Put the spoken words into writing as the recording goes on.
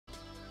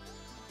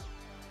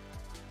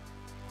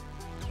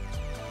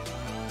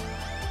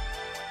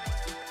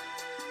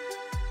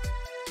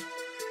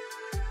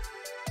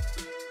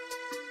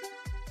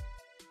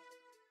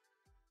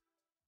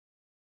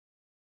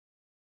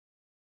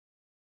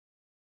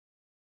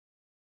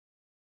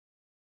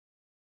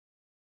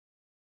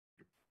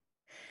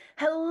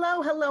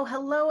Hello, hello,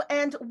 hello,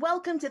 and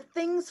welcome to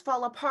Things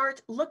Fall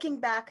Apart, Looking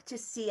Back to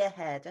See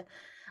Ahead.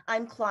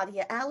 I'm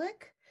Claudia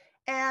Alick,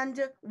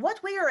 and what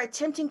we are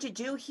attempting to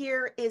do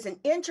here is an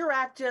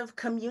interactive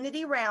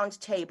community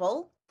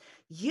roundtable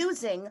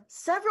using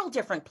several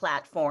different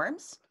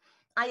platforms.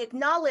 I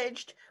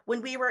acknowledged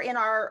when we were in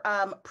our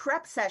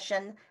prep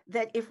session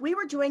that if we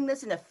were doing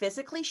this in a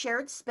physically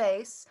shared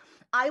space,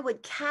 I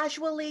would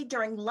casually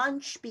during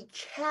lunch be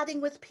chatting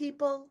with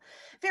people,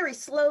 very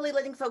slowly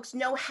letting folks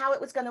know how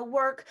it was going to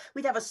work.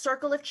 We'd have a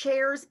circle of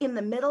chairs in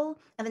the middle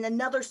and then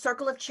another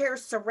circle of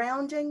chairs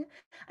surrounding,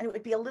 and it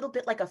would be a little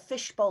bit like a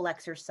fishbowl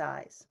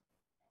exercise.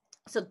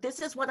 So this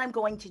is what I'm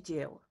going to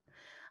do.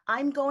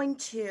 I'm going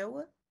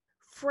to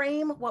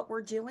frame what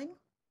we're doing.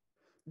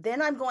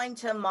 Then I'm going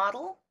to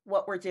model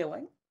what we're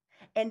doing.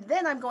 And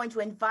then I'm going to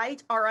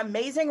invite our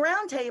amazing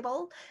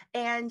roundtable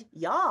and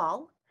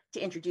y'all to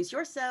introduce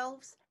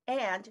yourselves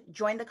and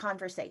join the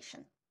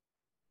conversation.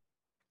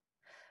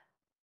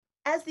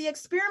 As the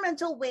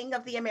experimental wing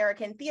of the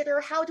American theater,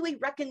 how do we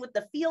reckon with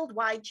the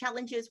field-wide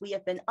challenges we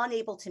have been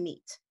unable to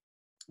meet?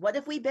 What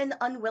have we been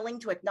unwilling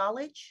to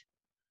acknowledge?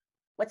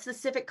 What's the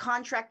civic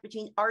contract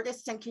between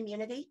artists and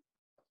community?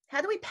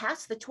 How do we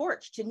pass the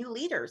torch to new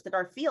leaders that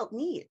our field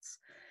needs?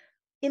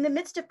 In the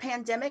midst of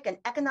pandemic and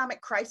economic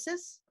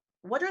crisis,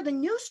 what are the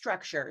new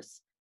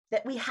structures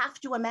that we have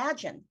to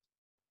imagine?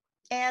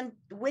 And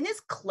when is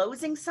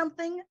closing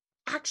something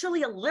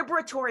actually a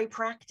liberatory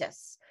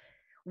practice?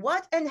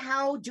 What and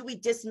how do we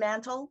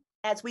dismantle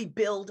as we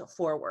build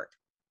forward?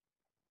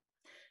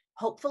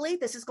 Hopefully,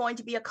 this is going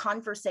to be a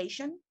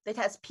conversation that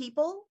has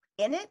people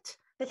in it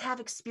that have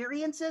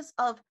experiences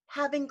of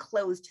having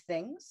closed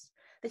things,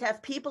 that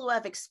have people who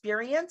have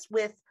experience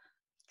with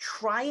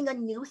trying a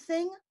new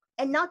thing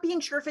and not being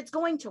sure if it's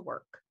going to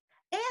work,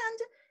 and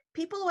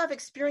people who have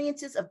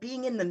experiences of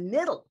being in the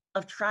middle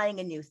of trying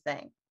a new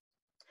thing.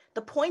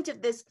 The point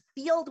of this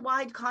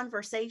field-wide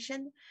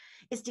conversation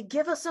is to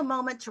give us a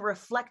moment to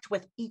reflect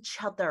with each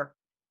other.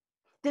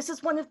 This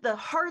is one of the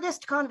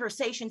hardest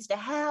conversations to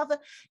have.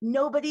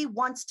 Nobody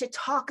wants to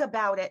talk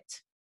about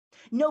it.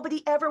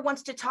 Nobody ever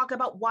wants to talk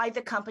about why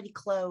the company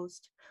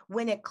closed,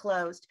 when it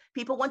closed.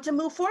 People want to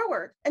move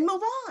forward and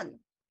move on.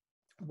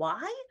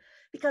 Why?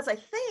 Because I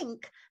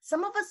think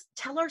some of us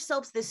tell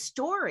ourselves this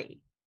story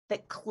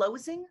that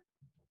closing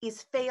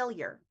is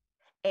failure,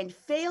 and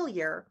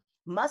failure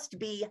must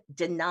be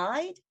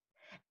denied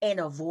and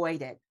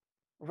avoided,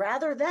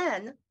 rather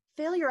than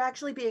failure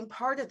actually being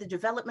part of the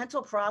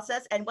developmental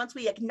process. And once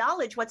we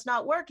acknowledge what's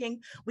not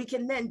working, we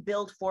can then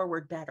build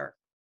forward better.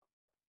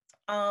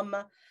 I'm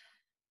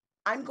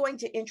going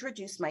to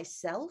introduce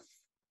myself,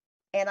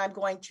 and I'm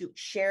going to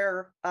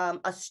share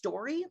a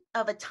story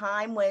of a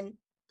time when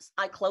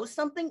I closed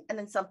something and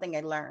then something I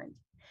learned.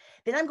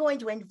 Then I'm going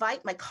to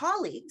invite my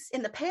colleagues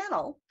in the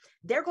panel.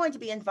 They're going to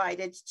be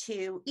invited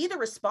to either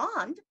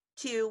respond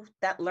to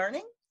that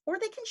learning or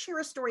they can share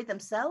a story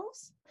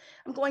themselves.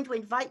 I'm going to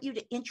invite you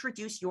to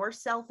introduce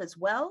yourself as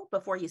well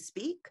before you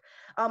speak.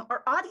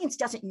 Our audience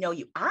doesn't know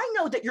you. I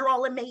know that you're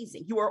all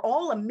amazing. You are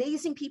all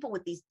amazing people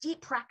with these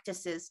deep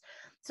practices.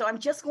 So I'm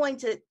just going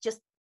to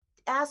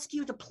ask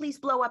you to please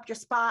blow up your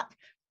spot.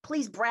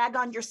 Please brag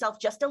on yourself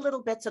just a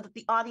little bit so that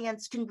the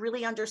audience can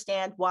really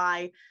understand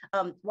why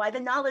the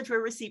knowledge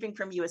we're receiving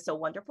from you is so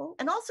wonderful.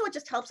 And also it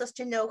just helps us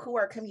to know who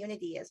our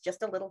community is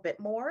just a little bit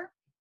more.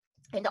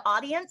 And the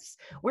audience,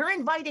 we're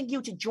inviting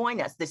you to join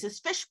us. This is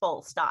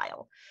fishbowl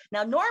style.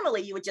 Now,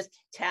 normally you would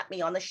just tap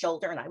me on the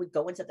shoulder and I would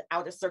go into the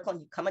outer circle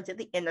and you come into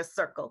the inner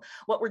circle.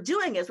 What we're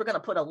doing is we're going to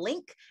put a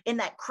link in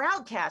that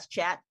Crowdcast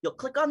chat. You'll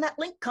click on that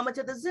link, come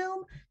into the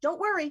Zoom. Don't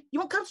worry, you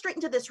won't come straight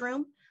into this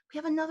room. We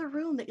have another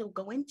room that you'll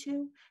go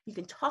into. You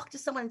can talk to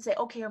someone and say,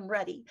 okay, I'm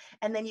ready.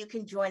 And then you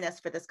can join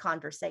us for this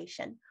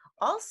conversation.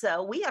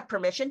 Also, we have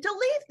permission to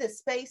leave this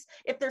space.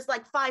 If there's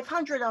like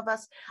 500 of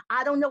us,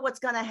 I don't know what's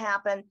going to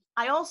happen.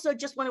 I also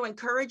just want to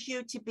encourage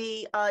you to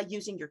be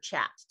using your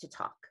chat to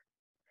talk.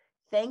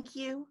 Thank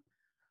you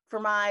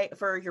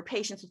for your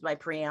patience with my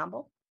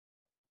preamble.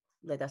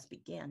 Let us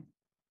begin.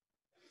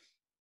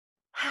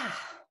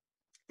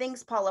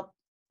 Things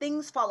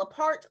fall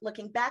apart,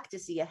 looking back to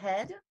see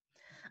ahead.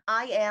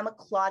 I am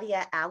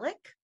Claudia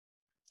Alick.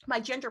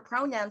 My gender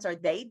pronouns are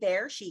they,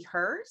 their, she,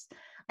 hers.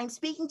 I'm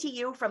speaking to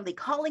you from the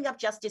Calling Up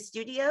Justice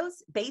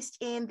Studios, based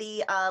in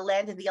the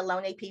land of the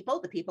Ohlone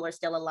people. The people are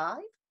still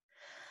alive.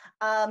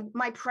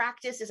 My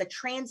practice is a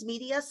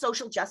transmedia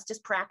social justice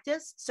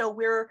practice. So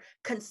we're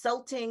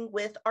consulting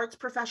with arts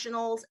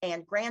professionals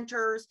and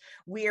grantors.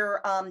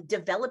 We're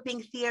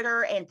developing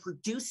theater and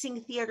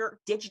producing theater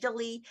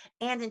digitally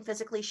and in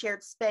physically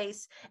shared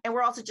space. And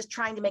we're also just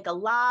trying to make a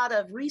lot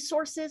of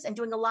resources and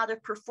doing a lot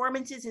of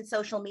performances in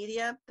social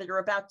media that are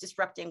about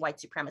disrupting white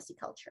supremacy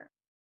culture.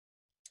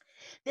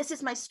 This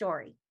is my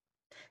story.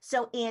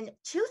 So in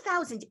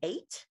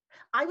 2008,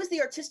 I was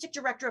the artistic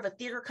director of a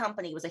theater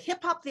company. It was a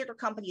hip hop theater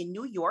company in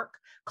New York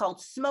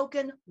called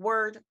Spoken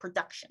Word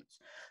Productions.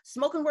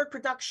 Spoken Word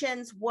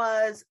Productions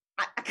was,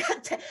 I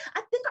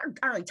think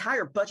our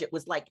entire budget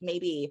was like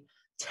maybe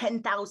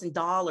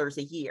 $10,000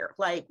 a year.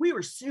 Like we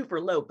were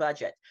super low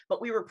budget,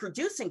 but we were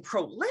producing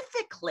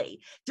prolifically,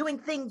 doing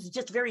things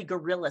just very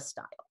guerrilla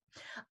style.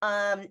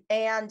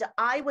 And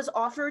I was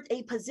offered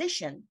a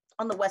position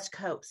on the West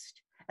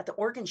Coast at the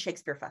Oregon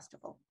Shakespeare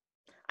Festival.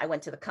 I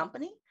went to the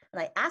company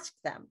and I asked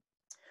them,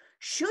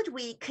 should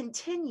we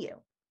continue?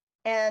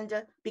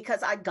 And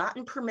because I'd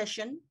gotten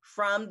permission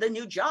from the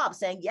new job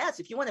saying, yes,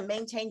 if you want to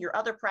maintain your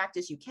other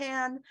practice, you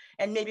can.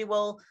 And maybe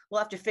we'll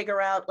have to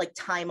figure out like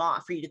time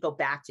off for you to go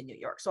back to New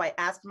York. So I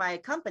asked my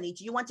company,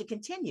 do you want to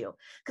continue?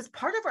 Because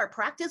part of our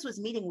practice was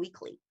meeting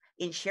weekly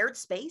in shared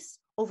space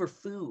over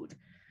food.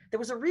 There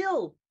was a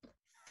real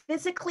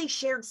physically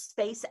shared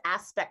space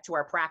aspect to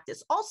our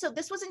practice. Also,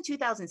 this was in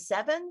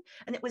 2007,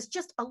 and it was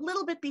just a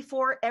little bit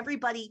before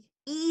everybody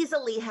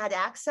easily had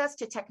access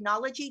to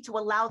technology to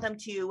allow them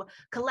to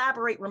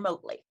collaborate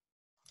remotely.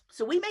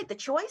 So we made the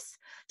choice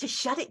to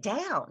shut it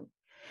down.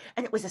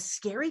 And it was a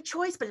scary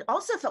choice, but it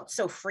also felt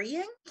so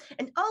freeing.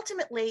 And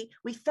ultimately,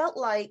 we felt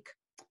like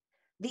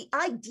the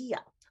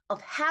idea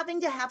of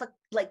having to have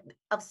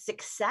of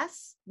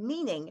success,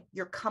 meaning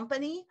your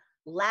company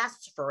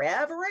lasts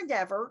forever and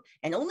ever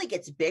and only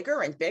gets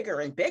bigger and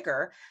bigger and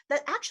bigger,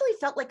 that actually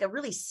felt like a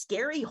really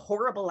scary,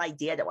 horrible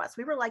idea to us.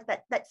 We were like,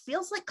 that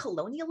feels like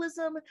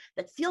colonialism,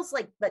 that feels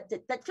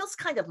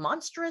kind of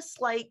monstrous.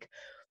 Like,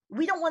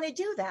 we don't want to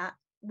do that.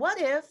 What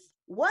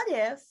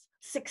if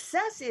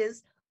success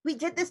is we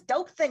did this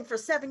dope thing for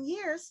 7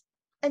 years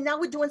and now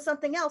we're doing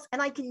something else?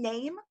 And I can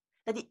name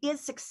that it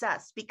is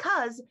success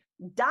because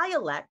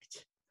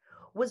Dyalekt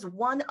was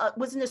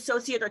an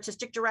associate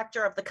artistic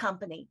director of the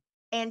company.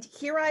 And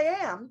here I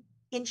am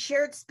in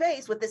shared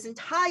space with this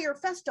entire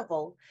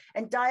festival,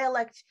 and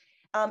Dyalekt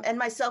and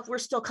myself, we're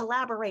still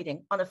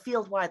collaborating on a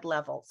field-wide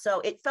level. So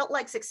it felt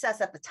like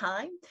success at the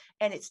time,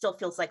 and it still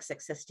feels like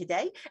success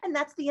today. And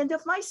that's the end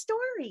of my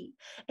story.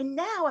 And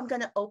now I'm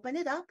going to open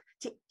it up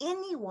to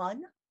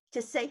anyone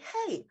to say,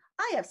 hey,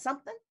 I have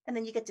something. And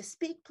then you get to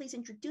speak. Please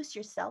introduce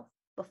yourself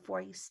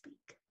before you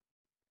speak.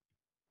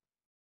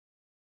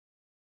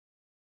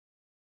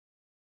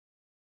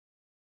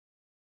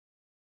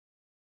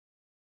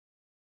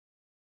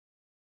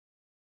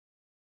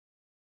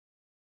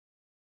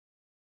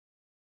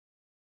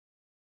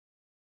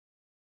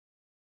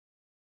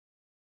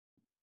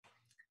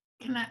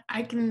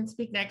 I can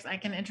speak next. I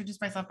can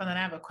introduce myself, and then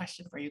I have a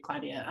question for you,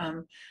 Claudia.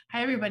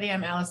 Hi, everybody.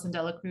 I'm Allison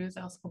Dela Cruz.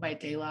 I also go by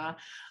Dela.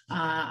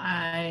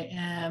 I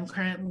am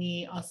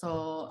currently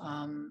also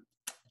on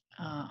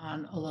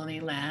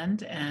Ohlone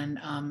land and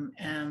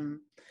am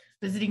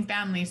visiting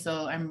family.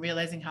 So I'm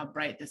realizing how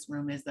bright this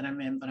room is that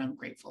I'm in, but I'm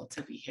grateful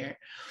to be here.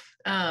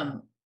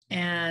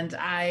 And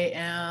I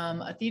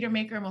am a theater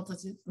maker,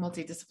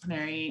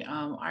 multidisciplinary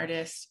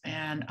artist,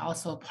 and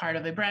also part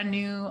of a brand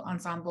new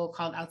ensemble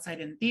called Outside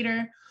in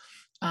Theater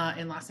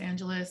in Los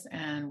Angeles.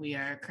 And we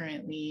are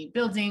currently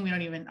building,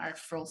 our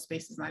full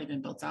space is not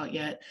even built out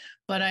yet,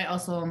 but I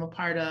also am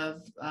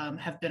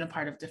have been a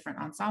part of different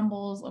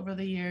ensembles over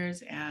the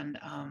years. And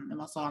I'm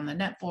also on the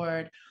net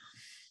board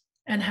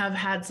and have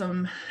had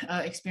some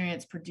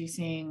experience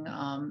producing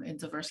in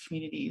diverse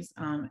communities.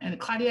 And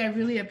Claudia, I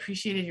really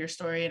appreciated your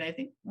story. And I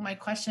think my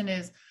question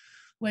is,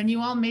 when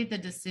you all made the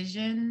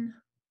decision,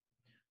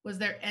 was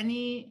there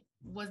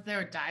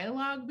a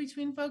dialogue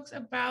between folks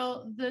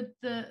about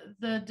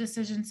the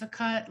decision to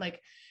cut?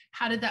 Like,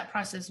 how did that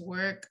process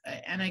work?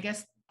 And I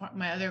guess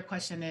my other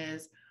question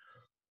is,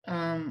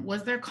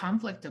 was there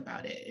conflict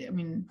about it? I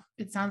mean,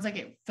 it sounds like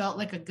it felt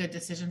like a good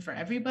decision for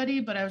everybody,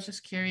 but I was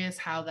just curious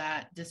how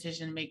that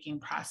decision-making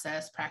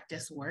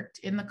practice worked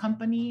in the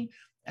company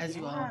as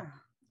you all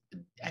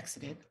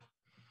exited.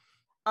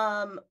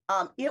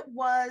 It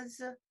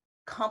was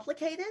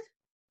complicated.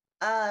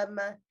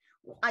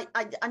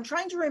 I'm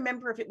trying to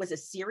remember if it was a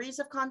series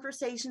of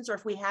conversations or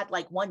if we had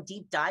like one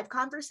deep dive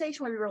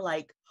conversation where we were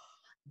like,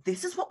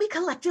 this is what we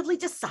collectively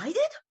decided?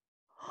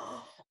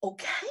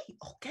 Okay.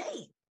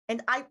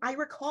 And I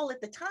recall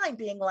at the time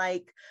being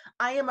like,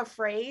 I am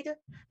afraid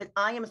that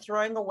I am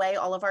throwing away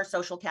all of our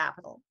social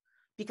capital,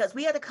 because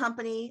we had a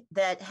company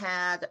that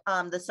had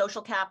the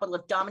social capital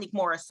of Dominique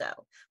Morisseau.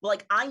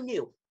 Like I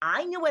knew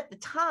at the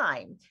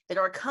time that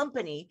our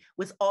company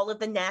was all of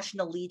the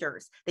national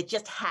leaders that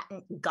just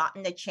hadn't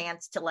gotten a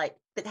chance to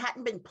that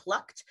hadn't been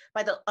plucked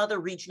by the other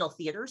regional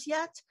theaters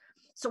yet.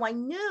 So I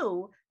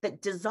knew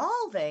that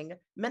dissolving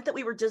meant that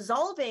we were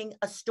dissolving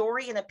a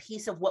story and a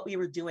piece of what we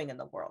were doing in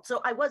the world.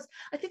 So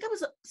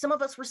some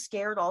of us were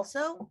scared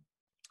also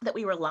that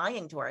we were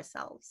lying to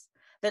ourselves,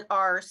 that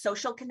our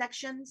social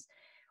connections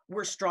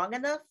were strong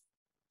enough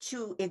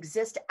to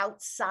exist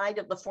outside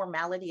of the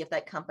formality of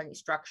that company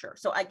structure.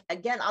 So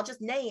I'll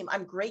just name,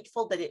 I'm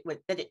grateful that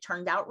it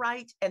turned out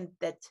right, and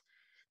that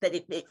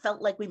it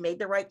felt like we made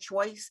the right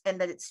choice,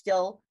 and that it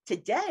still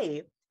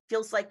today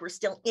feels like we're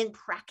still in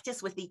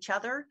practice with each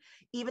other,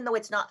 even though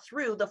it's not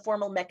through the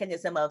formal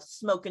mechanism of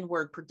spoken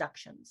word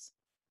productions.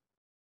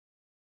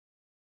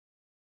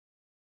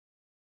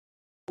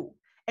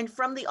 And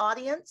from the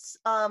audience,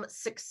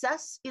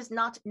 success is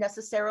not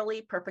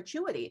necessarily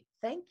perpetuity.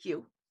 Thank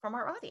you from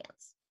our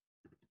audience.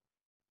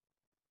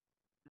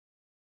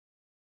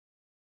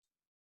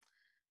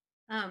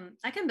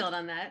 I can build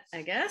on that,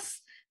 I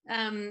guess.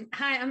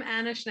 Hi, I'm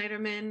Anna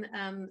Schneiderman.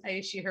 I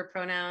use she, her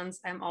pronouns.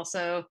 I'm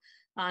also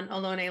on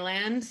Ohlone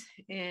land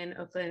in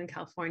Oakland,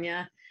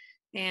 California.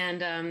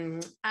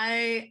 And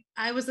I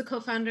was the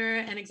co-founder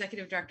and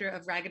executive director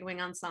of Ragged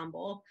Wing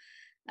Ensemble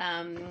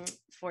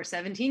for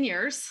 17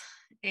 years.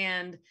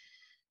 And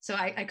so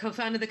I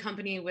co-founded the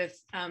company with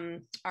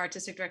our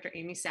artistic director,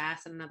 Amy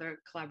Sass, and another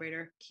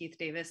collaborator, Keith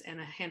Davis, and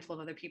a handful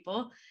of other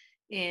people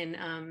in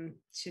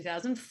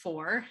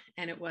 2004.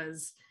 And it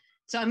was,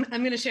 so I'm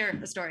going to share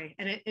a story,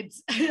 and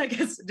it's I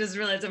guess just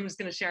realized I'm just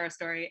going to share a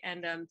story,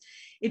 and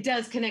it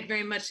does connect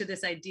very much to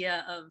this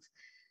idea of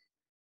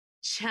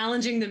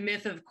challenging the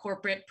myth of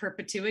corporate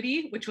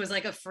perpetuity, which was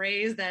like a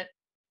phrase that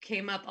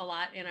came up a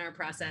lot in our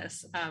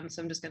process.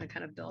 So I'm just going to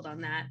kind of build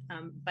on that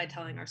by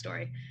telling our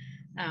story.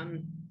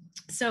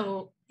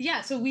 So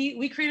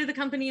we created the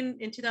company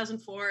in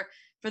 2004.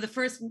 For the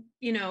first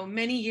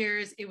many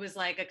years, it was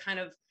like a kind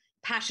of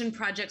passion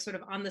project sort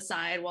of on the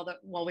side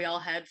while we all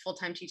had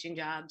full-time teaching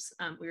jobs.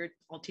 We were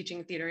all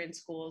teaching theater in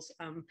schools.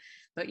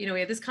 But we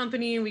had this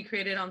company, and we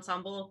created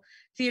ensemble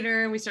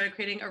theater, and we started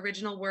creating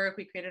original work.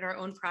 We created our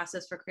own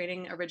process for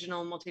creating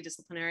original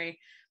multidisciplinary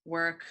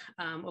work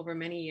over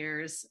many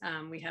years.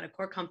 We had a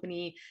core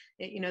company.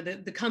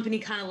 The company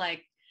kind of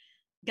like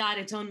got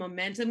its own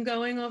momentum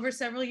going over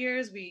several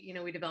years. We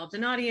developed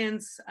an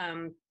audience.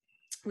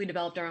 We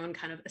developed our own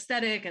kind of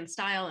aesthetic and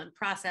style and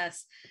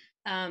process.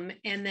 And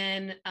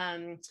then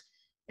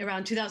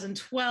around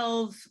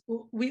 2012,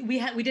 we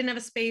didn't have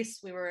a space.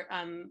 We were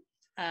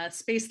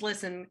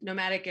spaceless and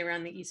nomadic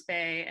around the East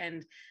Bay,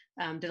 and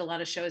did a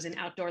lot of shows in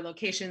outdoor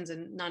locations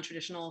and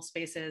non-traditional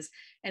spaces.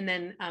 And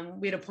then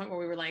we had a point where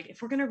we were like,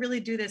 if we're going to really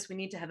do this, we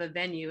need to have a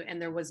venue.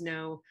 And there was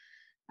no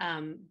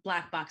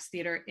black box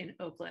theater in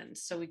Oakland.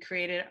 So we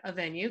created a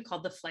venue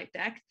called the Flight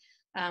Deck,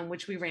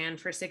 which we ran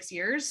for 6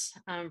 years,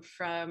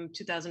 from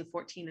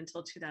 2014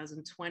 until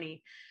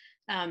 2020.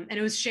 And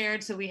it was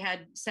shared. So we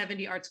had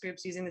 70 arts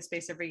groups using the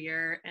space every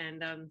year.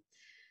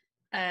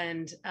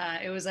 And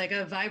it was like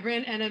a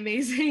vibrant and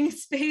amazing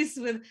space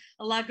with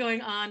a lot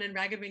going on. And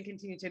Ragged Wing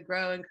continued to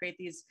grow and create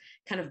these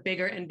kind of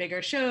bigger and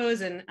bigger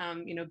shows, and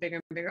bigger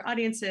and bigger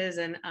audiences,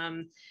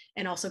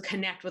 and also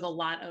connect with a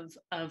lot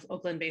of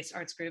Oakland-based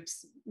arts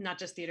groups, not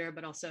just theater,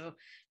 but also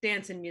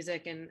dance and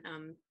music and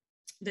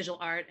visual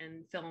art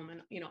and film,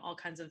 and all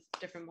kinds of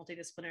different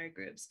multidisciplinary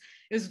groups.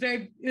 It was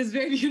very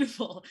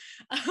beautiful.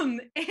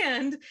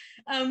 And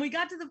we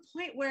got to the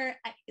point where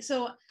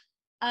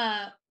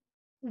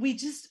we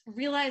just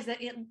realized that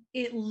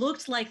it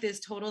looked like this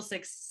total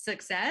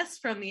success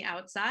from the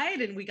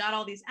outside, and we got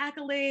all these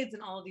accolades,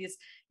 and all of these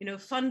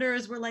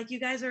funders were like, you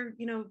guys are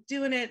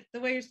doing it the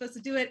way you're supposed to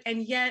do it,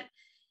 and yet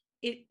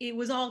it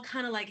was all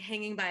kind of like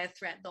hanging by a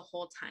thread the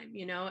whole time,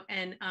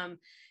 and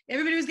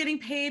everybody was getting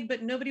paid,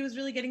 but nobody was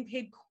really getting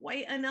paid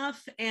quite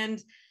enough.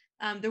 And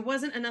there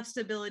wasn't enough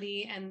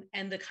stability,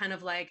 and the kind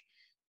of like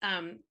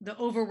the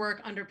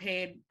overwork,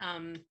 underpaid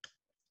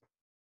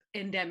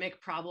endemic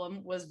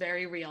problem was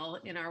very real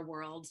in our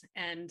world.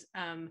 And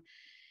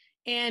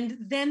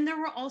then there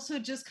were also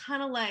just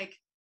kind of like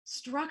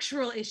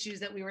structural issues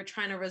that we were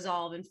trying to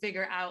resolve and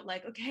figure out,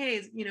 like,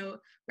 okay,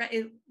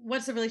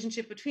 what's the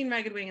relationship between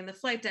Ragged Wing and the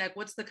Flight Deck?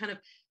 What's the kind of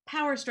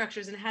power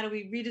structures, and how do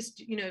we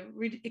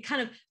it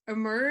kind of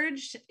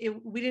emerged.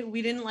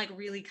 We didn't like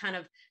really kind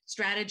of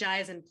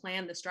strategize and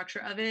plan the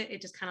structure of it. It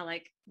just kind of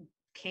like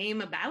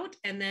came about.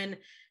 And then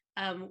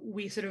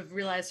we sort of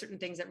realized certain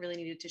things that really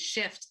needed to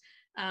shift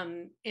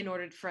in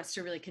order for us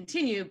to really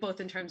continue,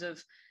 both in terms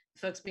of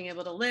folks being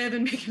able to live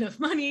and make enough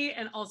money,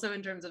 and also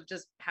in terms of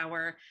just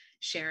power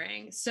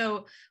sharing.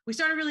 So we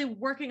started really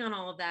working on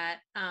all of that.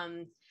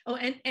 And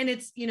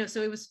it's,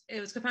 so it was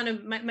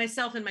co-founded,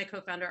 myself and my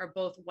co-founder are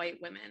both white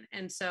women.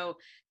 And so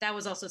that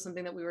was also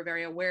something that we were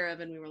very aware of.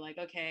 And we were like,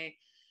 okay,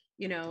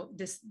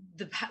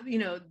 the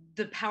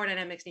power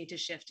dynamics need to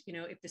shift,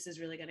 if this is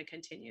really going to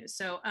continue.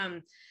 So,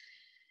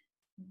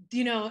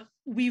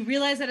 we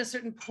realized at a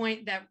certain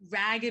point that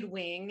Ragged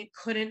Wing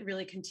couldn't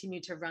really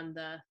continue to run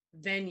the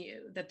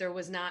venue, that there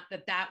was not,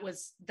 that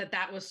was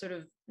sort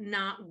of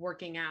not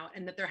working out,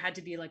 and that there had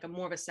to be like a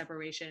more of a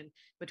separation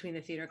between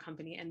the theater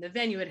company and the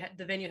venue.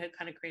 The venue had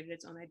kind of created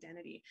its own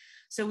identity.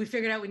 So we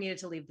figured out we needed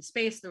to leave the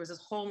space. There was this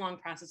whole long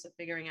process of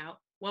figuring out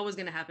what was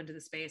going to happen to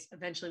the space.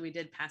 Eventually we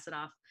did pass it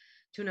off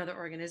to another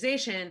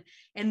organization.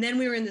 And then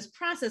we were in this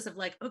process of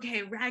like,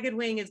 okay, Ragged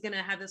Wing is going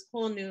to have this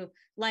whole new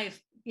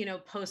life,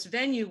 post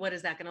venue. What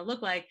is that going to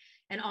look like?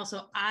 And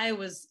also I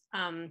was,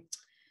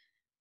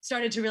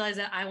 started to realize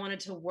that I wanted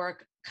to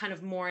work kind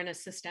of more in a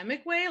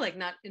systemic way, like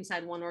not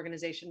inside one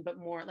organization, but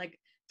more like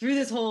through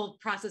this whole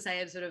process, I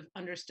had sort of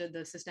understood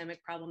the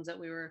systemic problems that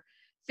we were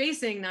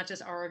facing, not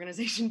just our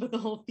organization, but the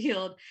whole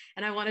field.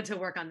 And I wanted to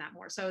work on that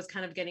more. So I was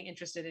kind of getting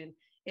interested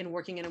in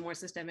working in a more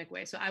systemic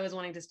way. So I was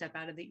wanting to step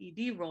out of the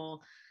ED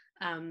role,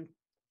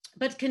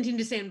 but continue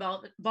to stay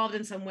involved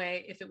in some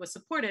way if it was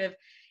supportive.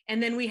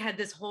 And then we had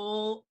this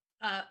whole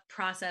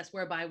process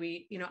whereby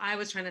I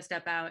was trying to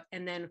step out,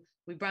 and then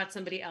we brought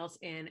somebody else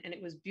in, and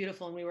it was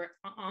beautiful. And we were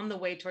on the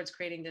way towards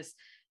creating this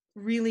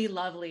really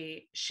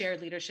lovely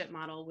shared leadership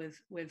model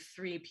with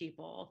 3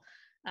 people,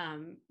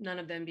 none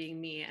of them being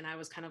me. And I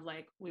was kind of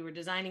like, we were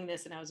designing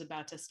this and I was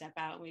about to step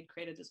out, and we'd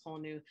created this whole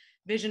new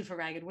vision for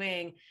Ragged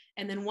Wing.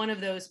 And then one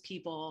of those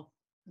people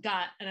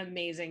got an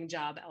amazing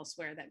job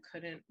elsewhere that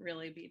couldn't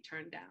really be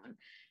turned down.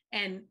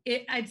 And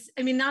I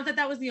mean, not that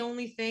that was the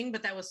only thing,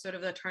 but that was sort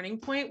of the turning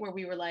point where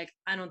we were like,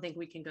 I don't think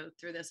we can go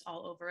through this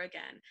all over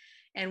again.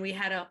 And we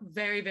had a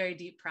very, very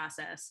deep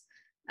process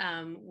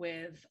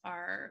with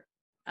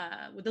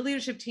the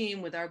leadership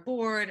team, with our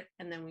board.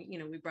 And then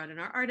we brought in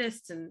our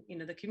artists and,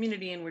 the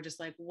community, and we're just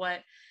like,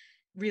 what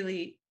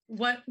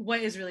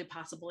is really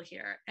possible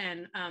here?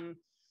 And,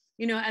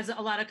 as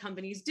a lot of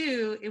companies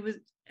do, it was,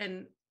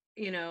 and,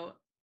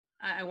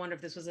 I wonder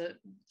if this was a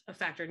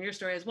factor in your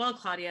story as well,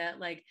 Claudia,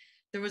 like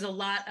there was a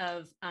lot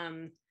of,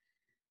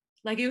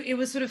 it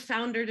was sort of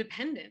founder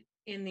dependent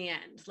in the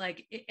end,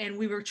 and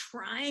we were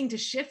trying to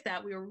shift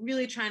that. We were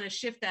really trying to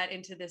shift that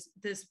into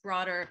this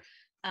broader,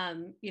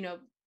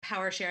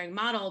 power sharing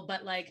model,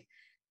 but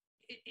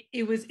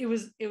it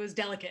was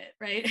delicate,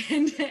 right?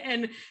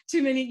 And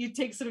too many, you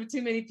take sort of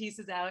too many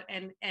pieces out,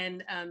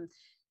 and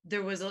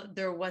there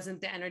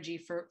wasn't the energy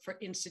for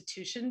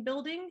institution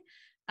building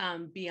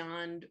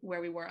beyond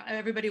where we were.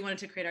 Everybody wanted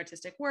to create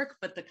artistic work,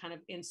 but the kind of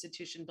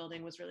institution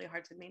building was really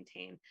hard to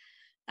maintain.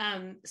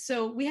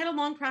 So we had a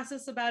long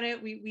process about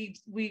it.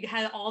 We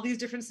had all these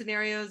different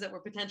scenarios that were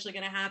potentially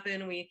going to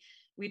happen.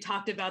 We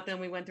talked about them.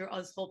 We went through all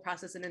this whole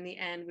process, and in the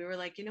end, we were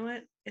like, you know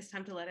what? It's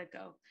time to let it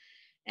go.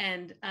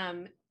 And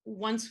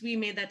once we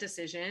made that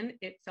decision,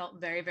 it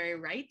felt very, very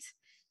right.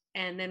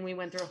 And then we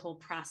went through a whole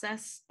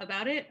process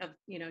about it of,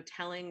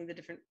 telling the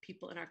different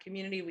people in our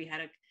community. We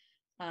had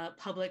a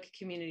public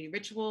community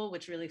ritual,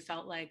 which really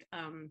felt like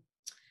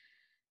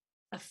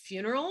a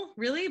funeral,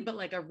 really, but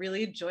like a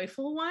really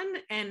joyful one.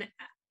 And,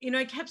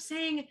 I kept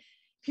saying,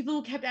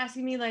 people kept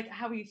asking me like,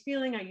 how are you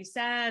feeling? Are you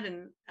sad?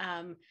 And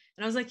I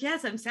was like,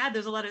 yes, I'm sad.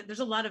 There's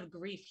a lot of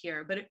grief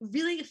here, but it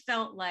really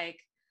felt like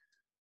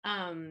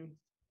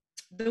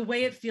the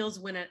way it feels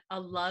when a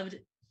loved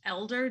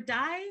elder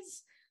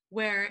dies,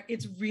 where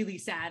it's really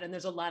sad and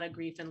there's a lot of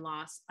grief and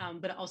loss,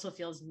 but it also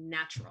feels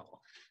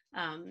natural.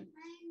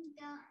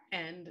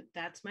 And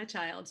that's my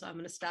child, so I'm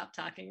going to stop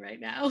talking right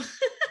now.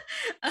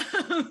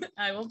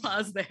 I will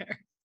pause there.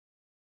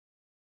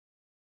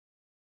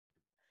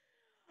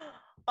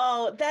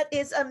 Oh, that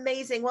is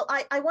amazing. Well,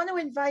 I want to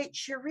invite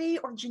Cherie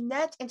or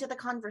Jeanette into the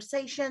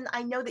conversation.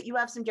 I know that you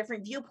have some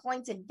different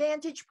viewpoints and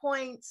vantage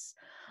points.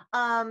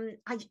 I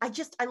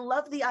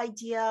love the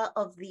idea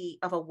of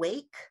a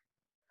wake,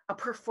 a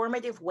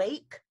performative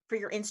wake for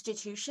your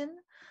institution.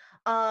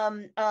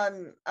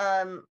 Founder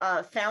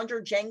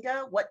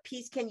Jenga, what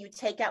piece can you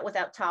take out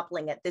without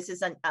toppling it? This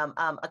is a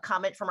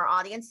comment from our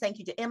audience. Thank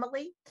you to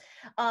Emily.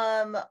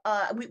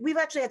 We've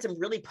actually had some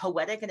really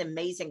poetic and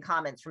amazing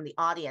comments from the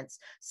audience.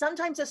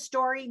 Sometimes a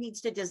story needs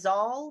to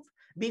dissolve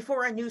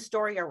before a new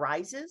story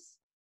arises.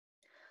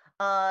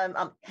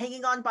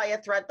 Hanging on by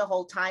a thread the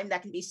whole time,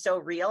 that can be so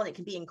real, and it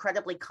can be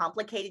incredibly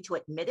complicated to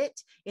admit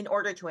it in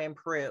order to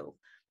improve.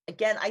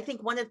 Again, I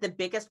think one of the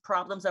biggest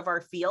problems of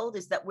our field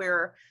is that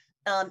we're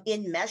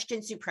enmeshed in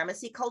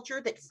supremacy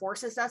culture that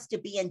forces us to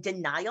be in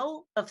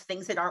denial of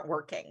things that aren't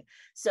working.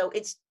 So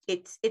it's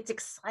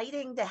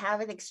exciting to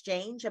have an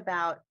exchange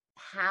about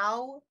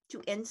how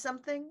to end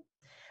something,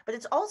 but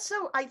it's also,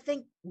 I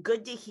think,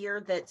 good to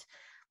hear that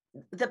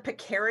the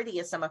precarity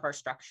of some of our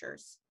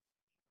structures,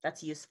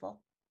 that's useful.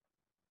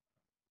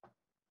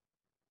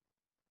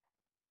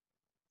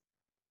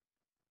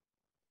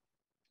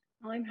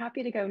 Well, I'm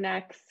happy to go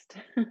next,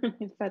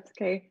 if that's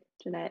okay,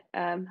 Jeanette.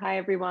 Hi,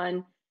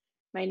 everyone.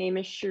 My name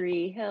is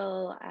Cherie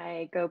Hill.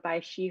 I go by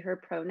she, her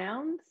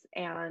pronouns,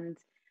 and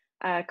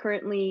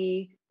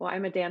currently,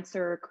 I'm a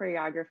dancer,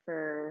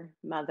 choreographer,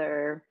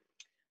 mother,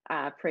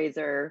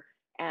 praiser,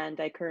 and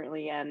I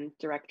currently am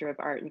Director of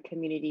Art and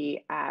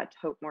Community at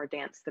Hope More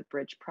Dance, the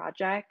Bridge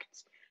Project,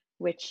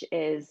 which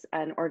is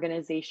an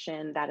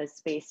organization that is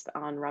based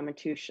on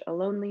Ramaytush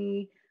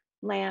Ohlone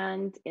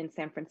land in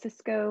San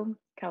Francisco,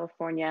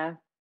 California.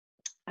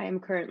 I am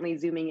currently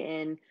zooming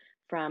in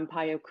from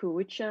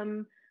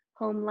Payacuwichum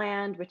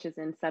homeland, which is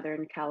in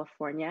Southern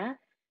California,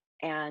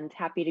 and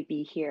happy to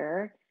be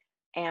here.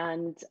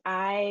 And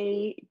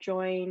I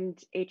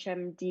joined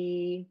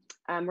HMD.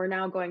 We're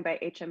now going by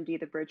HMD,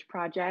 the Bridge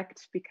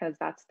Project, because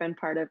that's been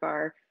part of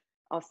our,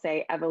 I'll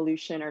say,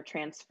 evolution or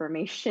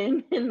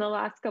transformation in the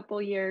last couple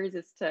of years,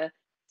 is to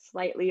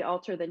slightly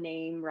alter the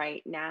name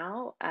right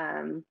now.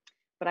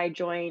 But I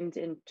joined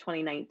in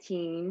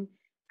 2019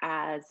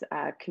 as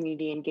a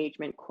community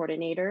engagement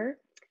coordinator.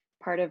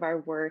 Part of our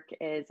work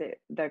is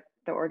the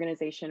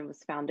organization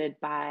was founded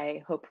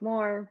by Hope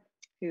Moore,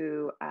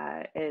 who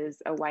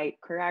is a white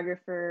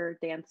choreographer,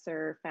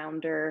 dancer,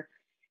 founder,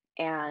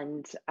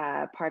 and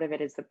part of it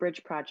is the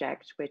Bridge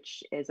Project,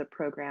 which is a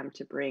program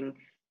to bring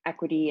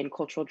equity and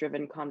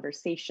cultural-driven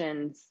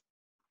conversations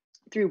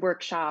through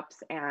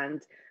workshops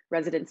and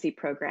residency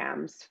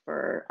programs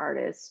for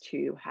artists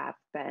who have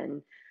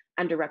been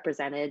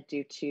underrepresented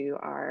due to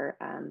our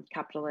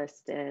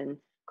capitalist and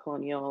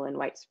colonial and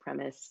white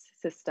supremacist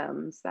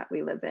systems that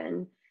we live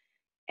in.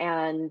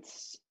 And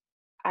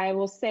I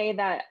will say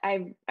that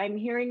I'm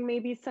hearing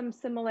maybe some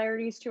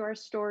similarities to our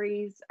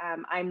stories.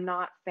 I'm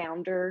not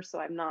founder, so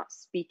I'm not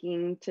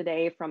speaking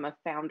today from a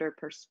founder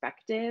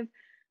perspective,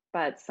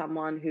 but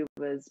someone who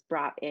was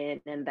brought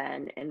in and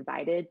then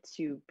invited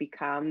to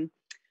become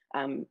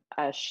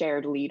a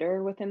shared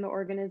leader within the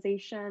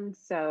organization.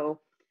 So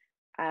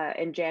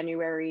in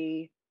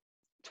January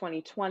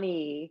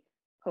 2020,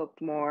 Hope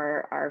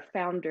Moore, our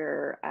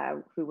founder,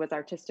 who was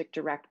artistic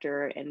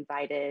director,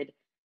 invited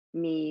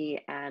me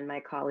and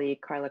my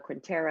colleague Carla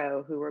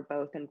Quintero, who were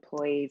both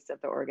employees of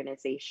the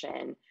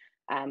organization,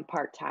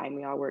 part-time,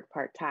 we all work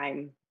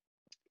part-time,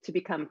 to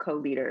become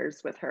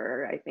co-leaders with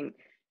her. I think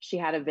she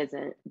had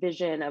a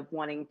vision of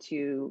wanting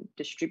to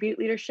distribute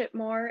leadership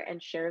more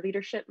and share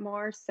leadership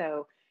more.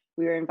 So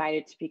we were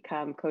invited to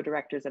become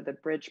co-directors of the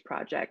Bridge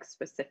project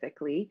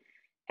specifically.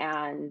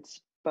 And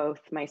both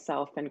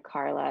myself and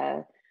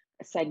Carla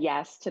said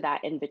yes to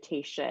that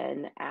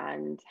invitation,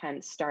 and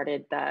hence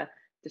started the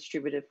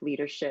distributive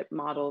leadership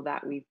model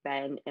that we've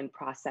been in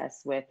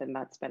process with, and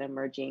that's been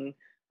emerging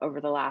over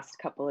the last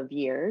couple of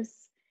years.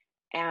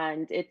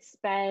 And it's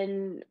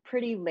been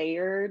pretty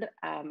layered.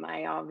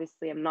 I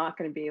obviously am not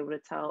going to be able to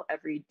tell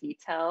every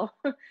detail,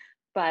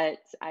 but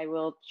I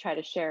will try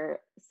to share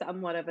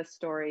somewhat of a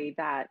story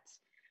that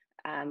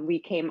we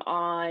came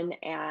on,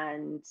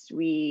 and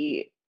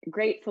we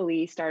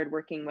gratefully started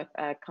working with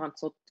a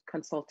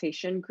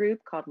consultation group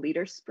called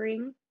Leader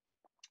Spring.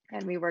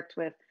 And we worked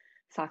with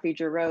Safi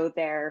Giroux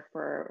there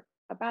for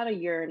about a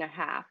year and a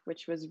half,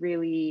 which was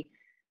really,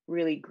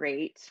 really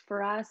great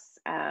for us,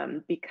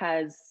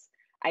 because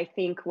I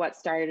think what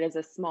started as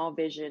a small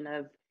vision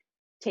of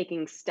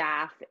taking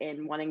staff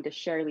and wanting to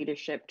share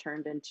leadership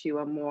turned into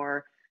a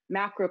more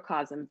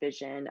macrocosm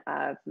vision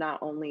of not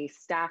only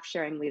staff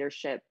sharing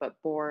leadership, but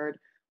board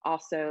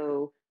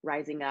also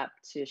rising up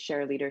to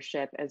share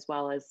leadership, as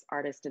well as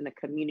artists in the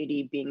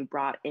community being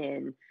brought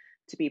in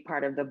to be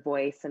part of the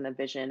voice and the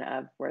vision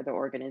of where the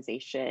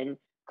organization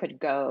could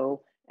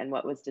go and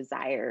what was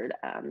desired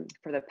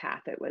for the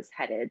path it was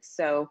headed.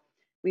 So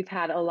we've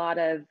had a lot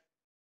of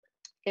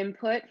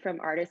input from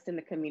artists in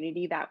the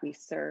community that we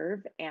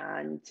serve,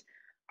 and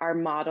our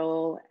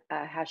model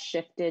has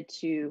shifted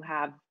to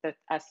have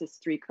us as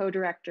 3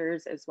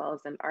 co-directors, as well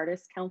as an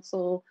artist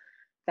council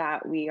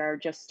that we are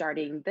just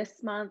starting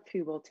this month,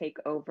 who will take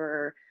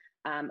over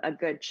a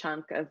good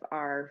chunk of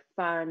our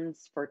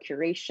funds for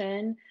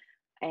curation.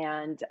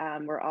 And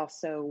we're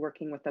also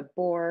working with a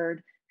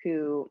board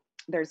who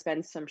there's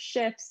been some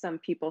shifts, some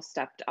people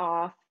stepped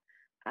off,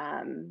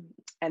 and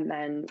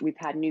then we've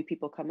had new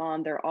people come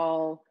on. They're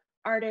all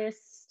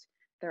artists,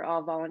 they're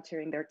all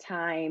volunteering their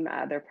time.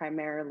 They're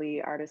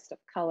primarily artists of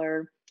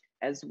color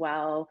as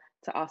well,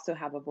 to also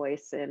have a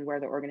voice in where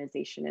the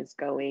organization is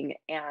going.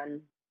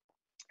 And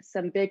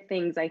some big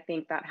things I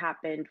think that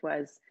happened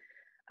was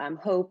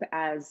Hope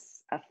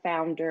as a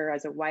founder,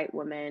 as a white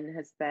woman,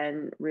 has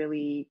been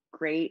really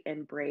great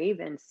and brave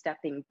in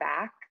stepping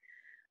back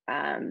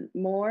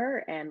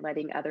more and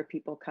letting other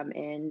people come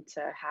in to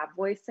have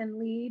voice and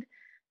lead,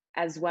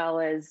 as well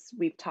as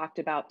we've talked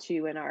about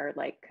too in our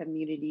like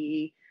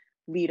community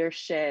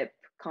leadership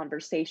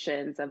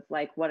conversations of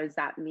like, what does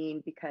that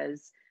mean?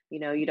 Because, you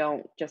know, you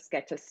don't just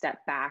get to step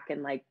back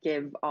and like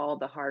give all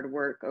the hard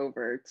work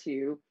over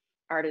to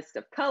artists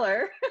of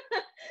color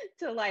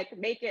to like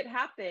make it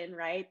happen,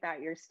 right?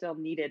 That you're still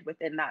needed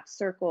within that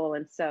circle.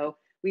 And so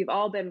we've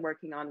all been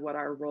working on what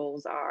our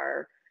roles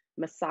are,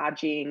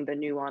 massaging the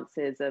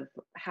nuances of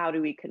how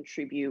do we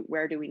contribute,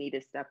 where do we need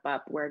to step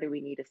up, where do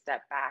we need to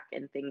step back,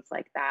 and things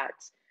like that.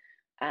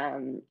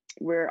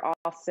 We're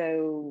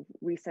also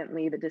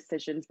recently, the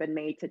decision's been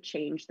made to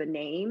change the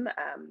name.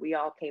 We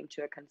all came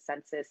to a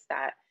consensus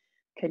that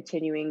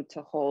continuing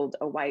to hold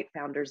a white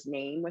founder's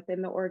name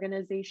within the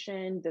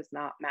organization does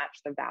not match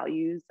the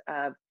values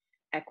of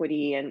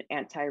equity and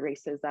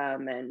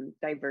anti-racism and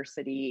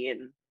diversity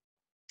and,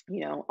 you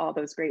know, all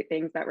those great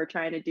things that we're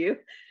trying to do.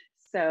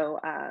 So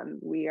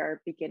we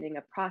are beginning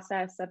a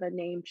process of a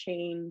name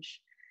change.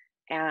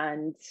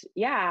 And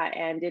yeah,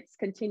 and it's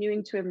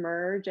continuing to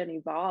emerge and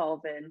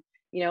evolve. And,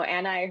 you know,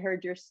 Anna, I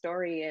heard your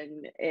story,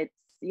 and it's,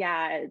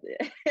 yeah,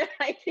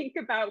 I think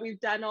about, we've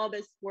done all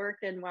this work,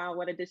 and wow,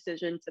 what a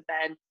decision to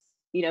then,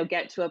 you know,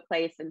 get to a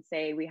place and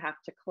say we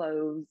have to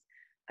close.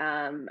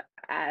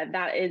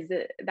 That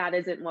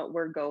isn't what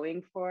we're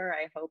going for.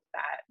 I hope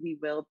that we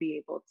will be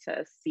able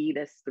to see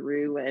this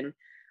through. And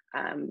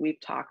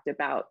we've talked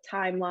about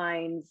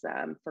timelines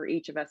for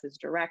each of us as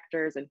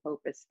directors and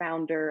Hope as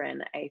founder.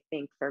 And I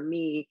think for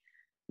me,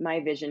 my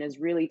vision is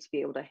really to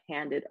be able to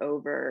hand it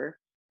over,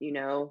 you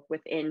know,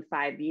 within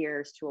 5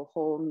 years to a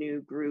whole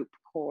new group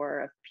core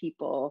of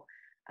people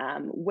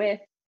with,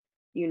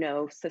 you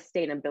know,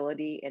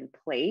 sustainability in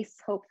place,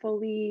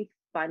 hopefully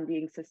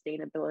funding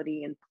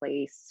sustainability in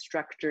place,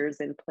 structures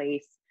in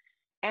place,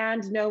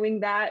 and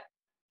knowing that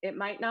it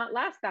might not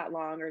last that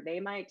long, or they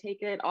might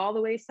take it all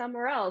the way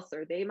somewhere else,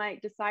 or they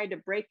might decide to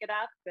break it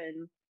up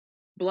and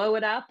blow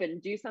it up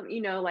and do something,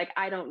 you know, like,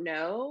 I don't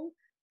know.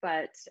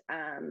 but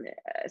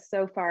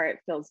so far it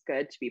feels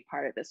good to be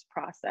part of this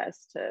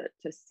process,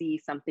 to see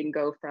something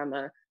go from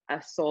a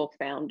sole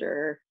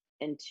founder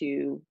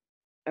into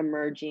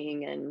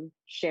emerging and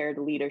shared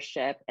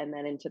leadership, and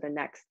then into the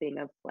next thing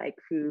of like,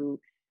 who,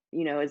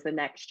 you know, is the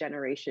next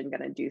generation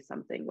going to do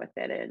something with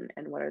it,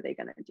 and what are they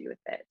going to do with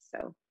it?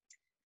 So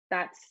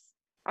that's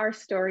our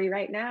story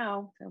right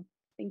now. So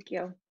thank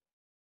you.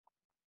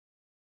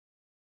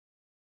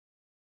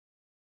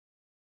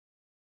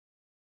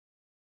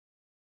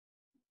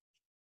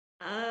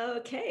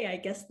 Okay, I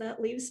guess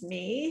that leaves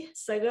me.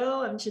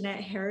 So I'm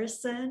Jeanette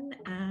Harrison.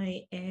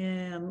 I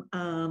am,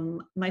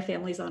 my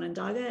family's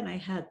Onondaga, and I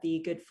had the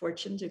good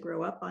fortune to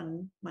grow up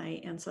on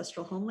my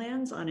ancestral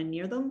homelands, on and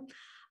near them.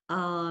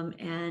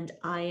 And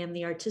I am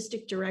the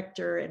artistic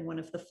director and one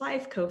of the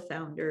 5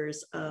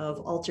 co-founders of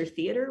Alter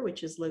Theater,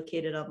 which is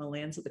located on the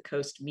lands of the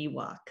Coast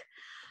Miwok.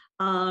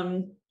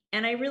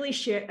 And I really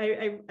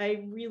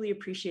I really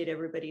appreciate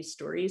everybody's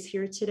stories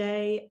here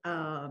today.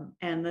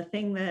 And the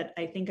thing that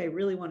I think I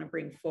really want to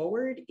bring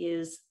forward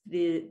is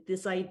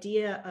this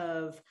idea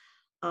of,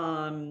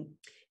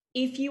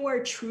 if you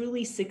are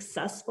truly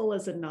successful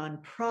as a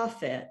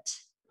nonprofit,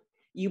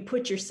 you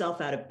put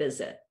yourself out of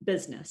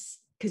business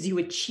because you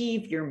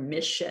achieve your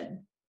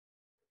mission.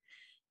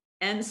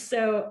 And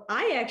so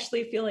I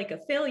actually feel like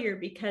a failure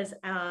because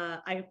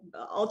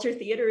Alter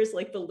Theater is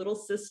like the little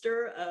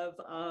sister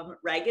of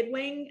Ragged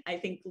Wing. I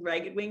think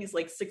Ragged Wing is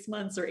like 6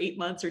 months or 8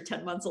 months or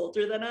 10 months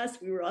older than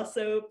us. We were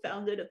also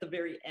founded at the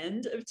very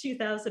end of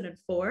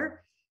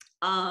 2004.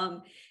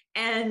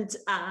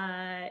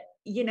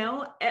 You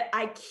know,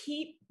 I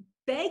keep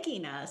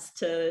begging us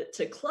to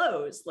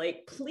close,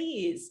 like,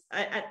 please,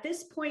 at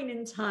this point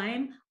in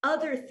time,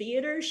 other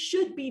theaters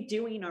should be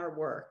doing our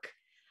work.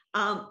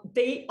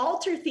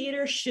 Alter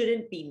Theater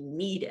shouldn't be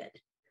needed.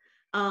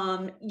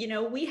 You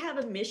know, we have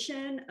a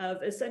mission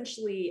of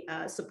essentially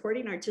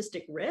supporting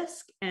artistic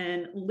risk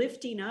and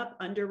lifting up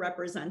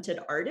underrepresented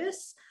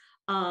artists.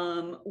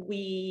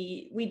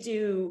 We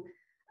do.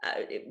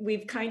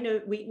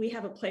 We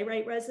have a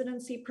playwright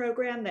residency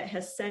program that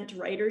has sent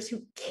writers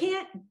who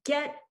can't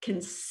get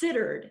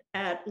considered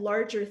at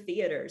larger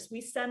theaters.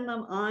 We send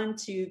them on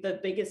to the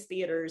biggest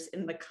theaters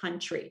in the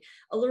country.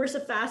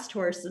 Alyssa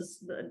Fasthorse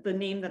is the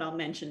name that I'll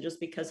mention, just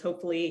because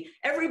hopefully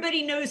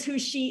everybody knows who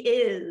she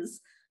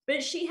is.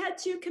 But she had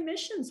 2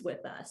 commissions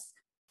with us.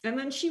 And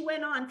then she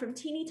went on from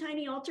teeny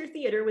tiny Alter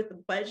Theater with a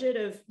budget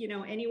of, you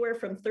know, anywhere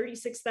from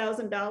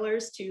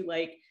 $36,000 to,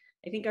 like,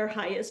 I think our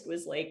highest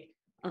was like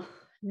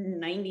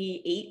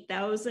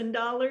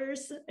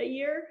 $98,000 a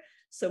year.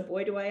 So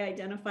boy, do I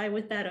identify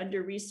with that,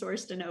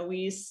 under-resourced and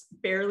always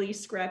barely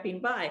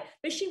scrapping by.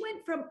 But she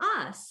went from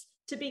us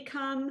to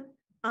become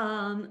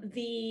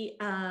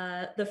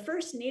the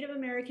first Native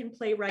American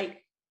playwright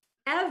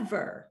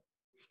ever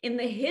in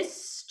the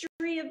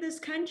history of this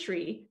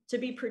country to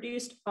be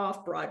produced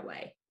off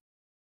Broadway.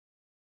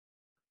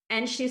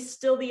 And she's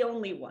still the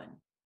only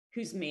one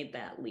who's made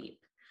that leap.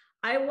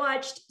 I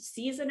watched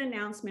season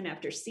announcement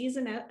after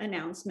season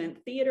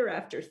announcement, theater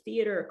after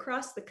theater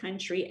across the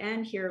country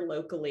and here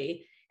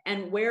locally.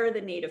 And where are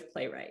the Native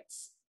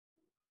playwrights?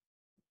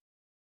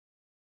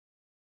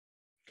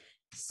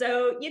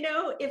 So, you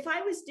know, if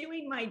I was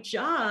doing my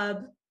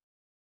job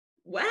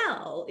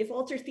well, if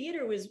Alter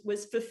Theater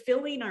was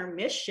fulfilling our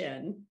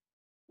mission,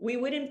 we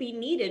wouldn't be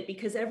needed,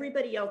 because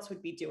everybody else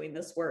would be doing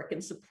this work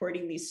and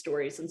supporting these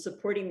stories and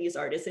supporting these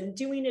artists and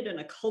doing it in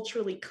a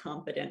culturally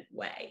competent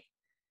way.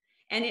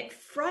 And it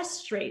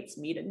frustrates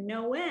me to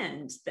no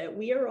end that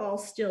we are all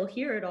still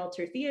here at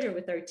Alter Theater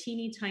with our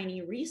teeny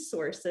tiny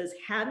resources,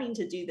 having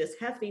to do this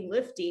heavy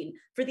lifting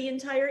for the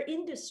entire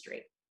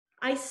industry.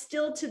 I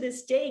still to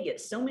this day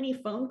get so many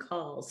phone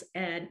calls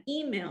and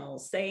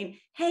emails saying,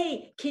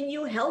 hey, can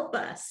you help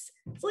us?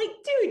 It's like,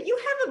 dude, you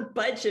have a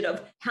budget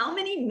of how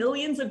many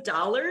millions of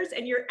dollars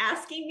and you're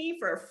asking me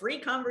for a free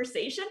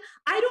conversation?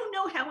 I don't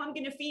know how I'm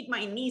going to feed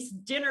my niece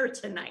dinner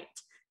tonight.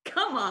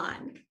 Come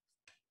on.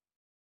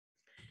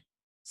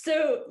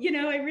 So, you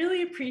know, I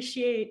really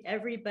appreciate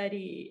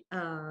everybody's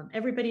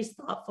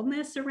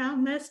thoughtfulness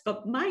around this,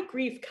 but my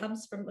grief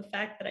comes from the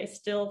fact that I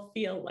still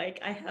feel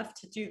like I have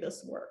to do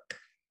this work.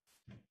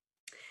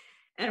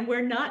 And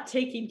we're not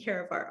taking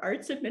care of our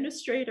arts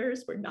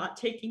administrators, we're not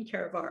taking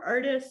care of our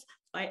artists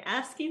by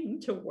asking them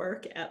to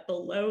work at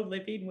below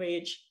living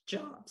wage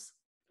jobs,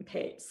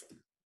 pays.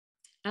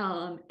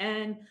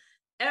 And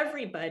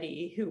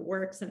everybody who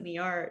works in the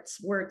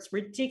arts works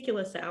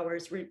ridiculous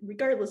hours,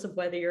 regardless of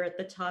whether you're at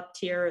the top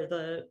tier or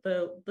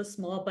the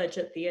small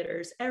budget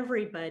theaters.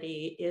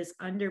 Everybody is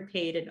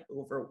underpaid and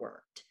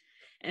overworked.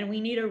 And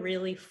we need a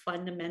really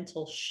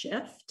fundamental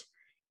shift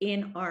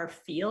in our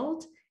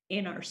field,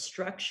 in our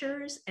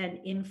structures, and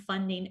in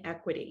funding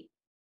equity.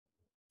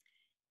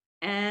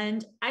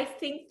 And I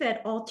think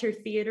that Alter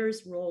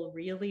Theater's role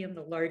really in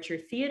the larger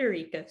theater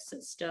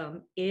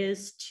ecosystem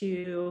is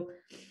to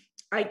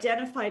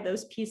identify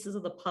those pieces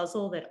of the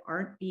puzzle that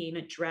aren't being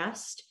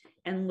addressed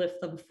and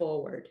lift them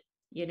forward.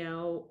 You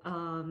know,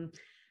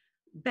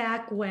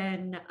 back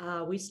when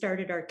we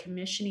started our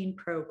commissioning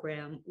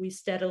program, we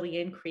steadily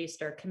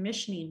increased our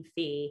commissioning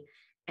fee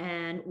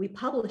and we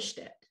published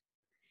it.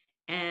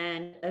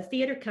 And a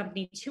theater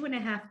company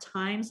 2.5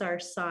 times our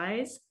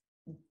size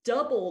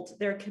doubled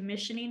their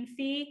commissioning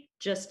fee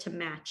just to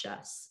match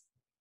us.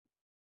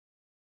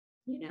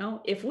 You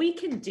know, if we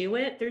can do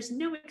it, there's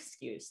no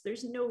excuse.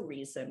 There's no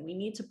reason. We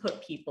need to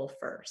put people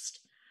first.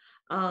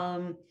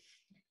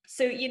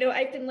 So, you know,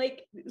 I've been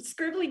like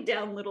scribbling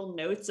down little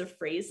notes of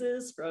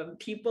phrases from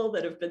people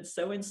that have been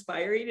so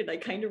inspiring, and I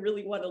kind of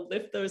really want to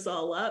lift those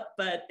all up,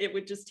 but it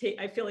would just take,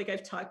 I feel like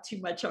I've talked too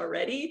much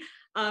already.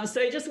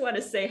 So I just want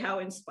to say how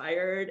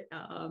inspired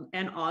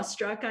and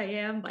awestruck I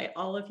am by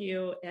all of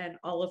you and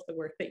all of the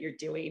work that you're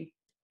doing.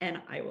 And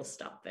I will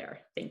stop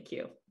there. Thank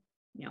you.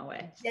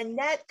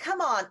 Jeanette,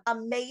 come on,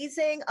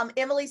 amazing.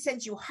 Emily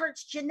sends you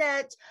hearts,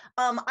 Jeanette.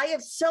 I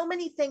have so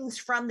many things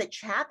from the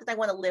chat that I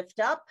want to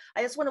lift up.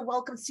 I just want to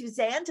welcome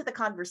Suzanne to the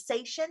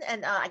conversation,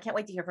 and I can't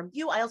wait to hear from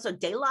you. I also,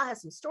 Dyalekt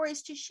has some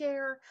stories to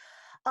share.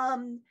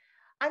 I'm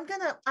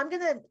gonna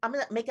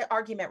make an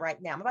argument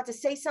right now. I'm about to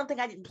say something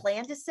I didn't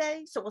plan to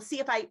say, so we'll see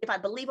if I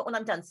believe it when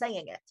I'm done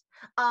saying it.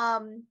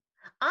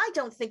 I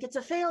don't think it's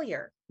a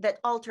failure that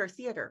alter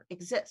theater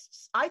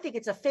exists. I think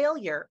it's a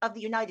failure of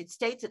the United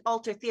States that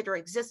alter theater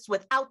exists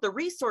without the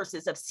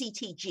resources of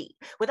CTG,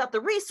 without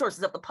the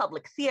resources of the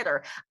public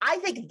theater. I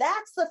think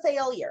that's the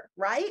failure,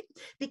 right?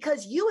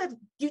 Because you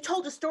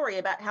told a story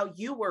about how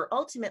you were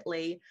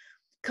ultimately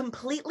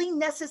completely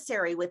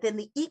necessary within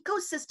the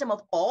ecosystem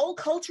of all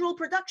cultural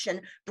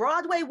production.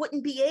 Broadway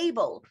wouldn't be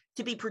able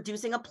to be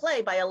producing a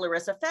play by a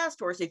Larissa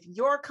Fasthorse if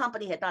your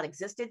company had not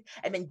existed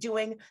and been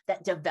doing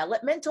that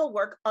developmental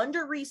work,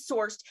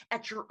 under-resourced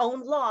at your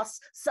own loss,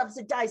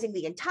 subsidizing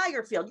the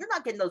entire field. You're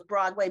not getting those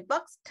Broadway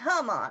bucks.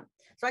 Come on.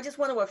 So I just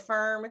want to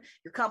affirm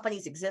your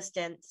company's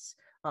existence.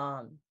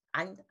 I'm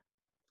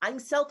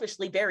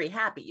selfishly very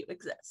happy you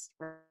exist,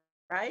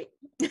 right?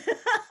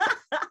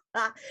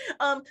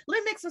 Let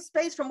me make some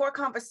space for more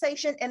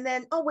conversation, and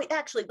then, oh wait,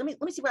 actually, let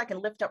me see what I can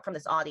lift up from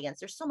this audience.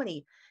 There's so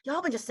many,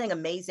 y'all been just saying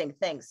amazing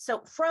things.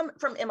 So from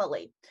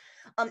Emily,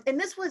 and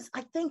this was,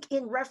 I think,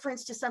 in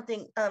reference to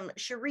something,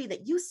 Cherie,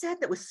 that you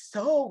said that was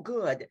so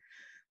good.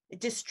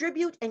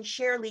 Distribute and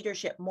share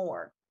leadership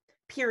more,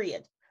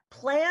 period.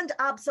 Planned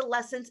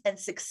obsolescence and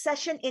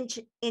succession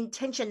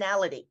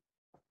intentionality.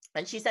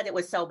 And she said it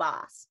was so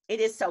boss. It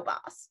is so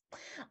boss.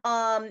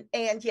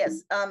 And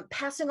yes,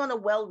 passing on a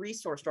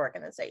well-resourced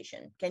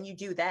organization. Can you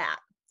do that?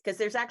 Because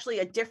there's actually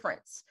a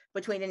difference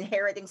between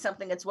inheriting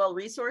something that's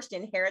well-resourced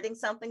and inheriting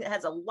something that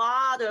has a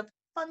lot of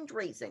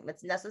fundraising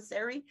that's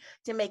necessary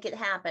to make it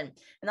happen.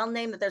 And I'll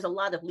name that there's a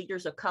lot of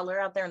leaders of color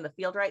out there in the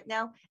field right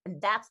now,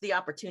 and that's the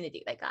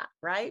opportunity they got,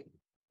 right?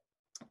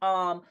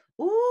 All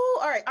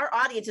right, our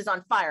audience is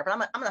on fire, but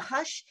I'm gonna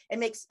hush and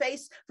make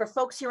space for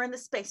folks here in the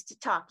space to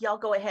talk. Y'all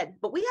go ahead,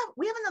 but we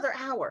have another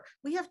hour.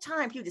 We have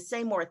time for you to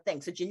say more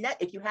things. So Jeanette,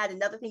 if you had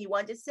another thing you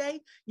wanted to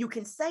say, you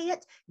can say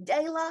it.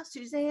 Dyalekt,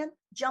 Suzanne,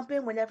 jump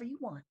in whenever you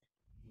want.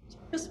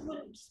 Just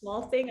one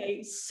small thing.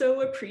 I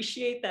so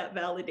appreciate that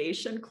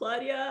validation,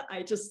 Claudia.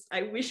 I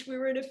wish we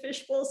were in a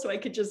fishbowl so I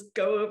could just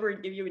go over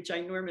and give you a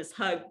ginormous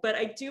hug. But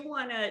I do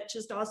want to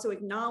just also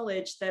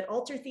acknowledge that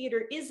Alter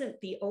Theater isn't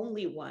the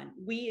only one.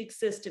 We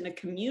exist in a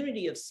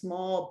community of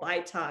small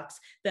BITOCs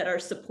that are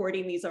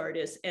supporting these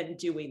artists and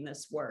doing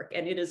this work.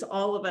 And it is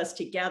all of us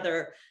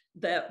together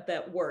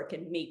that work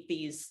and make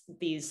these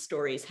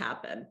stories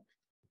happen.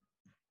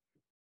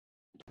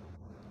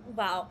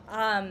 Wow.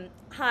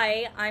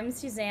 Hi, I'm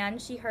Suzanne,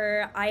 she,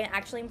 her. I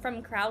actually am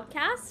from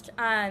Crowdcast,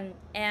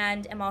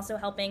 and am also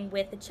helping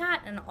with the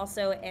chat and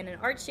also an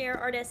art share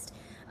artist.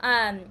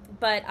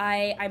 But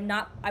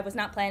I was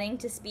not planning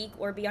to speak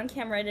or be on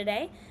camera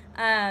today.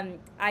 I'm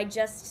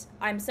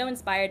so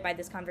inspired by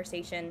this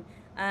conversation.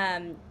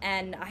 And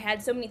I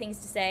had so many things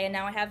to say, and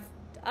now I have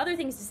other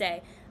things to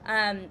say.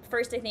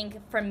 First, I think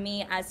from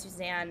me as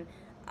Suzanne,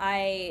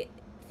 I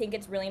think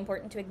it's really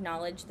important to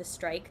acknowledge the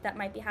strike that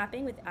might be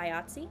happening with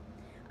IATSE.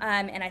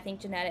 And I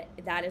think, Jeanette,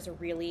 that is a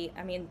really,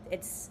 I mean,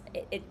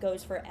 it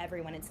goes for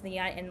everyone. It's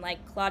and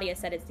like Claudia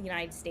said, it's the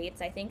United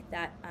States, I think,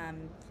 that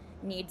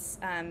needs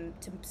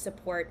to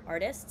support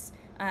artists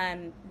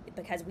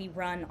because we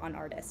run on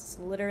artists.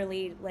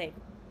 Literally, like,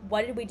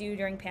 what did we do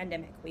during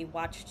pandemic? We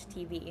watched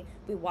TV.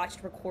 We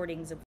watched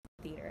recordings of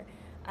theater.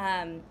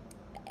 And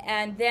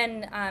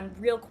then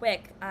real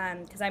quick,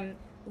 because I'm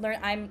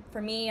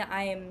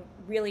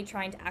really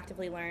trying to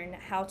actively learn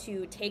how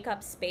to take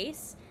up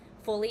space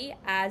fully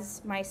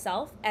as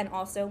myself, and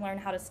also learn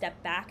how to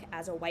step back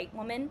as a white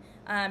woman,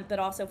 but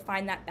also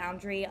find that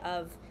boundary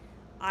of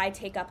I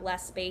take up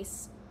less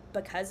space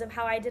because of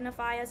how I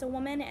identify as a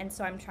woman, and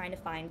so I'm trying to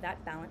find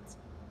that balance.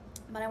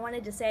 But I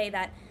wanted to say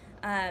that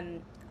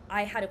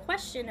I had a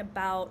question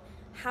about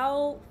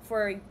how,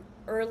 for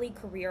early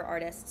career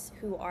artists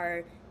who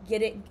are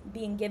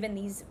being given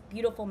these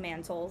beautiful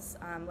mantles,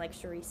 like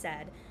Cherie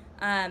said,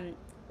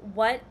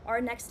 what are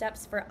next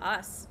steps for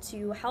us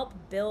to help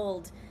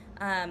build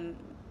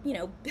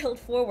build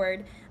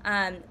forward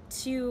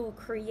to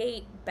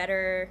create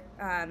better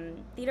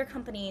theater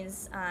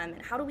companies,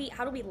 and how do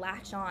we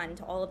latch on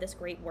to all of this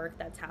great work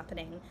that's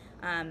happening?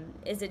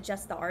 Is it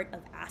just the art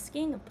of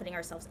asking, of putting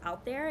ourselves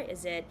out there?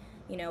 Is it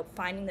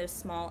finding those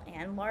small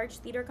and large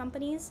theater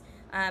companies?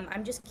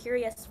 I'm just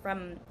curious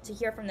to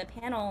hear from the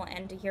panel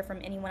and to hear from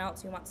anyone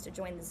else who wants to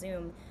join the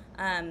Zoom.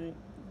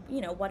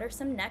 What are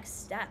some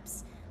next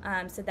steps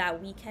so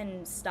that we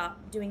can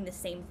stop doing the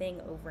same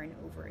thing over and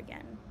over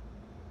again?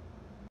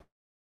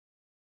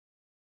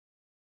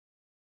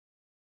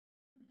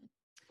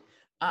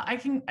 I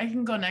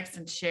can go next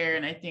and share,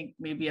 and I think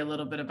maybe a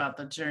little bit about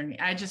the journey.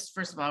 I just,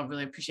 first of all,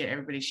 really appreciate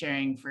everybody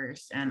sharing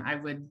first, and I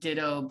would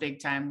ditto big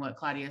time what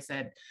Claudia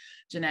said.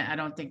 Jeanette, I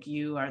don't think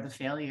you are the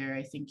failure.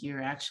 I think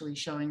you're actually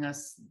showing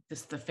us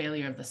the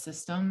failure of the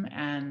system,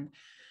 and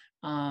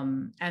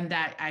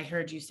that I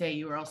heard you say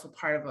you were also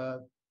part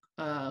of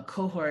a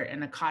cohort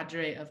and a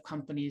cadre of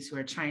companies who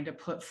are trying to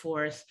put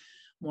forth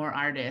more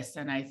artists,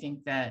 and I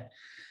think that.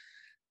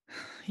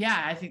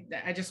 Yeah, I think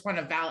that I just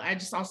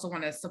also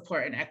want to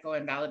support and echo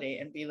and validate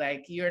and be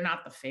like, you're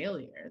not the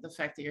failure. The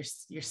fact that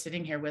you're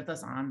sitting here with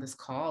us on this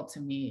call, to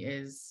me,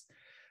 is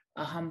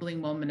a humbling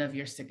moment of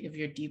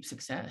your deep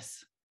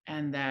success,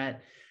 and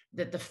that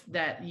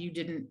you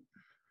didn't.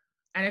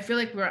 And I feel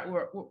like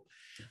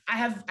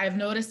I've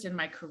noticed in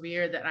my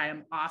career that I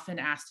am often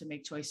asked to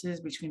make choices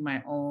between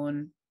my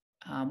own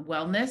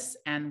wellness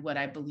and what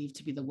I believe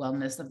to be the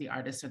wellness of the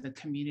artists or the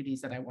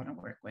communities that I want to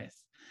work with.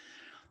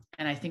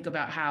 And I think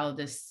about how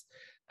this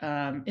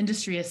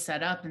industry is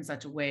set up in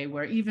such a way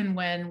where even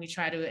when we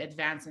try to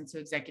advance into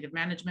executive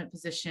management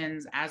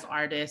positions as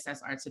artists,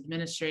 as arts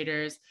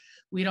administrators,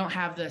 we don't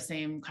have the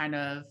same kind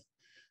of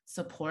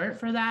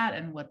support for that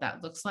and what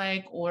that looks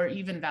like, or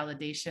even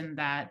validation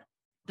that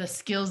the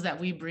skills that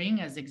we bring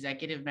as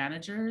executive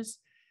managers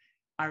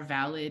are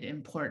valid,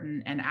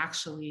 important, and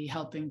actually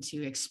helping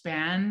to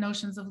expand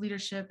notions of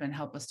leadership and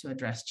help us to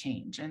address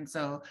change. And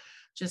so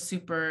just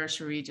super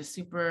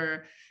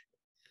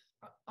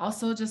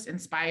also just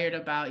inspired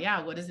about,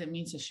 what does it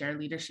mean to share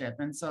leadership?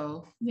 And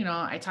so,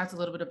 I talked a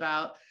little bit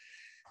about,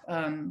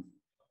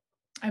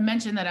 I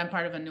mentioned that I'm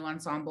part of a new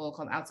ensemble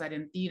called Outside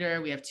in Theater.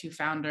 We have 2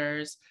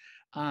 founders,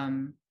 a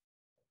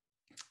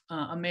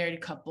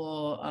married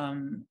couple,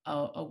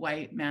 a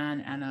white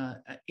man and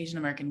a Asian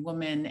American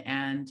woman.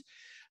 And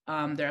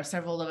there are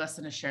several of us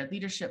in a shared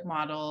leadership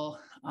model,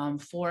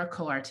 4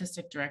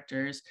 co-artistic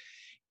directors.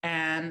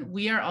 And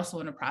we are also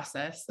in a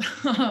process.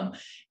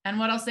 And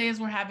what I'll say is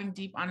we're having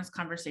deep, honest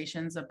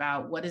conversations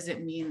about what does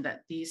it mean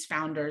that these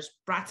founders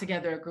brought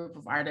together a group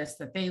of artists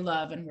that they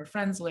love and were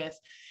friends with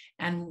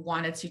and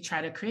wanted to try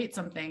to create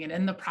something. And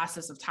in the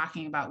process of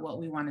talking about what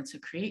we wanted to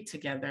create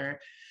together,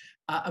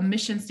 a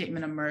mission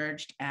statement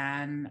emerged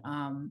and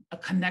a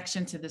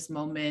connection to this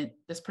moment,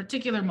 this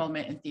particular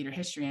moment in theater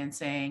history, and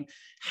saying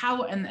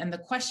how, and the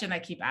question I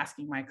keep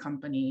asking my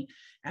company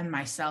and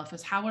myself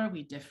is, how are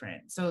we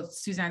different? So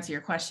Suzanne, to your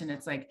question,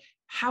 it's like,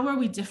 how are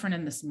we different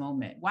in this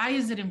moment? Why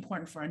is it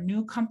important for a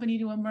new company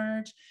to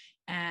emerge?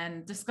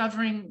 And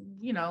discovering,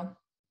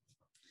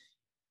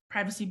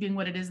 privacy being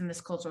what it is in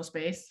this cultural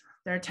space,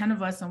 there are 10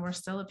 of us and we're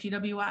still a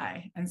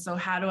PWI. And so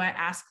how do I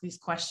ask these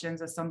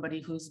questions as somebody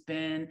who's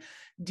been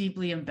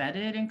deeply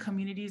embedded in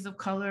communities of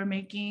color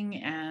making?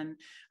 And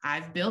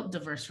I've built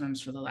diverse rooms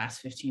for the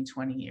last 15,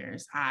 20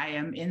 years. I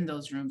am in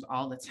those rooms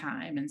all the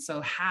time. And so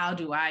how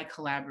do I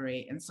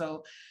collaborate? And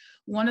so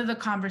one of the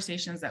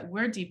conversations that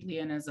we're deeply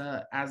in as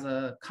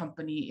a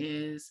company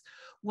is,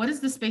 what is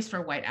the space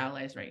for white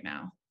allies right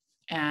now?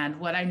 And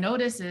what I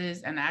notice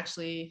is, and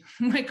actually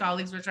my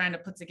colleagues were trying to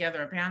put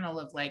together a panel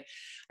of like,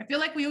 I feel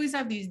like we always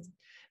have these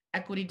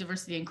equity,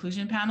 diversity,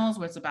 inclusion panels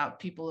where it's about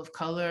people of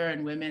color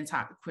and women,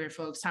 queer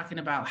folks talking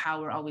about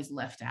how we're always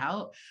left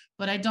out.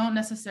 But I don't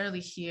necessarily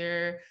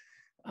hear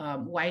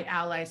white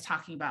allies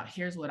talking about,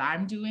 here's what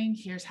I'm doing,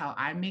 here's how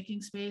I'm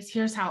making space,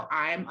 here's how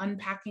I'm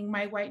unpacking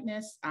my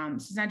whiteness.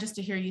 Suzanne, just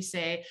to hear you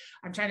say,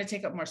 I'm trying to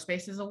take up more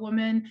space as a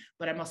woman,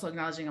 but I'm also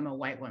acknowledging I'm a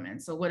white woman.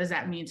 So what does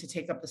that mean to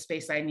take up the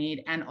space I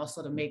need and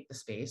also to make the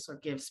space or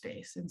give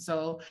space? And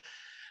so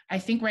I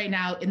think right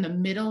now in the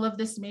middle of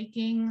this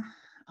making,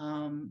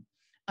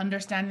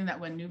 understanding that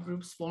when new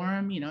groups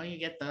form, you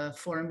get the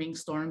forming,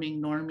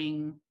 storming,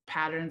 norming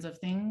patterns of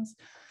things.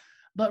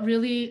 But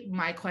really,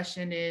 my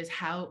question is,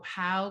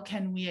 how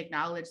can we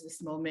acknowledge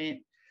this moment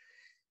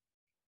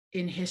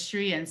in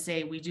history and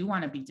say, we do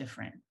want to be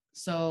different?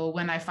 So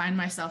when I find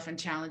myself in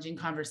challenging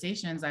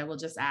conversations, I will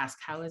just ask,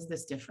 how is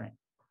this different?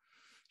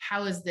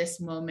 How is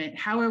this moment?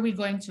 How are we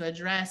going to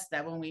address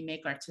that when we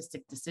make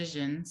artistic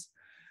decisions,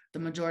 the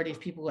majority of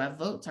people who have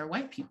votes are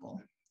white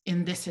people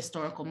in this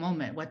historical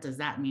moment? What does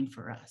that mean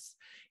for us?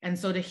 And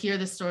so to hear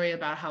the story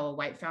about how a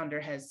white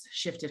founder has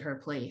shifted her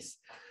place,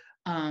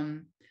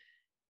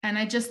 and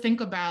I just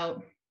think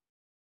about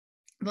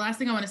the last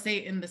thing I want to say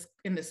in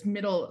this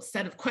middle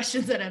set of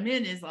questions that I'm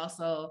in is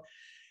also,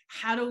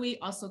 how do we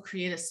also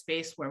create a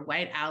space where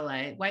white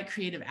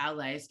creative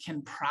allies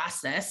can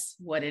process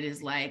what it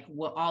is like,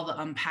 what all the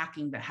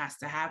unpacking that has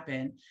to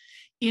happen,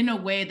 in a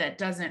way that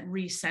doesn't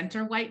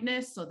recenter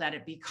whiteness so that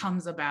it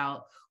becomes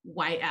about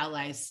white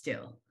allies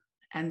still.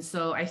 And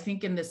so I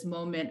think in this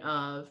moment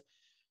of,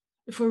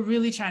 if we're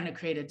really trying to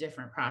create a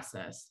different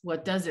process,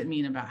 what does it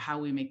mean about how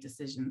we make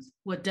decisions?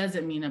 What does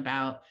it mean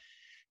about,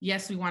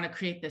 yes, we want to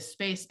create this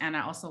space. And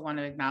I also want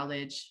to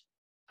acknowledge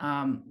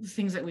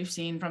things that we've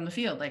seen from the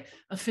field, like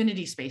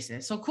affinity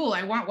spaces. So cool,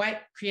 I want white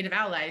creative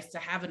allies to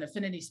have an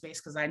affinity space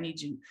because I need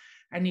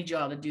you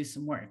all to do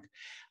some work.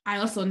 I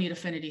also need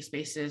affinity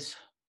spaces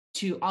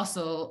to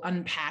also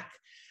unpack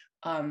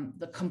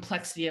the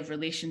complexity of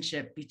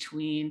relationship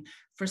between,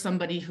 for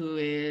somebody who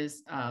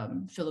is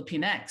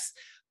Filipinx,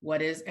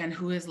 and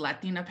who is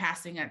Latina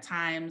passing at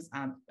times.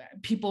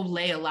 People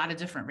lay a lot of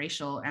different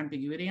racial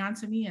ambiguity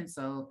onto me. And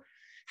so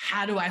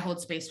how do I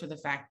hold space for the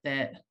fact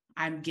that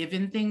I'm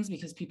given things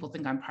because people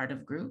think I'm part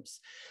of groups?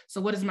 So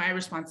what is my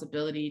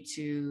responsibility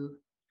to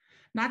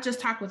not just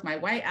talk with my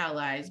white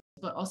allies,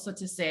 but also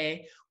to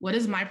say, what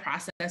is my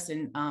process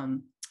in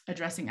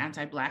addressing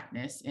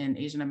anti-Blackness in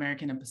Asian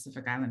American and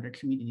Pacific Islander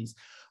communities?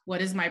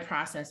 What is my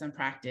process and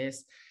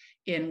practice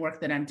in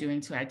work that I'm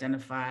doing to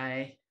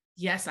identify,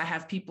 yes, I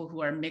have people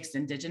who are mixed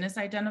Indigenous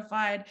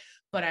identified,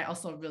 but I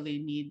also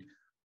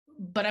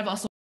but I've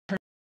also heard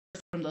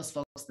from those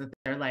folks that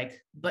they're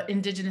like, but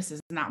Indigenous is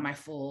not my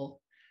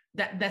full,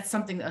 that's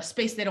something, a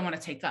space they don't want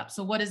to take up.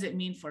 So what does it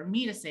mean for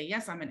me to say,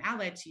 yes, I'm an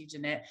ally to you,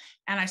 Jeanette,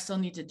 and I still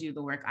need to do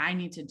the work I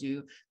need to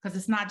do? Because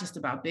it's not just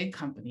about big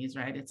companies,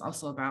 right? It's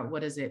also about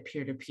what is it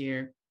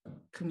peer-to-peer,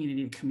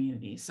 community to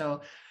community.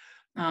 So,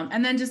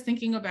 and then just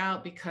thinking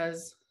about,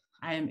 because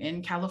I am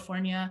in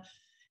California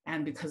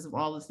and because of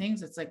all the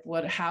things, it's like,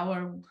 how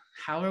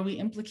are we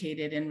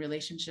implicated in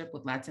relationship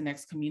with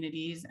Latinx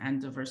communities and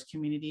diverse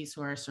communities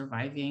who are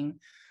surviving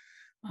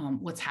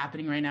what's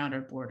happening right now at our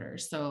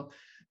borders? So,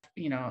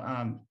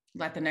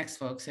 Latinx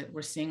folks that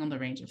we're seeing on the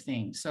range of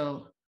things.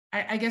 So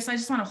I guess I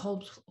just want to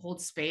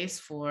hold space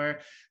for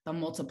the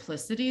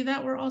multiplicity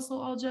that we're also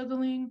all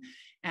juggling,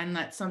 and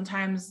that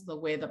sometimes the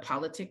way the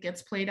politic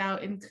gets played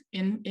out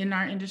in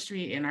our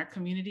industry, in our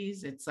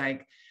communities, it's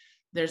like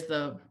there's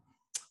the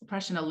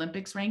oppression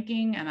Olympics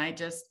ranking, and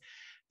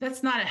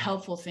that's not a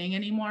helpful thing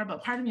anymore.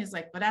 But part of me is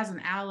like, but as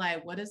an ally,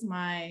 what is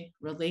my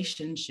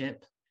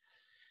relationship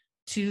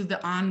to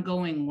the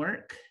ongoing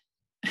work?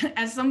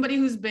 As somebody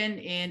who's been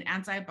in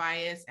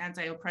anti-bias,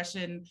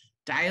 anti-oppression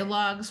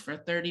dialogues for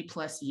 30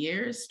 plus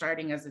years,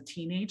 starting as a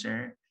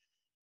teenager,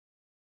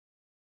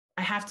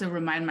 I have to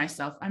remind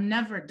myself, I'm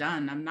never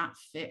done, I'm not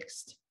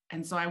fixed.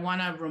 And so I want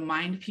to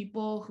remind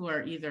people who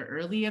are either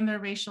early in their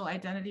racial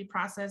identity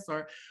process,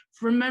 or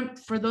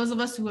for those of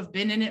us who have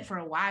been in it for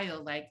a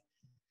while, like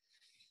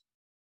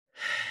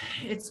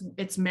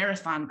it's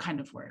marathon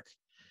kind of work,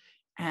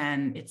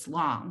 and it's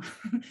long.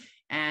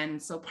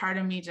 And so part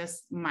of me,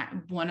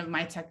 one of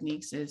my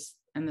techniques is,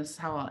 and this is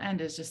how I'll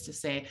end, is just to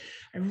say,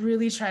 I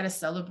really try to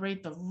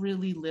celebrate the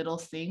really little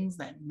things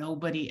that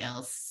nobody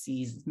else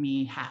sees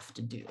me have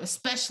to do,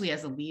 especially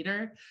as a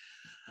leader.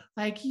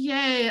 Like,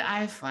 yay,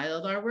 I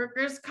filed our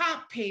workers'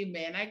 comp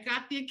payment. I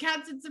got the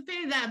accountant to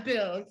pay that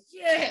bill.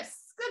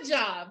 Yes, good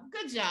job,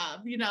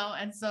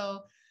 And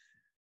so,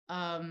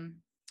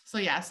 so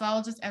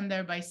I'll just end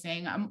there by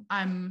saying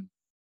I'm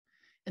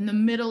in the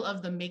middle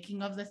of the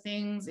making of the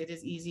things. It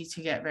is easy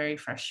to get very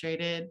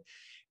frustrated.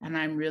 And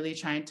I'm really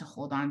trying to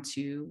hold on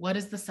to, what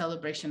is the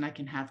celebration I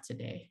can have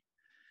today?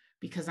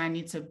 Because I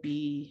need to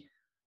be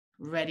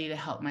ready to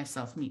help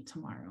myself meet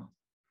tomorrow.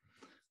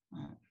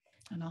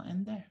 And I'll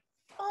end there.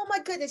 Oh my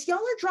goodness, y'all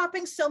are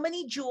dropping so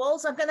many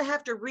jewels. I'm going to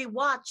have to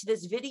rewatch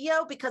this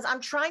video because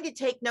I'm trying to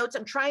take notes.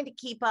 I'm trying to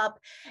keep up.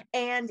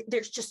 And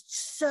there's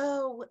just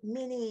so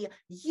many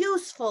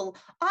useful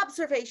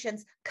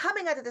observations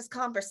coming out of this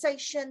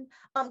conversation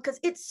because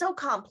it's so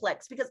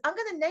complex. Because I'm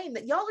going to name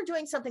that y'all are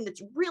doing something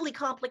that's really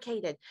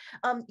complicated.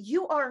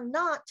 You are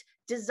not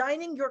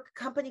designing your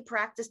company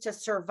practice to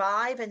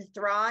survive and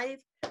thrive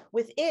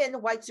within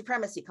white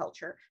supremacy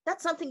culture.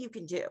 That's something you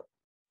can do.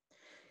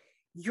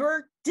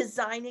 You're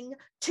designing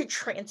to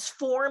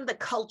transform the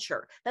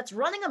culture. That's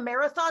running a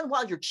marathon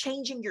while you're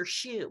changing your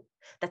shoe.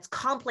 That's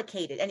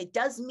complicated. And it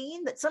does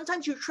mean that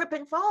sometimes you trip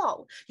and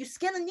fall. You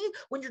skin a knee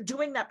when you're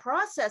doing that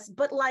process.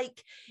 But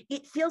like,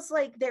 it feels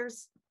like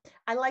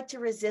I like to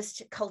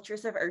resist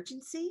cultures of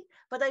urgency,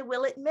 but I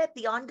will admit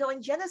the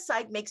ongoing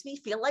genocide makes me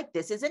feel like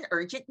this is an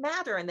urgent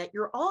matter and that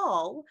you're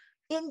all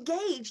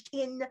engaged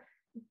in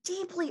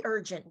deeply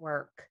urgent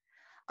work.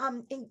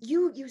 And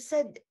you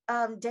said,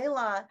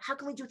 Dela, how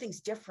can we do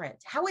things different?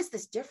 How is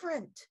this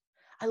different?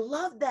 I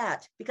love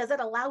that because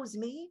that allows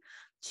me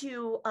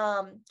to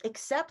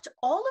accept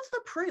all of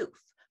the proof.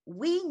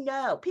 We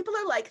know people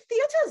are like,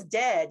 theater's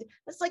dead.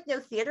 It's like, no,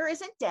 theater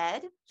isn't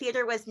dead.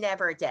 Theater was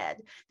never dead.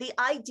 The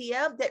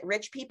idea that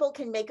rich people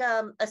can make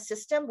a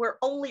system where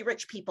only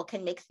rich people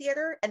can make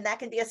theater and that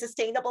can be a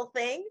sustainable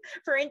thing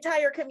for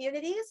entire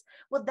communities.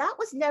 Well, that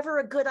was never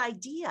a good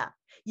idea.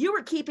 You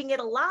were keeping it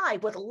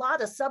alive with a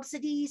lot of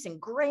subsidies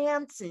and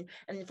grants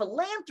and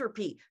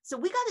philanthropy. So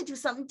we got to do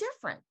something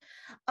different.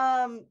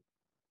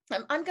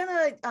 I'm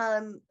going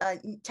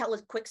to tell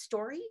a quick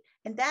story,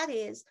 and that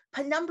is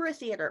Penumbra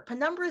Theater.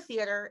 Penumbra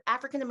Theater,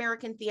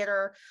 African-American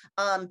theater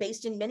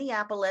based in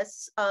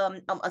Minneapolis,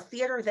 a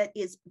theater that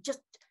is just,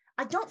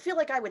 I don't feel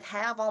like I would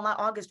have all my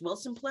August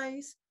Wilson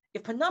plays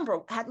if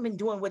Penumbra hadn't been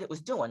doing what it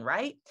was doing,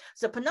 right?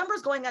 So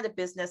Penumbra's going out of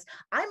business.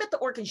 I'm at the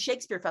Orkin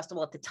Shakespeare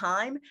Festival at the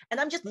time, and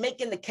I'm just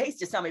making the case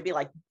to somebody, be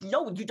like,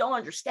 no, you don't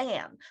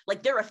understand.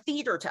 Like, they're a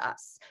theater to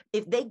us.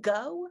 If they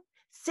go,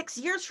 6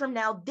 years from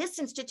now, this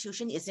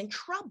institution is in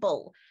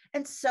trouble.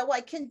 And so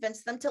I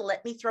convinced them to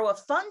let me throw a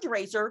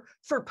fundraiser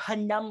for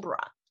Penumbra.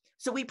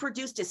 So we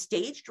produced a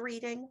staged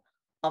reading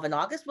of an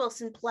August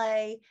Wilson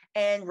play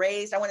and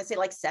raised, I want to say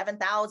like $7,000,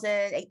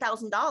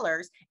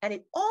 $8,000. And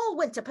it all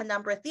went to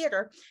Penumbra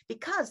Theater,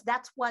 because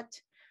that's what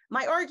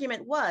my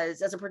argument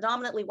was. As a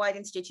predominantly white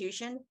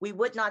institution, we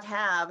would not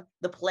have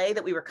the play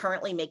that we were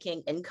currently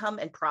making income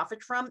and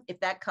profit from if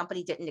that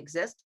company didn't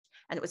exist.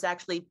 And it was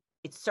actually,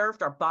 it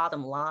served our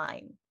bottom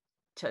line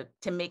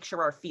to make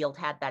sure our field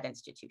had that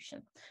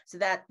institution. So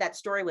that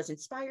story was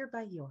inspired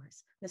by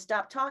yours. Now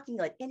stop talking,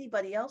 let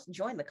anybody else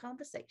join the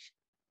conversation.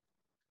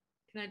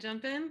 Can I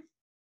jump in?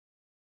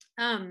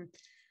 I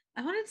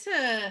wanted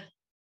to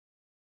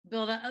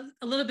build a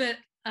little bit,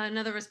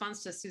 another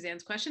response to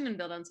Suzanne's question, and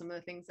build on some of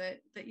the things that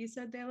you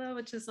said, Dela,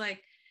 which is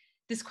like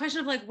this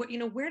question of like, what,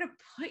 where to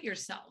put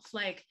yourself,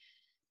 like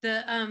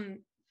the,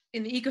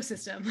 in the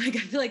ecosystem. Like, I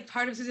feel like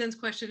part of Suzanne's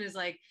question is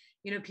like,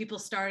 people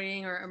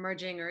starting or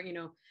emerging, or,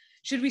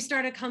 should we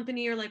start a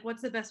company, or like,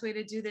 what's the best way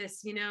to do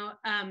this,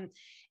 and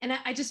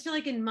I just feel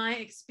like in my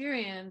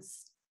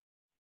experience,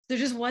 there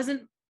just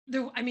wasn't,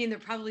 there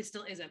probably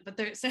still isn't, but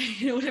there,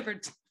 whatever,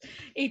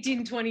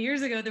 18, 20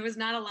 years ago, there was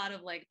not a lot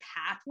of like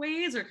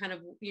pathways or kind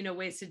of,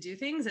 ways to do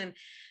things. And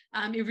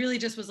it really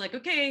just was like,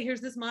 okay,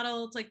 here's this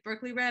model. It's like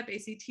Berkeley Rep,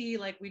 ACT,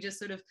 like we just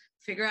sort of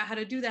figure out how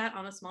to do that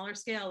on a smaller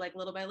scale, like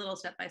little by little,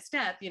 step by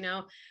step,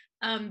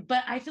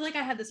 but I feel like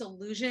I had this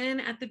illusion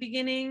at the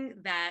beginning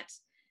that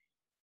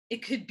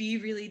it could be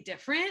really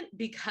different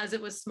because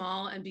it was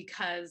small and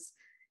because,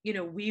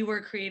 we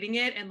were creating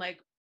it and like,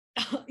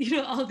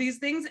 all these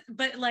things.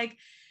 But like,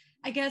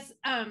 I guess,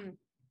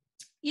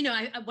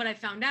 what I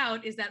found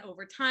out is that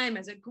over time,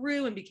 as it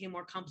grew and became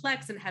more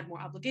complex and had more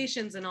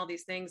obligations and all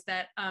these things,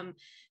 that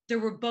there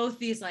were both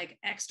these like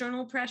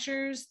external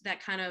pressures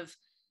that kind of,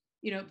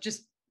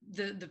 just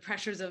the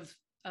pressures of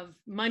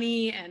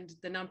money and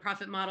the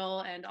nonprofit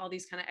model and all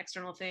these kind of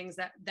external things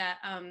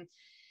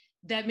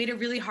that made it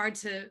really hard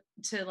to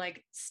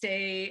like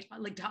stay,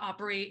 like to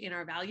operate in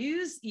our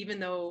values, even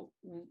though,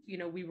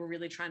 we were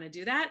really trying to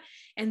do that.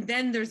 And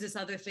then there's this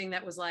other thing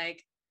that was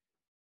like,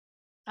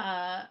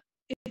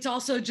 it's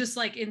also just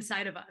like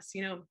inside of us,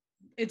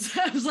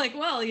 I was like,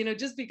 well,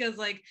 just because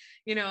like,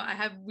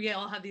 we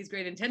all have these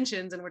great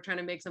intentions and we're trying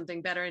to make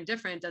something better and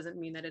different doesn't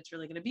mean that it's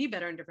really going to be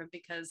better and different,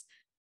 because,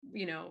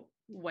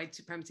 white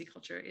supremacy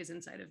culture is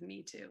inside of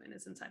me too. And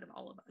it's inside of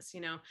all of us,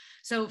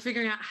 so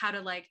figuring out how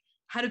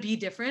to be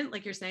different,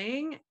 like you're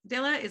saying,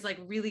 Dela, is like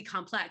really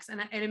complex.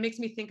 And it makes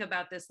me think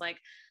about this like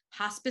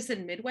hospice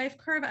and midwife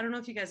curve. I don't know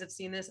if you guys have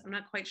seen this. I'm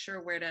not quite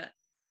sure where to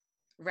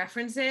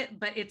reference it,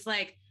 but it's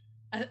like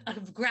a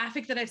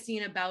graphic that I've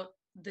seen about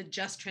the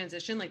just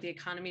transition, like the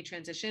economy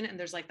transition. And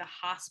there's like the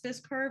hospice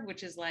curve,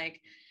 which is like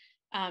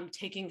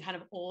taking kind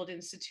of old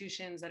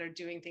institutions that are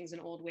doing things in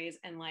old ways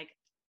and like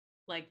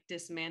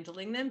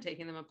dismantling them,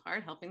 taking them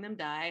apart, helping them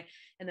die.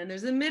 And then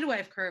there's the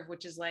midwife curve,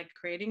 which is like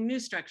creating new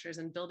structures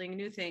and building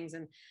new things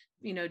and,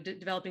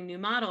 developing new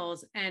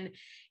models. And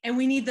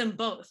we need them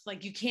both.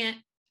 Like you can't,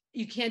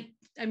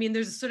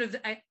 there's sort of,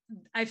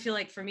 I feel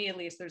like for me, at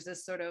least, there's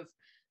this sort of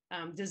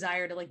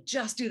desire to like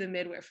just do the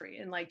midwifery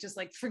and like just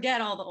like forget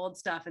all the old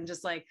stuff and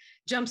just like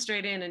jump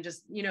straight in and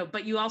just,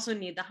 but you also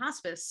need the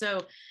hospice.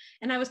 So,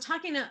 and I was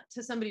talking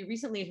to somebody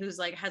recently who's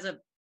like has a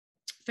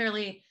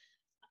fairly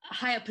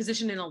high up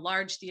position in a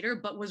large theater,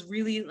 but was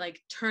really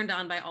like turned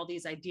on by all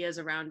these ideas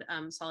around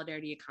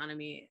solidarity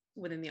economy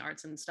within the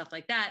arts and stuff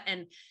like that.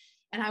 And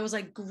I was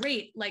like,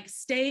 great, like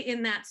stay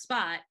in that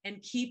spot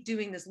and keep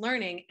doing this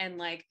learning and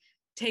like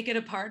take it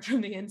apart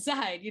from the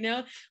inside.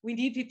 We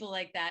need people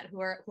like that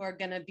who are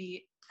going to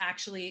be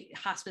actually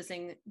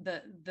hospicing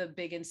the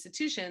big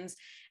institutions,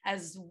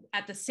 as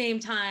at the same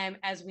time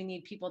as we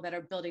need people that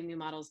are building new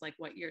models like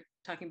what you're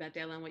talking about,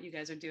 Dale, and what you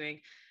guys are doing,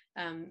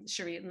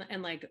 Cherie,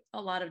 and like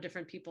a lot of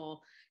different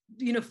people,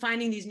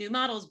 finding these new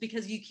models,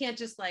 because you can't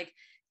just like,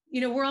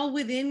 we're all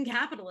within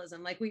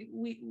capitalism. Like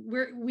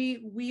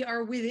we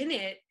are within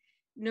it,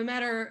 no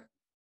matter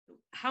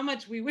how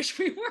much we wish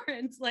we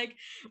weren't. Like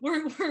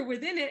we're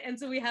within it, and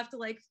so we have to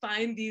like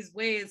find these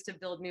ways to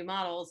build new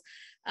models,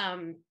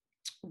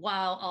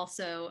 while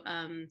also,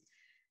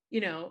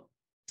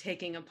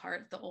 taking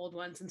apart the old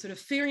ones and sort of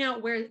figuring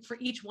out where, for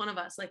each one of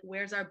us, like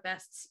where's our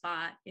best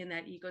spot in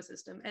that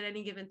ecosystem at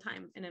any given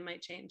time, and it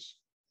might change.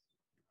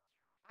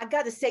 I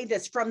got to say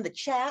this from the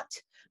chat.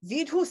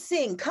 Vidhu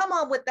Singh, come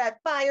on with that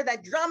fire,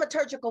 that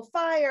dramaturgical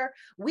fire.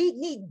 We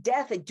need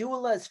death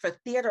doulas for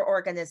theater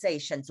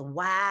organizations.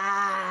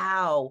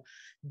 Wow,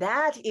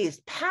 that is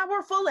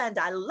powerful and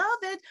I love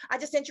it. I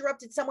just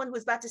interrupted someone who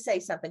was about to say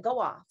something. Go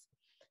off.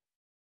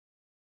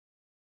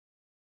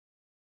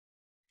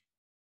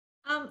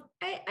 I'd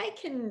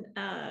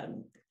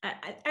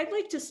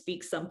like to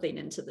speak something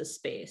into the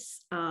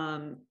space.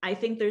 I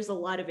think there's a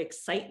lot of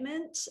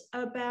excitement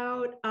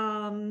about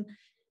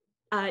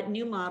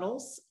new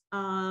models.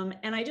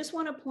 And I just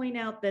want to point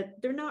out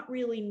that they're not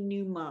really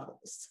new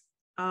models.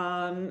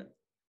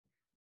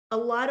 A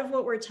lot of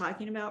what we're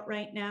talking about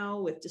right now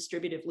with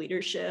distributive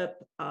leadership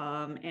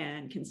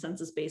and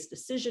consensus-based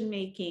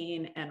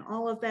decision-making and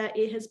all of that,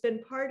 it has been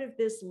part of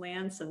this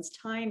land since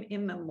time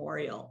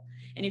immemorial.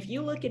 And if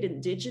you look at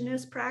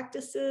indigenous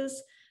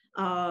practices,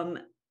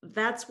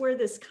 that's where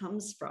this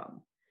comes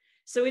from.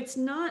 So it's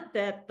not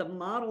that the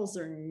models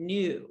are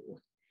new,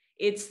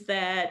 it's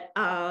that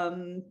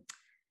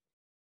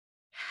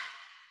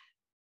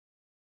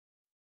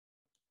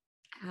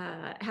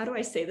how do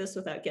I say this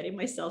without getting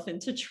myself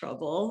into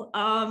trouble?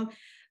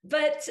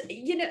 But,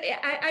 you know,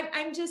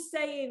 I'm just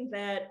saying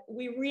that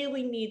we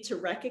really need to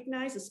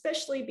recognize,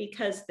 especially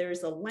because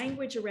there's a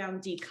language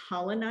around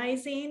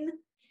decolonizing.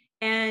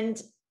 And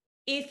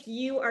if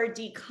you are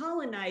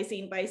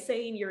decolonizing by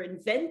saying you're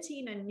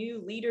inventing a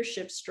new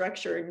leadership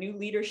structure, a new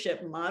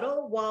leadership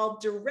model, while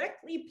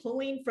directly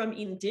pulling from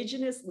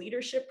indigenous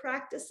leadership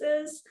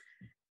practices,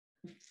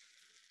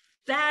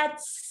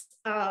 that's,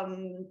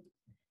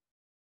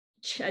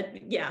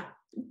 yeah,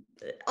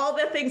 all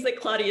the things that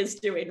Claudia is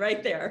doing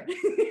right there.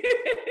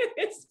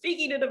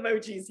 Speaking in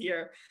emojis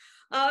here.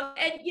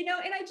 And, you know,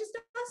 and I just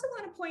also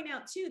want to point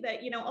out too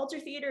that, you know, Alter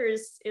Theater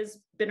is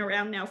been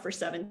around now for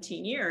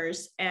 17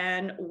 years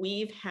and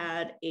we've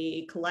had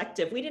a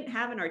collective. We didn't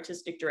have an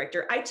artistic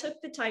director. I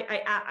took the title,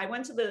 I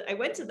went to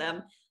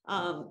them,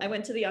 I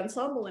went to the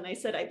ensemble and I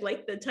said, I'd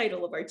like the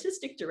title of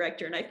artistic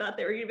director. And I thought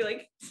they were going to be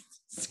like,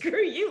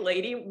 screw you,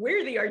 lady,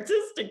 we're the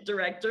artistic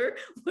director.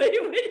 What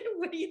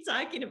are you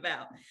talking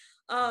about?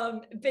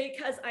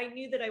 Because I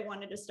knew that I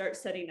wanted to start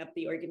setting up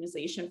the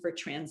organization for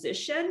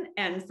transition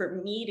and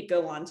for me to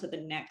go on to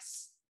the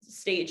next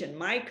stage in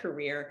my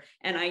career.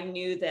 And I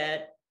knew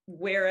that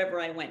wherever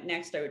I went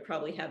next, I would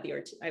probably have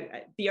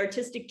the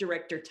artistic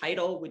director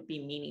title would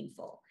be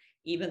meaningful,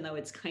 even though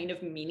it's kind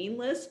of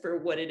meaningless for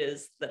what it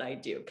is that I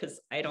do, because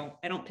I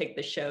don't pick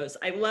the shows.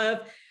 I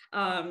love,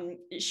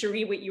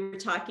 Cherie, what you were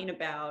talking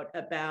about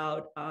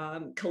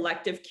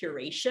collective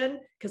curation,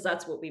 because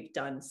that's what we've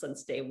done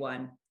since day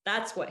one.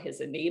 That's what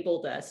has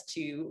enabled us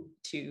to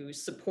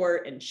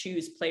support and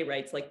choose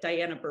playwrights like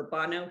Diana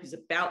Burbano, who's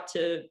about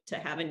to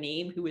have a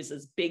name, who is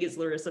as big as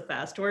Larissa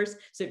Fasthorse.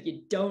 So if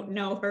you don't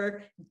know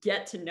her,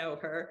 get to know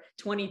her.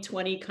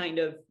 2020 kind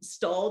of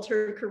stalled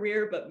her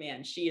career, but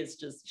man, she's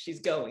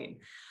going.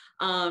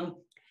 I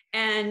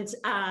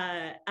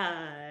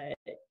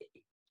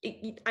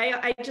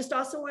just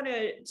also want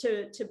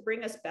to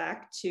bring us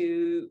back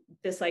to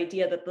this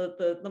idea that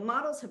the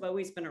models have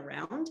always been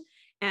around.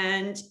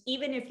 And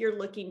even if you're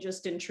looking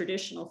just in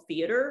traditional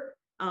theater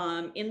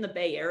in the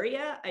Bay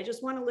Area, I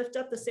just want to lift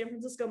up the San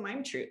Francisco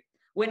Mime Troupe.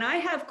 When I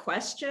have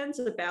questions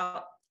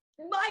about,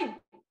 my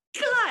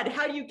God,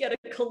 how do you get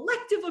a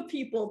collective of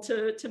people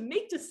to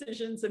make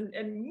decisions and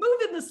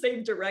move in the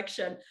same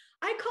direction?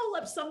 I call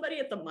up somebody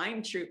at the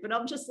Mime Troupe and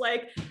I'm just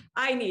like,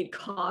 I need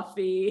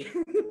coffee.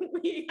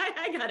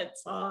 I gotta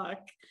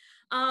talk.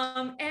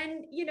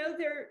 And you know,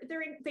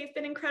 they've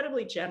been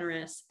incredibly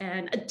generous,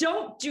 and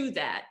don't do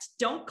that.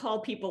 Don't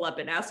call people up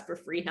and ask for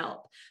free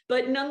help.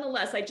 But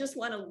nonetheless, I just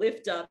want to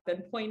lift up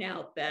and point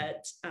out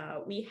that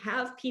we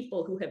have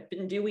people who have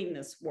been doing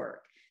this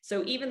work.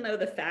 So even though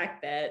the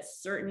fact that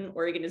certain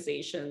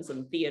organizations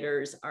and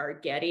theaters are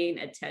getting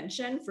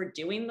attention for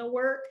doing the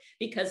work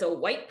because a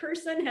white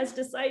person has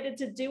decided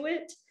to do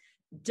it,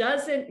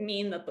 doesn't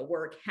mean that the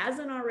work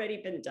hasn't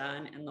already been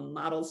done and the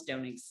models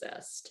don't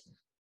exist.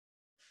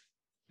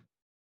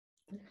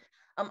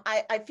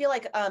 I feel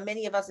like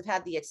many of us have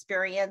had the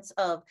experience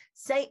of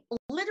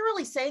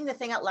literally saying the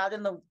thing out loud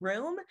in the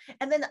room,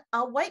 and then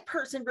a white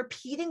person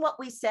repeating what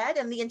we said,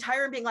 and the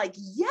entire room being like,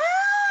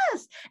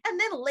 yes! And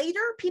then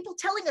later, people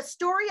telling a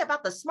story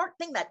about the smart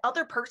thing that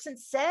other person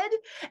said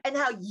and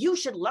how you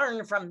should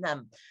learn from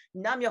them.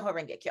 Nam Myoho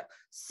Renge Kyo.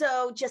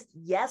 So just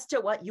yes to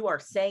what you are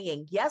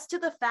saying. Yes to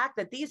the fact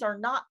that these are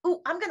not.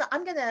 Oh, I'm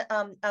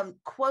gonna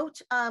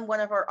quote one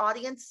of our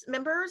audience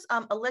members,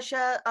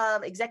 Alicia,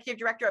 executive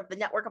director of the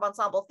Network of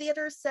Ensemble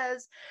Theaters,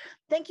 says,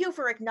 "Thank you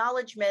for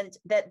acknowledgement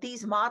that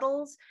these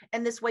models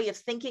and this way of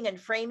thinking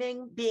and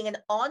framing being an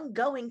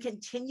ongoing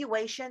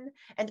continuation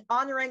and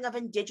honoring of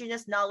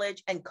Indigenous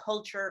knowledge and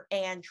culture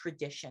and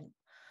tradition."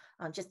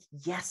 Just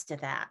yes to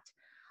that.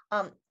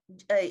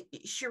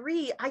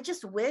 Cherie, I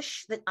just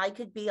wish that I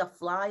could be a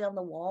fly on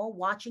the wall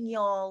watching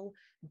y'all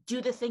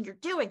do the thing you're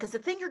doing, because the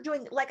thing you're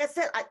doing, like I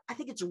said, I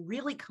think it's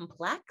really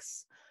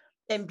complex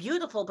and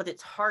beautiful, but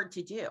it's hard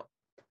to do.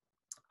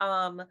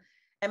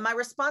 And my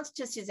response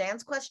to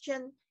Suzanne's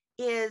question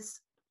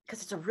is,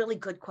 because it's a really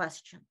good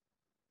question.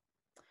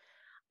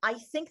 I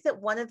think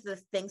that one of the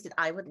things that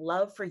I would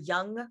love for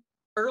young,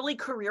 early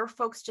career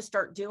folks to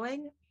start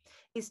doing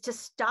is to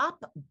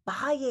stop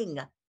buying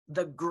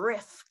the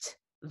grift,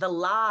 the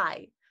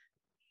lie.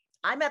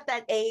 I'm at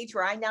that age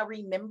where I now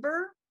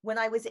remember when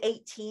I was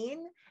 18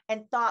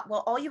 and thought,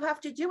 well, all you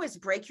have to do is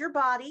break your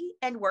body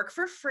and work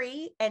for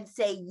free and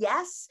say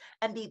yes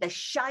and be the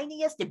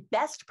shiniest and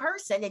best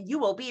person, and you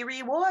will be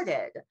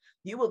rewarded.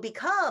 You will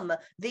become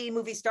the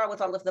movie star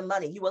with all of the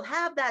money. You will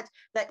have that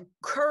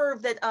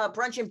curve that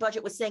Brunch and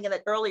Budget was saying in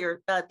that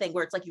earlier thing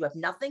where it's like you have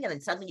nothing and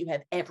then suddenly you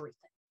have everything.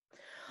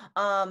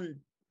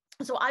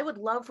 So I would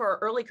love for our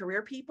early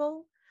career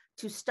people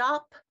to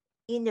stop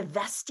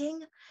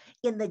investing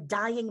in the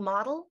dying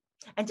model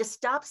and to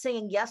stop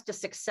saying yes to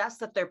success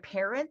that their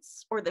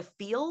parents or the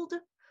field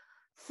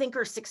think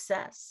are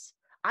success.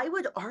 I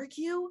would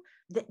argue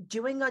that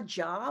doing a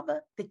job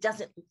that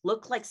doesn't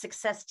look like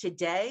success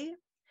today,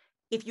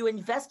 if you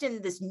invest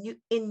in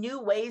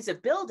new ways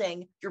of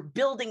building, you're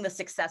building the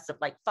success of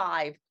like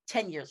 5,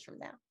 10 years from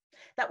now.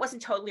 That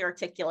wasn't totally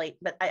articulate,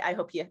 but I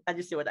hope you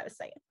understood what I was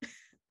saying.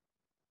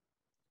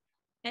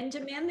 And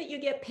demand that you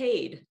get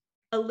paid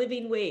a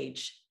living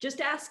wage. Just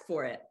ask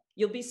for it.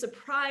 You'll be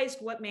surprised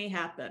what may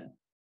happen.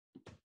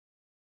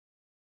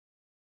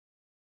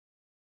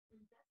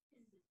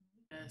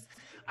 Yes.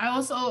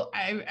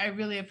 I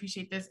really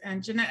appreciate this.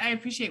 And Jeanette, I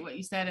appreciate what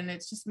you said. And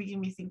it's just making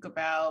me think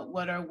about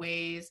what are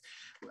ways.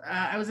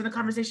 I was in a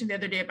conversation the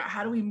other day about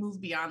how do we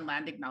move beyond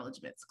land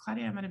acknowledgements.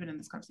 Claudia, I might have been in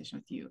this conversation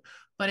with you,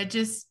 but it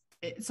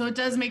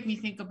does make me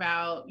think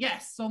about,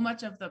 yes, so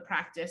much of the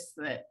practice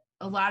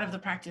a lot of the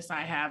practice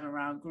I have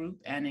around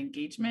group and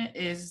engagement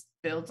is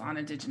built on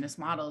Indigenous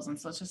models. And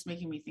so it's just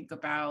making me think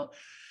about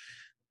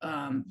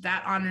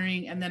that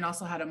honoring, and then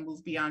also how to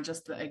move beyond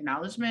just the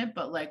acknowledgement,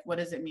 but like, what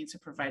does it mean to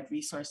provide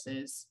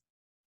resources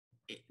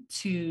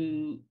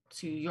to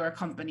your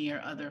company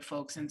or other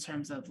folks in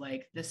terms of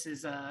like, this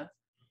is a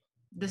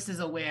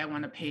way I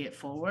want to pay it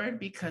forward,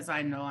 because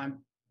I know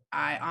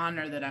I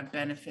honor that I'm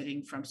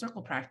benefiting from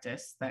circle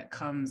practice that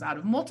comes out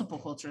of multiple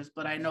cultures,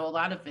 but I know a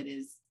lot of it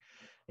is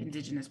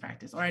Indigenous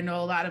practice, or I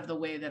know a lot of the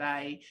way that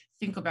I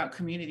think about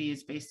community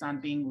is based on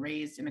being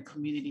raised in a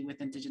community with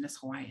Indigenous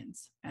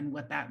Hawaiians and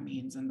what that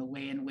means and the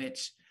way in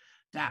which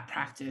that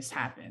practice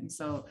happens.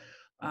 So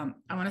I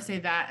want to say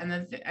that. And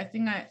then the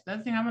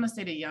other thing I want to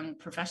say to young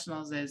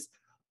professionals is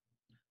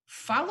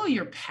follow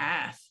your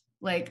path.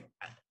 Like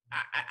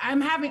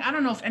I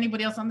don't know if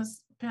anybody else on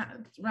this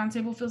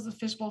roundtable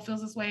fishbowl feels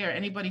this way, or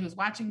anybody who's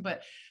watching,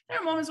 but there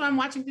are moments when I'm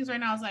watching things right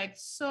now. I was like,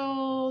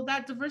 so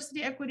that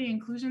diversity, equity,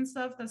 inclusion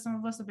stuff that some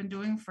of us have been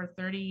doing for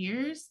 30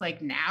 years,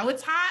 like now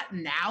it's hot,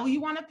 now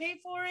you want to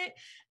pay for it,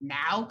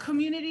 now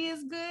community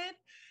is good.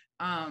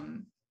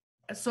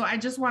 So I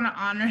just want to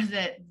honor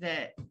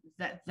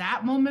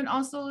that moment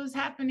also is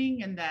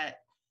happening, and that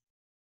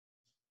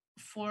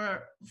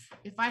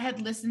if I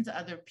had listened to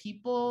other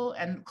people,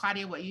 and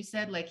Claudia, what you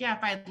said, like, yeah,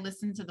 if I had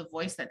listened to the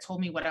voice that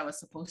told me what I was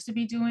supposed to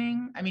be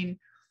doing. I mean,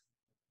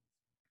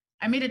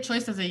 I made a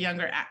choice as a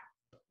younger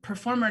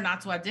performer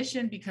not to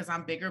audition because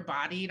I'm bigger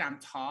bodied, I'm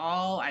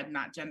tall, I'm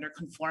not gender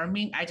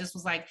conforming. I just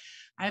was like,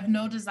 I have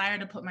no desire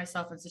to put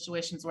myself in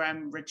situations where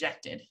I'm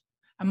rejected.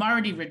 I'm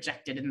already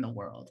rejected in the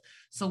world.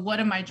 So what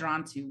am I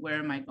drawn to? Where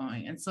am I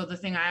going? And so the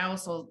thing I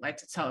also like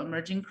to tell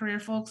emerging career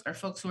folks, or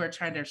folks who are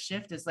trying to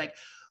shift, is like,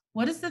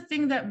 what is the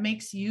thing that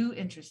makes you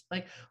interested?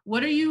 Like,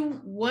 what do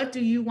you want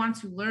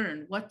to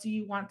learn? What do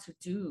you want to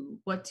do?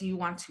 What do you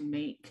want to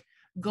make?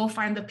 Go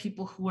find the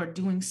people who are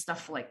doing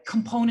stuff like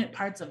component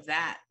parts of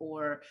that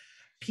or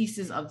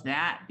pieces of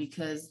that,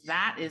 because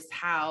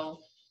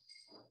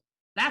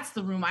that's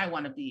the room I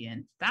want to be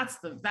in. That's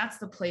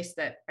the place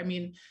that, I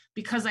mean,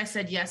 because I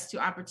said yes to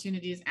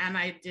opportunities and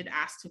I did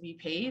ask to be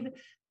paid,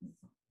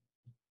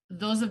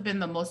 those have been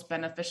the most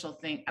beneficial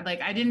thing.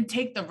 Like, I didn't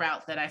take the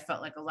route that I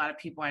felt like a lot of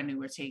people I knew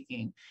were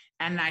taking.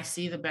 And I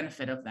see the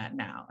benefit of that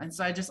now. And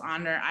so I just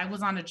I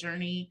was on a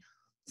journey.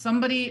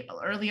 Somebody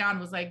early on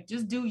was like,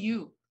 just do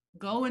you.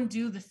 Go and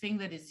do the thing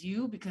that is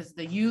you, because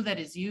the you that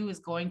is you is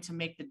going to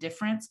make the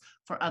difference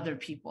for other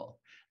people.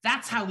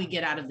 That's how we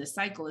get out of this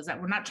cycle, is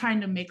that we're not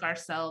trying to make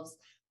ourselves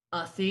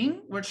a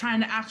thing. We're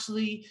trying to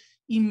actually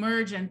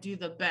emerge and do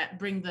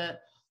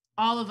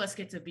all of us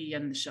get to be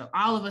in the show.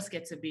 All of us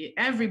get to be,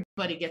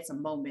 everybody gets a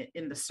moment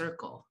in the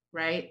circle,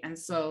 right? And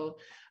so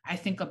I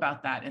think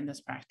about that in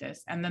this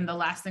practice. And then the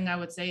last thing I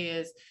would say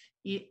is,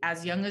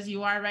 as young as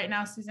you are right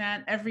now,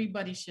 Suzanne,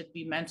 everybody should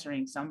be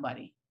mentoring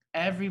somebody.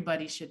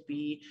 Everybody should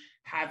be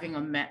having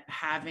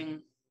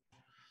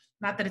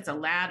not that it's a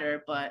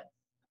ladder, but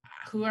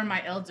who are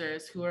my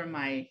elders? Who are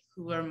my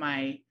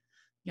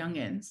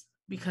youngins?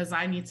 Because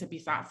I need to be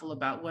thoughtful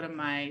about what am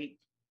I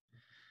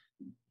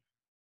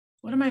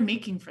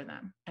making for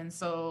them? And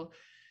so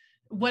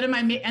what am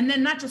I making? And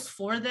then not just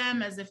for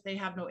them as if they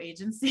have no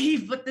agency,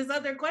 but this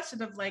other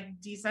question of like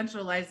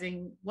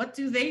decentralizing, what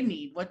do they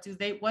need? What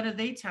are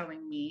they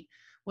telling me?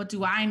 What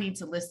do I need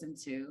to listen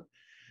to?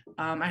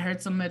 I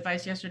heard some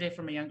advice yesterday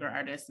from a younger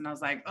artist, and I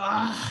was like,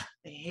 oh,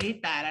 I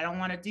hate that. I don't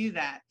want to do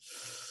that.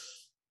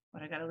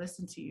 But I got to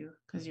listen to you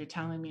because you're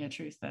telling me a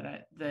truth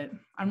that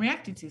I'm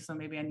reacting to. So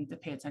maybe I need to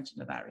pay attention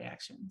to that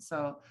reaction.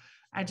 So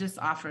I just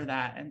offer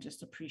that and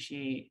just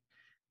appreciate.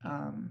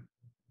 I'm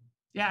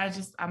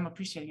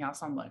appreciating y'all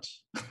so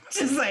much.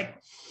 Just like,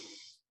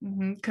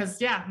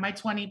 because my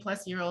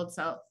 20+ year old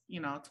self,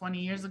 20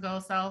 years ago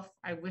self,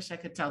 I wish I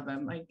could tell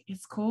them, like,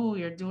 it's cool.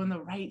 You're doing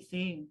the right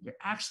thing. You're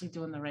actually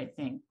doing the right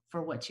thing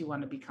for what you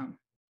want to become.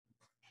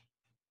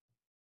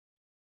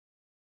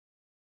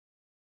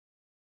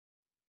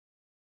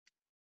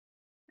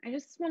 I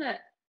just want to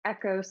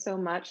echo so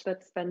much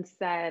that's been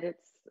said.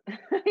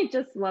 I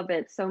just love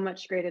it. So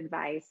much great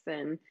advice.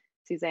 And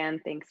Suzanne,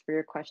 thanks for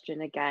your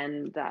question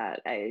again.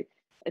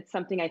 It's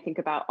something I think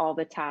about all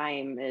the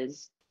time,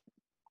 is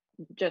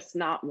just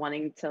not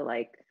wanting to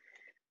like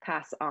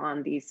pass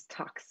on these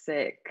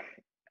toxic,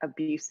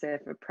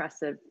 abusive,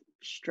 oppressive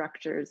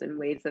structures and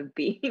ways of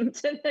being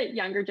to the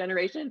younger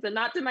generations, and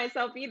not to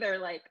myself either.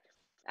 Like,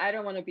 I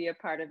don't want to be a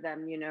part of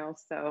them,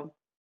 So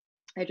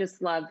I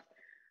just love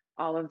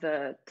all of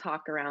the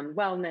talk around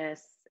wellness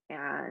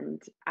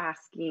and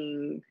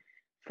asking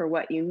for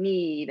what you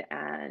need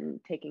and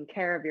taking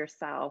care of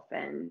yourself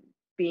and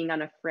being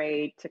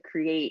unafraid to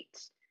create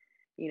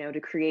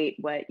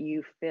what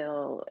you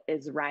feel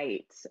is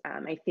right.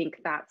 I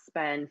think that's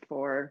been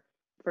for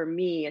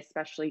me,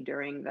 especially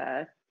during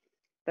the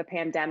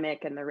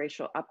pandemic and the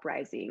racial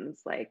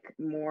uprisings, like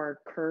more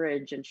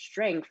courage and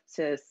strength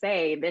to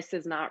say, this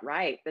is not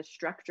right. The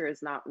structure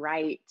is not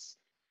right.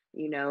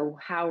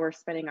 How we're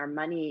spending our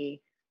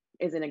money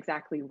isn't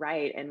exactly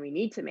right, and we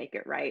need to make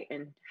it right.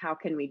 And how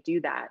can we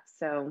do that?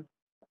 So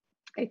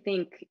I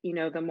think,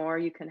 the more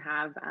you can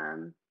have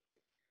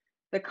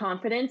the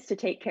confidence to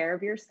take care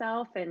of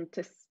yourself and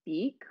to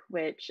speak,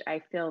 which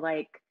I feel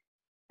like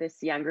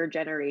this younger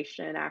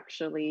generation,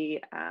 actually,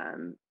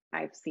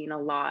 I've seen a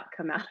lot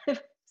come out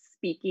of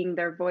speaking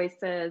their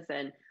voices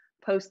and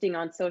posting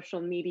on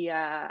social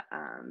media.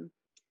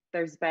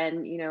 There's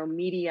been,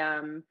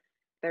 Medium,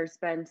 there's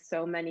been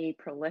so many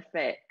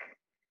prolific,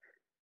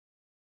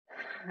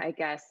 I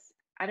guess,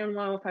 I don't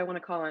know if I want to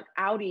call it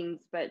outings,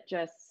 but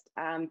just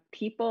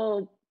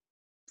people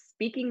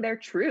speaking their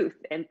truth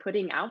and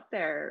putting it out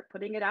there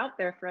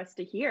for us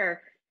to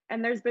hear.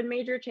 And there's been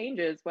major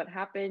changes. What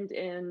happened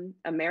in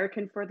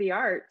American for the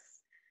Arts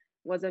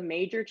was a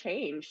major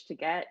change to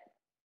get,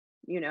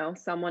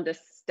 someone to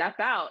step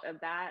out of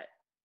that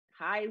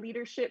high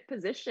leadership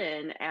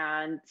position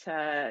and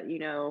to,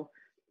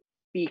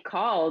 be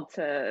called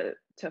to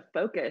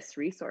focus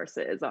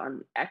resources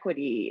on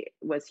equity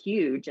was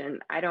huge.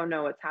 And I don't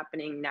know what's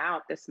happening now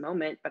at this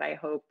moment, but I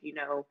hope,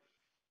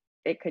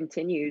 it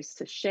continues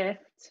to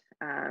shift.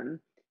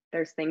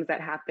 There's things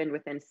that happened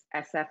within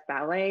SF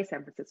Ballet,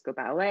 San Francisco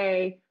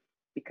Ballet,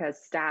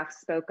 because staff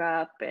spoke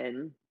up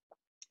and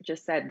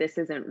just said, this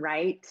isn't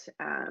right.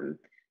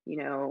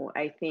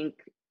 I think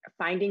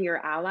finding your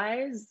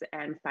allies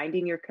and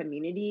finding your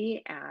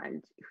community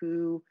and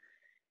who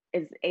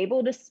is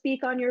able to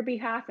speak on your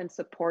behalf and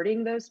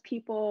supporting those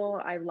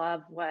people. I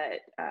love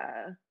what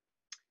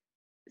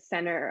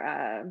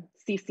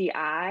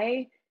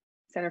CCI,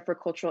 Center for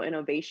Cultural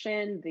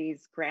Innovation,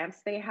 these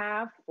grants they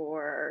have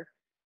for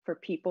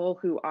people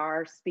who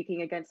are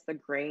speaking against the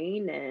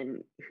grain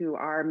and who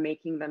are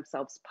making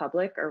themselves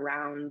public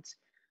around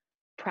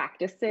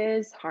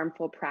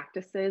harmful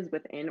practices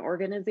within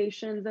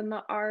organizations in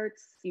the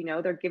arts.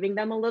 They're giving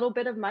them a little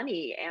bit of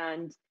money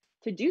and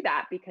to do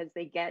that because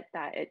they get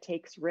that it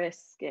takes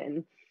risk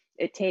and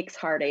it takes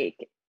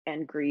heartache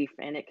and grief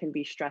and it can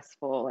be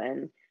stressful.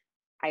 And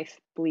I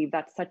believe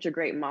that's such a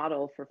great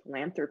model for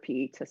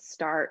philanthropy to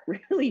start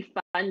really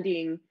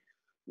funding,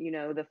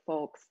 the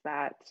folks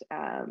that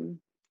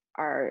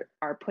are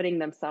putting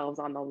themselves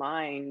on the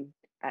line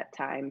at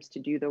times to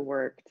do the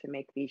work to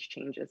make these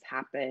changes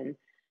happen.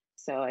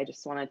 So I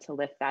just wanted to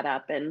lift that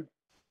up. And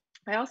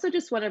I also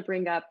just want to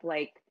bring up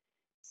like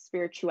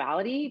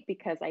spirituality,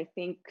 because I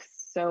think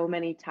so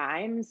many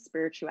times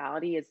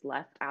spirituality is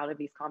left out of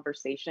these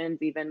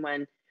conversations, even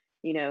when,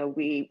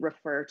 we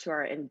refer to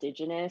our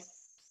indigenous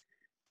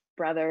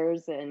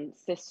brothers and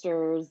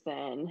sisters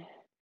and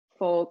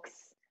folks.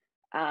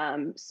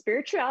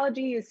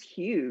 Spirituality is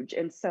huge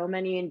in so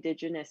many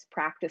indigenous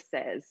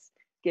practices,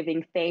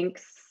 giving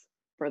thanks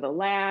for the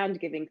land,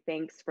 giving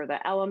thanks for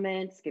the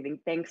elements, giving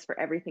thanks for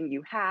everything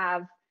you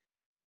have,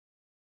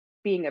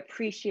 being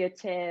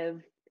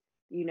appreciative,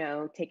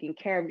 taking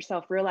care of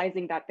yourself,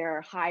 realizing that there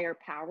are higher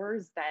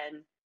powers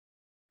than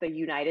the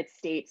United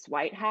States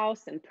White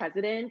House and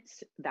president,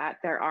 that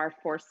there are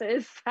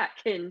forces that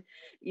can,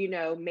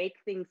 make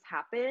things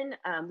happen.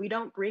 We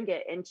don't bring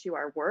it into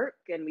our work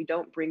and we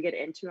don't bring it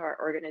into our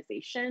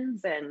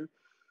organizations, and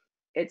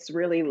it's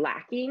really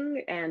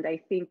lacking. And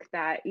I think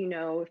that,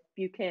 if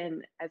you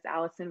can, as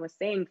Allison was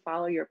saying,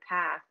 follow your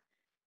path,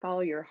 follow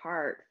your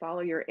heart,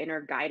 follow your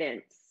inner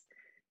guidance.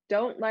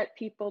 Don't let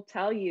people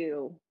tell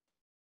you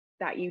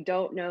that you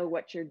don't know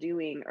what you're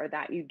doing, or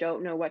that you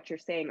don't know what you're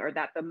saying, or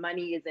that the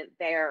money isn't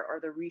there, or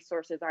the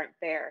resources aren't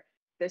there.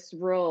 This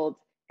world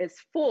is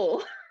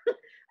full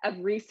of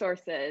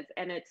resources,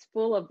 and it's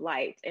full of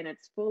light, and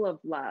it's full of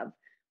love.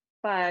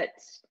 But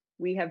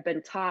we have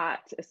been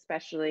taught,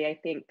 especially I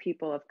think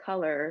people of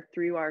color,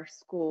 through our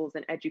schools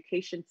and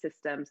education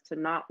systems, to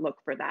not look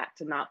for that,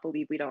 to not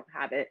believe we don't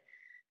have it,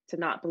 to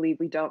not believe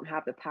we don't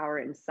have the power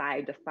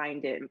inside to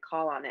find it and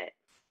call on it.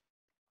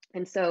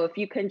 And so if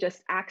you can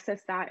just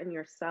access that in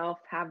yourself,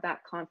 have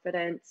that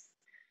confidence,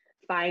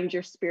 find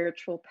your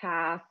spiritual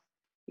path,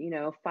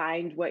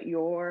 find what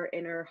your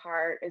inner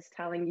heart is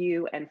telling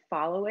you and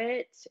follow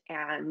it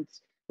and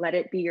let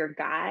it be your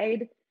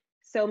guide,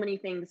 so many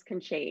things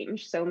can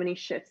change, so many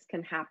shifts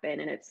can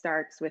happen, and it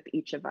starts with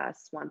each of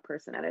us, one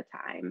person at a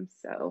time.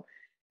 So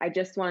I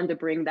just wanted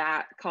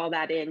to call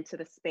that into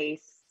the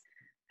space,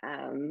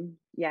 and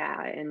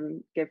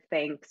give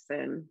thanks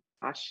and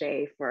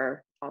ashe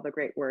for all the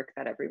great work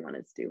that everyone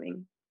is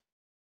doing.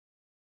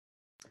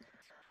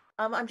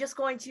 I'm just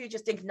going to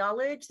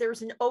acknowledge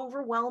there's an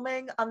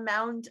overwhelming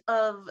amount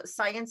of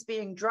science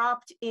being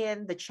dropped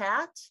in the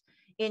chat,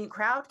 in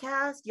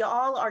Crowdcast.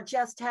 Y'all are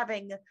just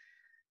having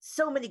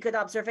so many good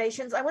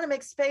observations. I want to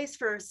make space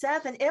for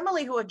Seth and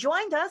Emily, who have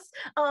joined us.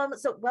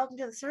 So welcome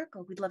to the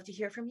circle. We'd love to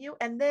hear from you.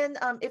 And then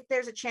if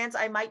there's a chance,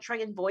 I might try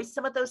and voice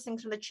some of those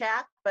things from the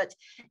chat. But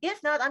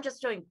if not,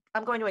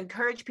 I'm going to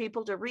encourage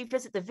people to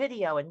revisit the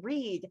video and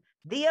read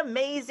the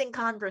amazing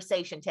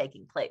conversation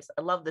taking place.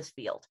 I love this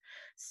field.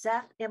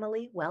 Seth,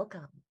 Emily,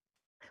 welcome.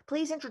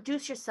 Please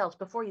introduce yourselves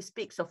before you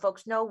speak so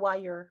folks know why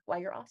you're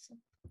awesome.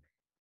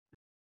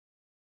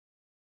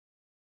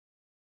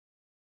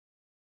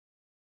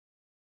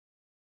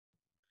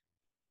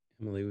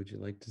 Emily, would you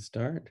like to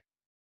start?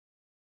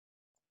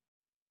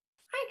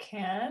 I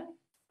can.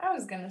 I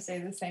was going to say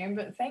the same,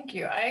 but thank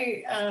you.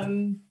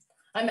 I'm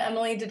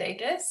Emily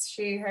Dyalekt,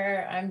 she,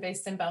 her. I'm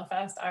based in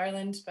Belfast,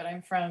 Ireland, but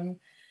I'm from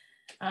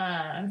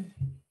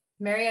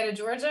Marietta,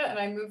 Georgia, and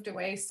I moved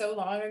away so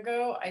long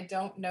ago, I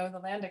don't know the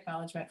land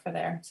acknowledgement for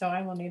there, so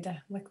I will need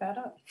to look that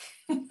up.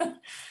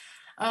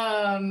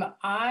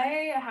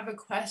 I have a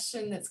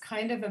question that's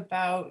kind of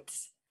about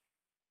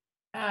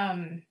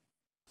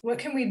what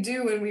can we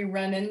do when we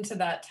run into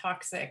that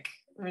toxic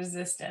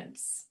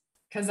resistance?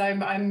 Because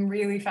I'm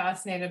really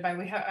fascinated by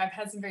I've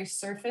had some very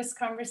surface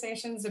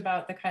conversations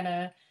about the kind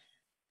of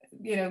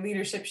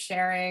leadership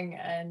sharing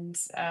and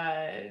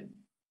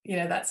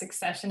that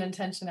succession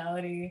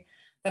intentionality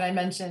that I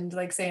mentioned.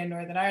 Like say in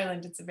Northern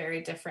Ireland, it's a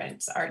very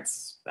different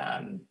arts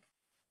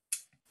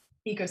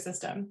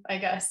ecosystem, I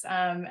guess.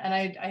 And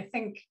I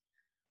think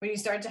when you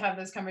start to have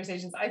those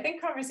conversations, I think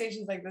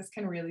conversations like this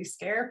can really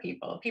scare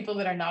people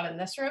that are not in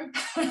this room,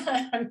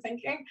 I'm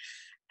thinking.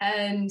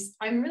 And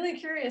I'm really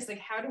curious, like,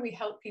 how do we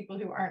help people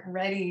who aren't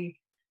ready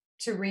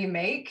to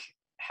remake?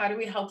 How do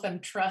we help them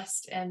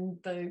trust in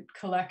the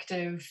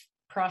collective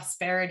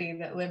prosperity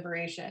that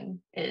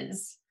liberation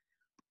is?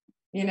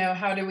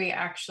 How do we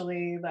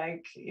actually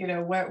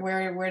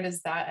where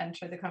does that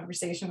enter the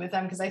conversation with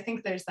them? Because I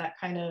think there's that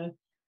kind of,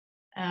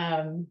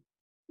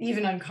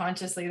 even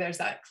unconsciously, there's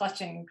that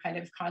clutching kind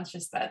of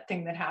conscious, that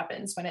thing that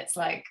happens when it's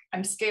like,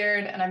 I'm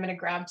scared and I'm going to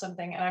grab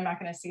something and I'm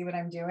not going to see what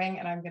I'm doing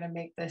and I'm going to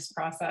make this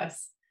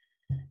process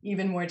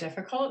even more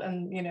difficult.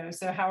 And,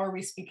 so how are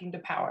we speaking to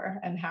power,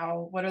 and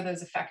what are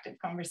those effective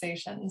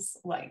conversations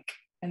like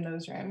in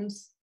those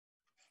rooms?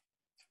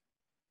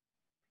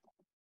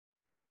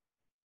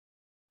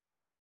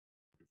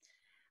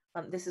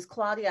 This is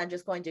Claudia. I'm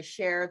just going to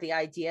share the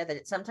idea that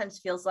it sometimes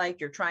feels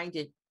like you're trying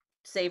to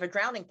save a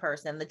drowning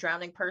person. The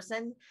drowning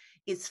person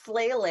is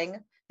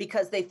flailing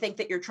because they think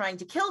that you're trying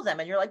to kill them.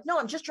 And you're like, no,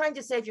 I'm just trying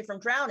to save you from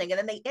drowning. And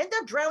then they end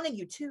up drowning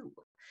you too.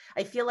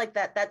 I feel like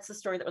that's the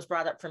story that was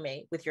brought up for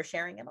me with your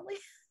sharing, Emily.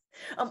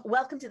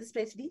 Welcome to the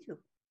space, Viju.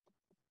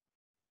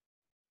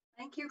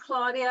 Thank you,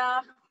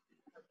 Claudia.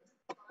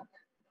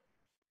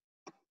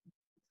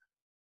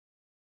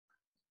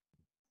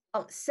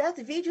 Seth,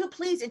 Viju,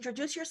 please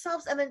introduce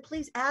yourselves and then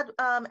please add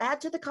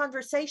to the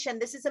conversation.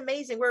 This is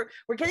amazing. We're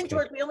getting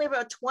towards, we only have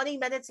about 20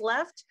 minutes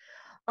left,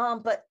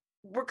 but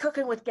we're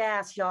cooking with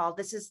gas, y'all.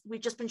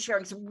 We've just been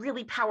sharing some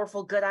really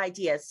powerful, good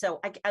ideas.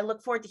 So I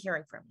look forward to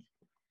hearing from you.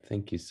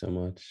 Thank you so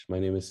much. My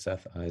name is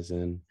Seth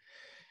Eisen,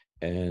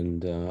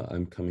 and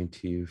I'm coming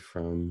to you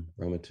from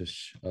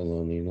Ramaytush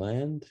Ohlone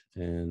land,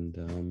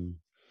 and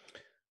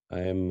I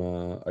am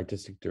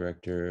artistic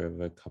director of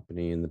a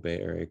company in the Bay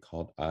Area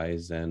called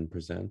iZen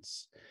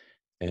Presents,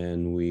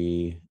 and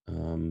we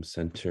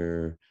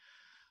center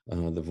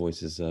the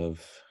voices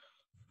of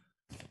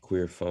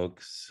queer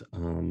folks,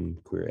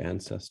 queer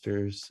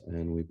ancestors,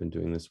 and we've been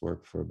doing this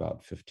work for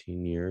about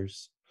 15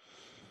 years.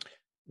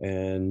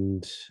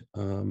 And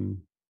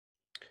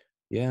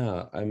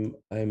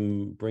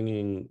I'm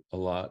bringing a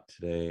lot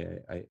today.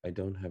 I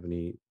don't have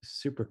any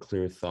super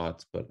clear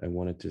thoughts, but I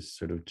wanted to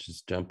sort of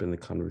just jump in the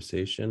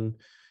conversation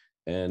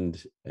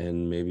and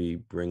maybe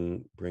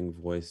bring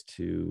voice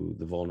to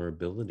the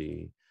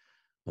vulnerability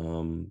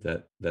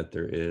that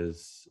there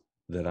is,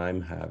 that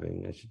I'm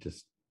having. I should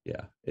just,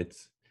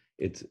 it's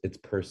it's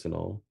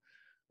personal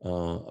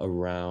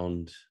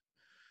around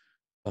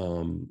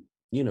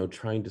you know,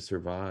 trying to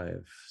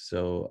survive.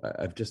 So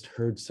I've just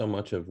heard so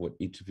much of what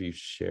each of you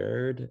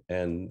shared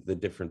and the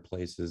different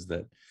places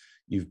that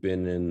you've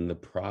been in the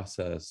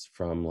process,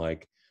 from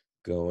like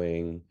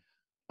going,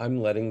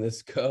 I'm letting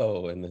this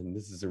go, and then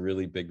this is a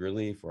really big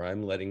relief, or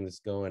I'm letting this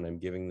go and I'm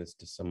giving this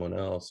to someone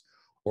else,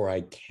 or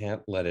I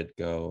can't let it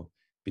go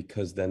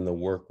because then the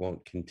work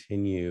won't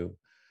continue.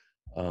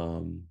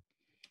 And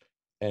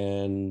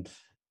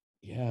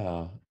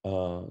yeah,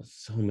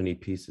 so many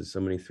pieces,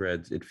 so many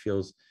threads. It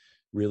feels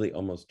really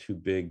almost too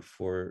big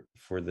for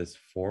this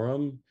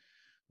forum,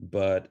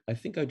 but I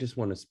think I just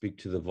want to speak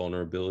to the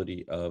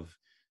vulnerability of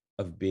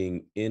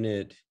being in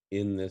it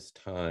in this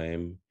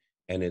time,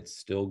 and it's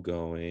still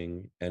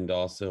going, and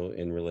also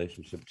in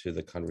relationship to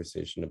the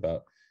conversation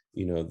about,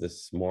 you know,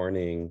 this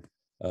morning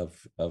of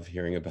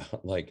hearing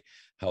about like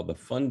how the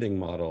funding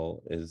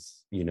model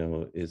is, you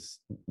know, is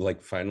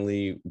like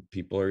finally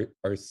people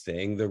are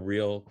saying the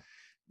real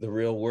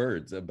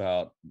words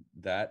about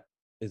that.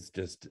 Is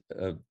just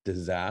a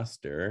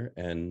disaster,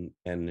 and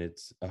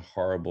it's a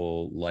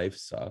horrible life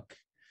suck.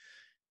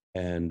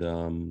 And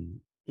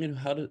you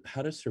know,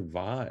 how to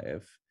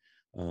survive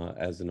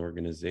as an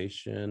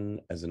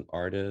organization, as an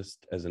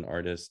artist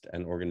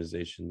and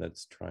organization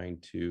that's trying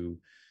to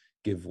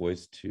give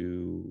voice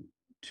to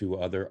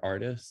other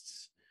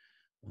artists.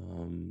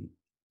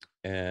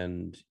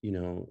 And you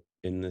know,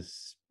 in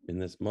this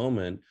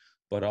moment,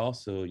 but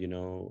also, you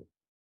know,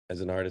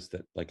 as an artist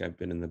that, like, I've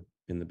been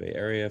in the Bay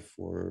Area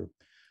for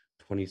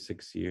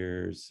 26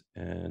 years,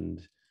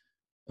 and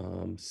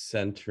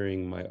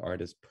centering my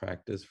artist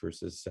practice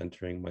versus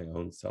centering my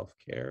own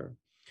self-care,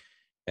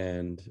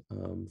 and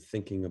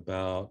thinking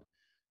about,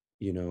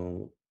 you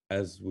know,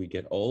 as we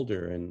get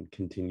older and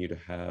continue to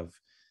have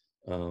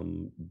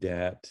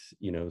debt,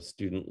 you know,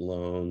 student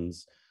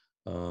loans,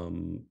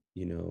 you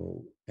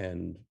know,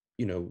 and,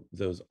 you know,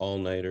 those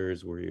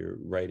all-nighters where you're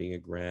writing a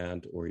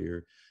grant or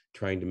you're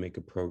trying to make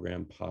a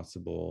program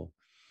possible.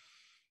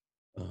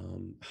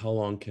 How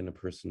long can a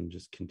person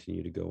just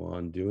continue to go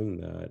on doing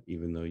that,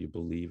 even though you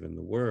believe in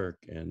the work?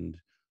 And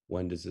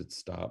when does it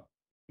stop,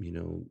 you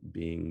know,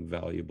 being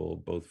valuable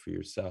both for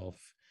yourself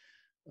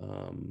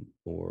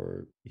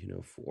or, you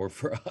know,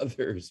 for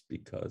others?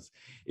 Because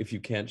if you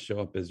can't show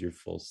up as your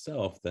full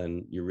self,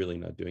 then you're really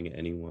not doing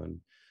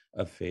anyone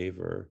a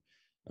favor.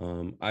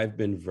 I've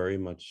been very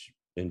much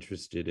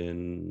interested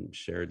in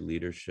shared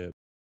leadership.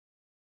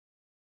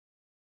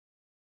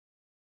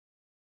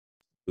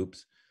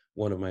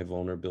 One of my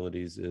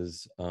vulnerabilities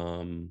is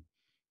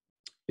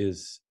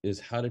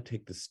how to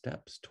take the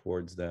steps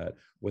towards that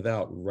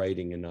without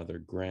writing another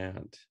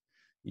grant,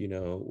 you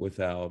know,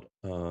 without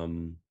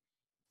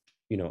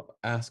you know,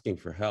 asking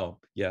for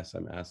help. Yes,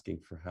 I'm asking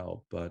for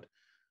help, but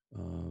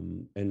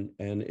and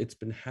it's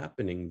been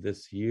happening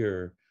this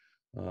year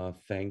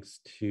thanks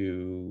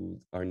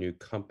to our new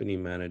company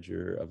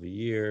manager of the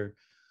year,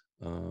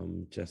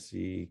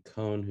 Jesse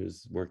Cohn,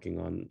 who's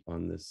working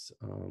on this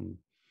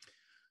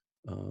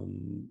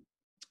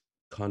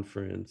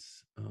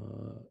conference.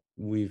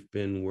 We've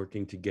been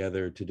working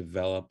together to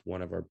develop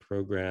one of our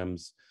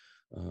programs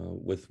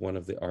with one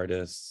of the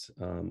artists,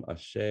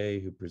 Ashe,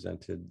 who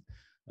presented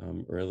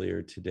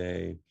earlier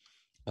today,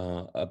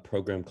 a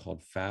program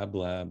called Fab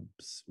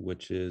Labs,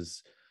 which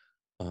is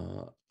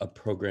a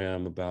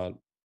program about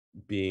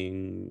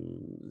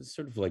being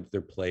sort of like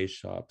their play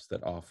shops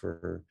that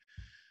offer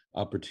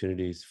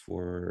opportunities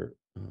for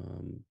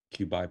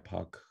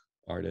Q-BIPOC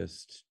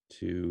artists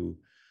to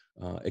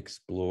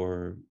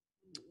explore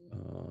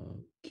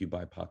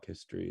Q-BIPOC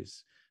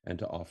histories and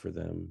to offer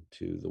them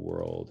to the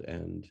world.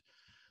 And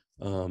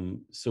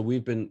so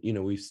we've been, you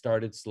know, we've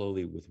started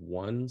slowly with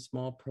one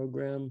small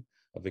program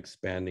of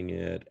expanding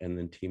it and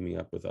then teaming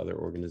up with other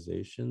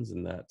organizations.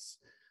 And that's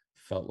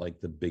felt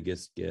like the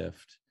biggest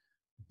gift.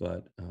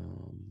 But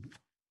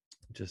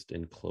just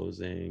in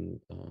closing,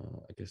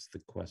 I guess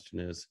the question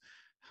is,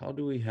 how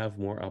do we have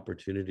more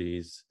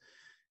opportunities,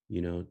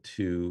 you know,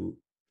 to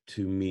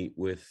meet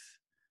with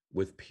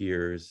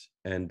peers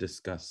and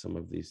discuss some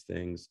of these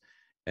things,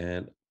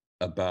 and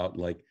about,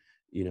 like,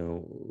 you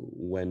know,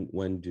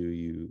 when do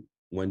you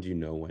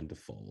know when to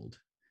fold?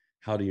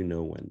 How do you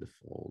know when to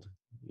fold,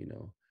 you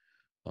know?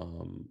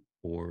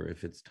 Or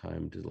if it's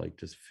time to, like,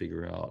 just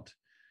figure out,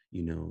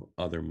 you know,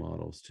 other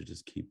models to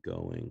just keep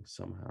going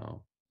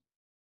somehow.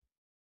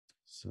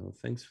 So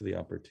thanks for the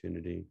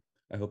opportunity.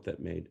 I hope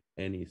that made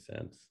any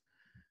sense.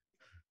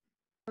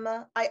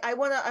 I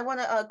want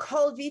to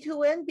call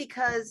Vitu in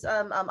because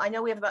I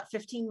know we have about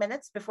 15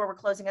 minutes before we're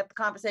closing up the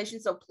conversation.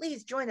 So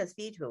please join us,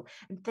 Vitu.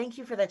 And thank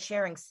you for that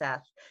sharing,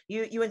 Seth.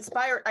 You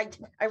inspired.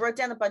 I wrote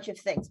down a bunch of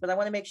things, but I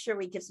want to make sure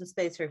we give some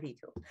space for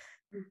Vitu.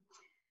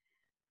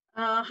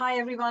 Hi,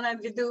 everyone. I'm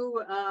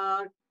Vitu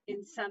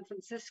in San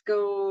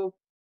Francisco,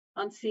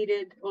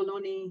 unceded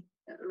Ohlone,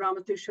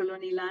 Ramaytush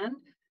Ohlone land.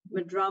 I'm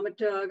a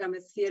dramaturg. I'm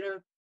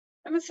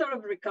a sort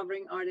of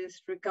recovering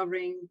artist,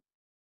 recovering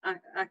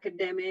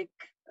academic.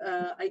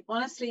 I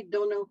honestly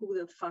don't know who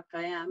the fuck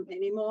I am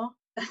anymore.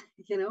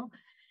 You know,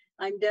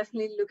 I'm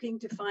definitely looking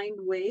to find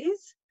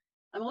ways.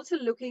 I'm also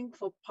looking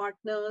for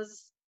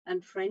partners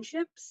and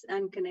friendships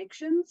and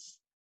connections.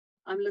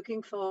 I'm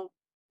looking for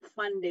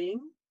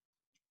funding,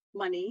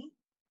 money.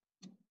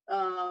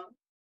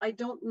 I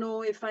don't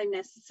know if I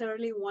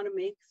necessarily want to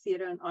make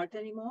theater and art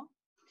anymore.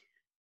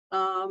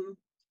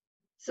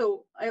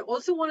 So I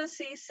also want to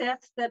say,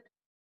 Seth, that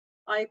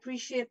I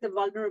appreciate the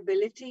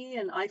vulnerability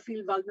and I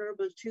feel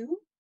vulnerable too.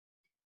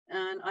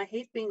 And I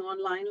hate being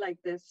online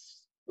like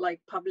this, like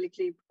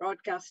publicly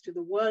broadcast to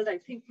the world. I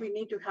think we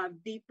need to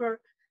have deeper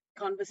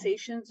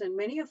conversations. And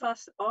many of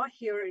us are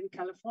here in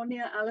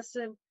California.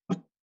 Allison,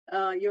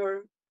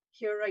 you're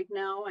here right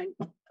now.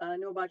 I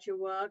know about your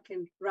work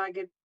in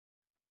Ragged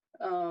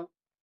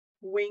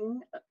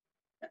Wing.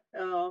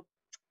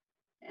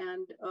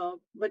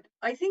 But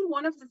I think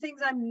one of the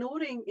things I'm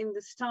noting in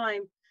this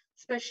time,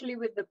 especially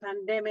with the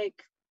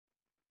pandemic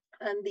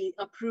and the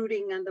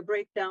uprooting and the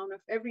breakdown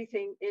of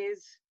everything,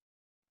 is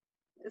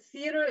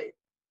theater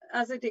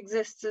as it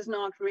exists is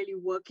not really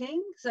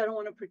working. So I don't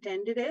want to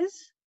pretend it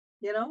is,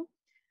 you know.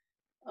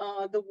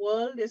 The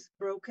world is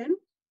broken.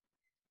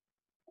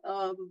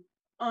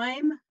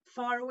 I'm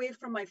far away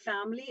from my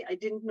family. I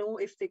didn't know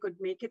if they could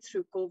make it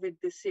through COVID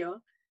this year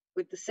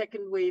with the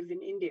second wave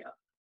in India.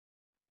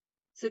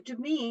 So to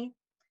me,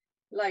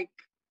 like,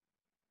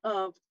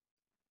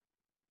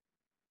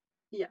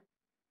 yeah.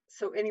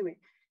 So anyway,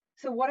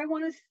 so what I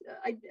want to,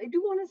 I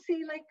do want to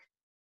say, like,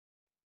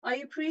 I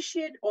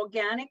appreciate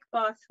organic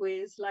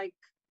pathways, like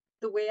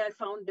the way I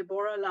found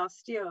Debórah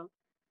last year,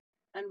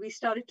 and we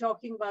started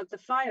talking about the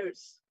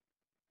fires.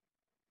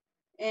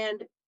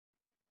 And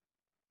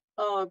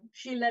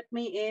she let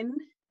me in,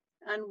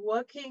 and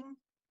working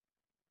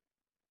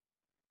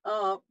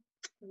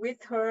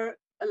with her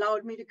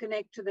allowed me to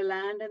connect to the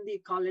land and the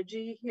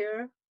ecology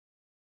here,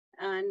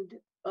 and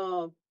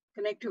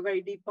connect to a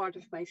very deep part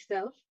of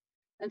myself.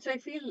 And so I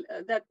feel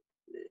that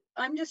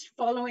I'm just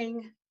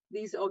following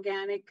these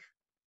organic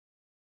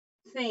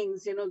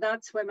things, you know.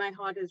 That's where my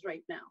heart is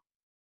right now,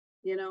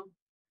 you know,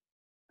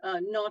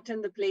 not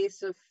in the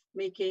place of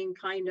making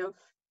kind of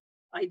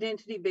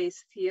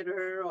identity-based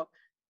theater or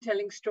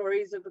telling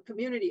stories of a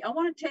community. I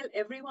want to tell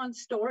everyone's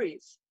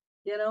stories,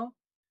 you know.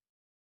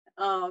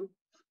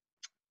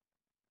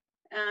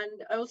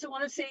 And I also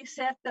want to say,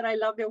 Seth, that I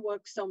love your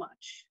work so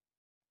much.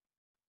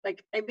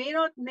 Like, I may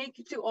not make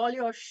it to all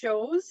your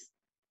shows,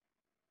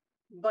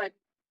 but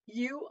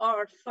you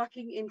are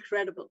fucking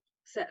incredible,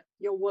 Seth.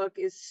 Your work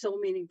is so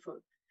meaningful.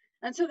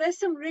 And so there's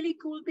some really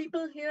cool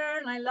people here,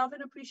 and I love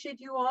and appreciate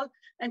you all.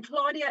 And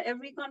Claudia,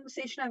 every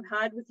conversation I've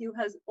had with you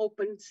has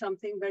opened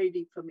something very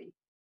deep for me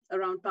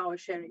around power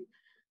sharing.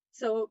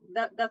 So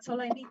that's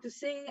all I need to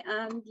say,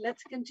 and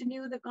let's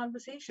continue the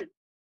conversation.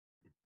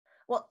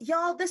 Well,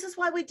 y'all, this is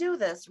why we do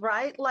this,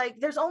 right? Like,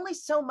 there's only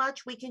so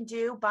much we can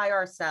do by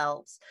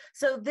ourselves.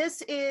 So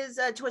this is,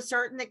 to a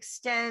certain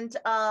extent,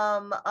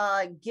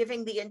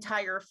 giving the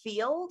entire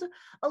field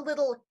a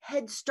little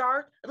head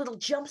start, a little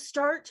jump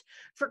start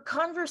for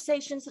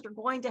conversations that are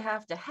going to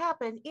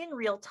happen in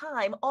real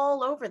time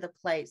all over the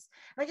place.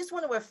 And I just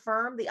want to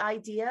affirm the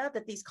idea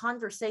that these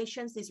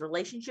conversations, these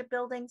relationship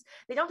buildings,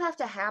 they don't have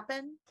to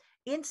happen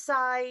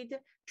inside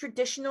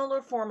traditional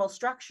or formal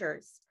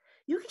structures.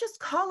 You can just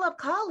call up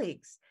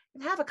colleagues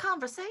and have a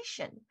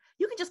conversation.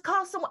 You can just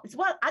call someone. It's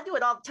what I do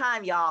it all the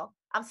time, y'all.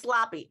 I'm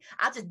sloppy.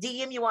 I'll just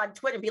DM you on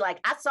Twitter and be like,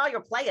 I saw your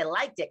play and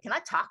liked it. Can I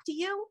talk to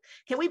you?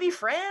 Can we be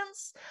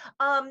friends?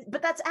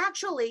 But that's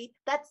actually,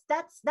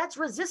 that's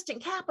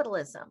resistant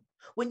capitalism.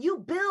 When you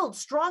build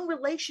strong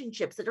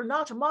relationships that are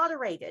not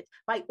moderated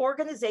by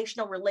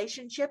organizational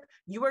relationship,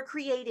 you are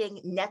creating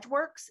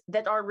networks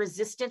that are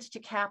resistant to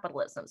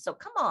capitalism. So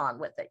come on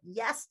with it.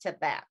 Yes to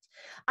that.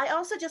 I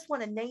also just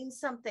want to name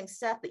something,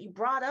 Seth, that you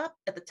brought up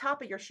at the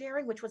top of your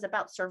sharing, which was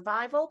about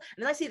survival.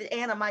 And I see that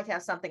Anna might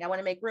have something. I want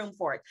to make room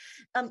for it.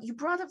 You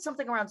brought up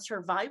something around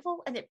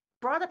survival, and it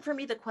brought up for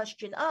me the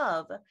question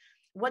of,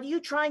 what are you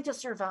trying to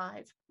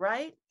survive,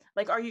 right?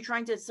 Like, are you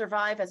trying to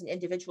survive as an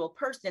individual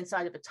person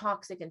inside of a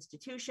toxic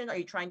institution? Are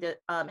you trying to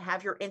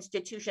have your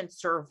institution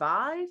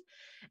survive?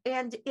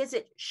 And is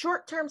it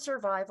short-term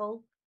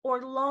survival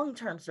or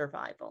long-term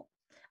survival?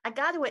 I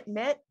got to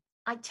admit,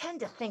 I tend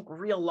to think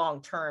real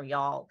long-term,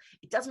 y'all.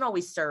 It doesn't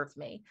always serve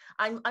me.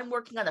 I'm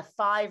working on a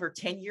 5 or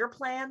 10-year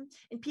plan,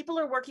 and people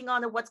are working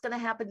on what's going to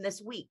happen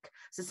this week.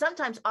 So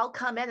sometimes I'll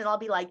come in and I'll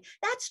be like,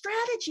 that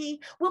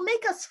strategy will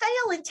make us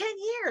fail in 10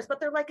 years.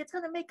 But they're like, it's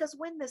going to make us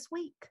win this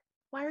week.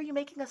 Why are you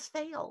making us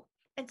fail?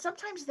 And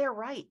sometimes they're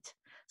right.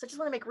 So I just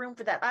want to make room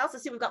for that. I also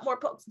see we've got more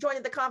folks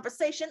joining the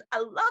conversation. I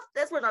love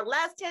this. We're in our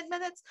last 10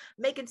 minutes,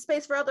 making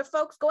space for other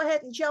folks. Go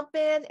ahead and jump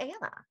in.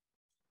 Anna.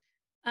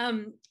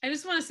 I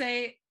just want to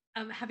say,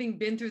 having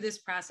been through this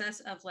process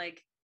of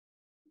like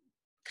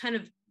kind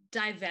of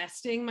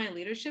divesting my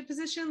leadership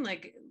position,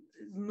 like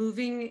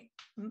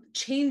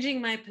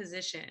changing my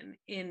position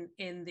in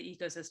the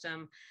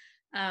ecosystem,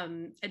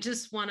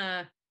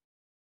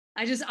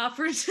 I just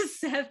offered to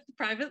Seth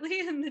privately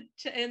in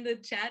the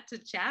chat to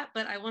chat,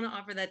 but I want to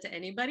offer that to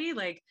anybody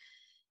like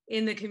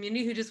in the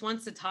community who just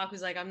wants to talk,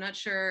 who's like, I'm not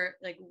sure,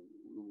 like,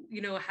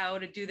 how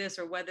to do this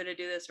or whether to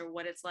do this or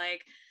what it's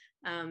like,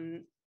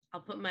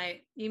 I'll put my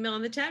email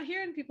in the chat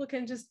here and people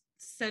can just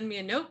send me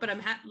a note, but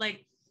I'm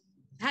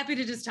happy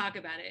to just talk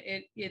about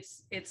it.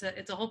 It's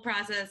a whole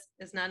process.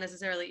 It's not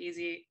necessarily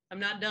easy. I'm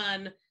not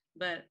done,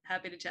 but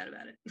happy to chat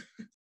about it.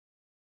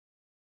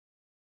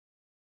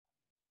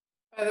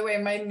 By the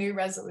way, my new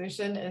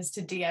resolution is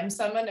to DM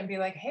someone and be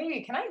like,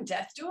 hey, can I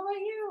death doula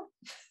you?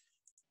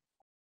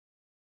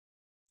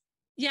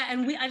 Yeah,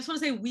 and I just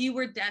want to say we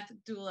were death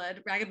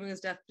doulaed. Ragged Wing was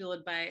death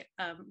doulaed by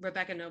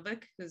Rebecca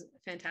Novick, who's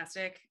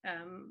fantastic.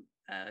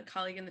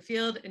 Colleague in the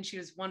field, and she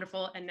was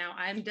wonderful. And now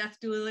I'm death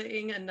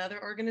doulaing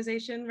another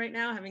organization right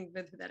now, having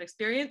been through that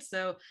experience.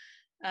 So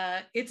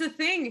it's a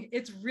thing.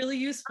 It's really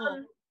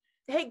useful.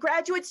 Hey,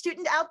 graduate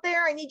student out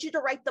there, I need you to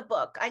write the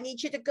book. I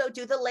need you to go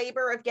do the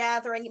labor of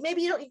gathering.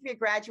 Maybe you don't need to be a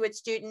graduate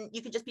student.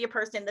 You could just be a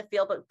person in the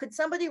field, but could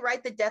somebody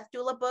write the death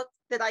doula book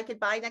that I could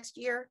buy next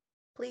year,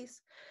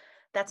 please?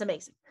 That's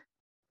amazing.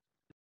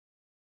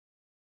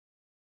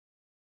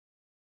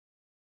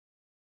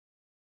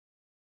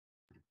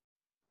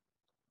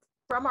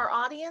 From our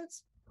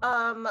audience,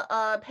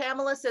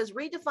 Pamela says,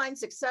 redefine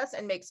success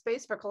and make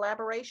space for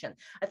collaboration.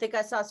 I think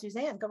I saw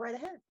Suzanne. Go right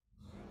ahead.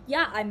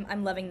 Yeah,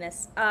 I'm loving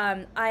this.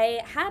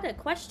 I had a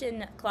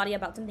question, Claudia,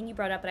 about something you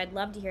brought up, but I'd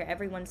love to hear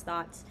everyone's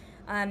thoughts.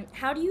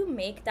 How do you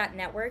make that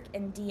network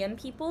and DM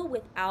people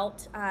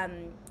without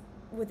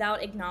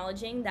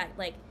acknowledging that,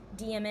 like,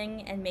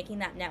 DMing and making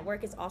that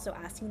network is also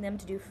asking them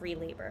to do free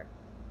labor?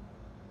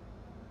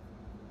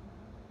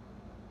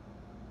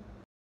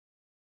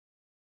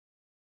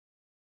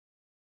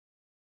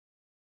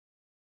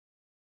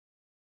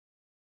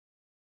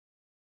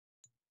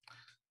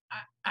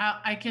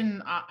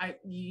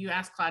 You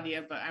asked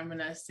Claudia, but I'm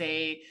gonna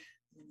say,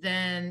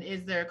 then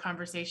is there a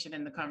conversation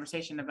in the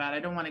conversation about, I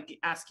don't want to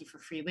ask you for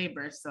free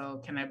labor,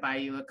 so can I buy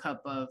you a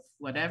cup of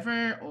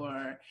whatever,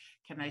 or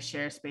can I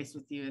share space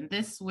with you in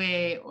this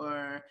way,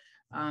 or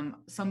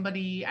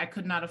somebody, I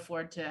could not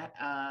afford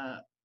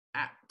to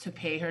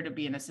pay her to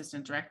be an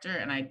assistant director,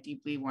 and I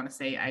deeply want to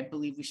say I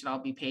believe we should all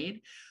be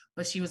paid.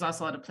 But she was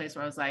also at a place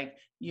where I was like,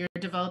 you're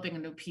developing a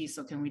new piece,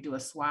 so can we do a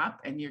swap?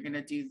 And you're gonna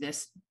do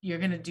this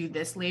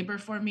labor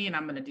for me, and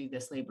I'm gonna do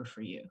this labor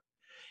for you.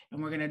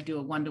 And we're gonna do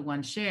a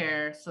one-to-one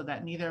share so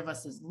that neither of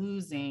us is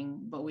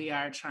losing, but we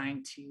are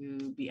trying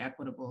to be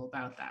equitable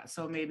about that.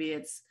 So maybe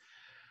it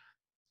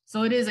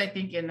is, I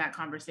think, in that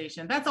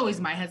conversation. That's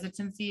always my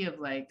hesitancy of,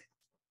 like,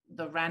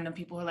 the random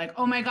people who are like,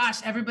 oh my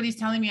gosh, everybody's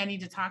telling me I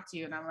need to talk to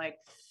you. And I'm like,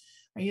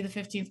 are you the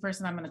 15th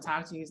person I'm gonna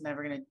talk to who's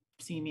never gonna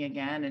see me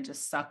again and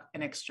just suck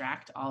and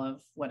extract all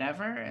of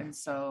whatever? And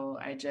so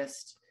I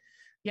just,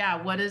 yeah,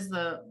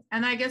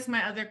 and I guess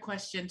my other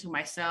question to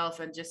myself,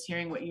 and just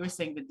hearing what you were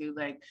saying, to do,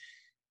 like,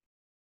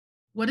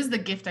 what is the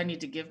gift I need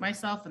to give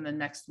myself in the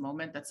next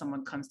moment that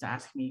someone comes to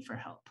ask me for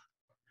help?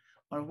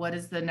 Or what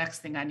is the next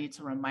thing I need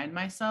to remind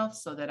myself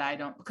so that I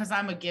don't, because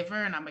I'm a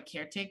giver and I'm a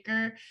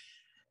caretaker,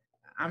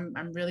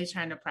 I'm really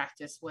trying to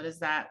practice, what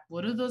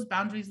do those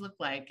boundaries look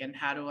like, and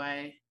how do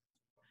I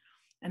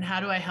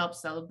help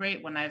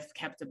celebrate when I've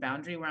kept a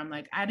boundary where I'm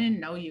like, I didn't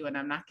know you and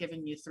I'm not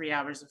giving you 3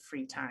 hours of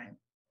free time.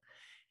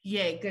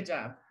 Yay, good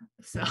job.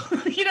 So,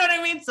 you know what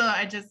I mean? So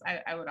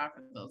I would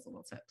offer those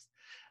little tips.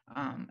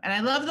 And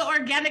I love the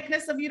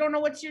organicness of, you don't know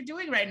what you're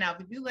doing right now,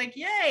 but be like,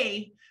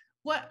 yay,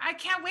 I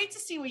can't wait to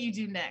see what you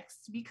do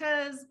next,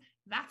 because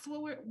that's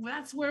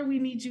where we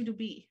need you to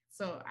be.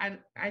 So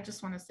I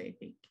just want to say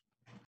thank you.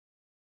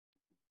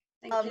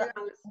 Thank you,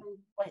 Allison.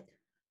 Wait.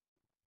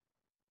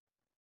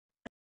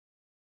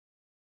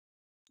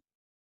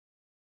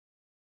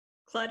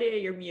 Claudia,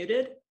 you're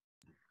muted.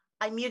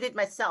 I muted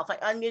myself. I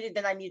unmuted,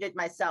 then I muted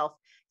myself.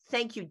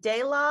 Thank you,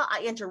 Dela.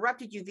 I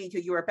interrupted you, Vito.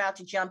 You were about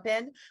to jump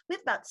in. We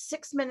have about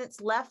 6 minutes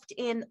left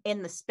in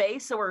the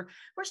space. So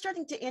we're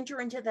starting to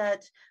enter into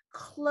that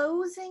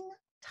closing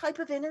type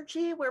of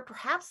energy where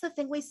perhaps the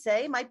thing we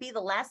say might be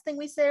the last thing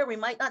we say, or we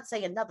might not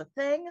say another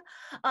thing.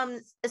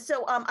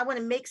 So I want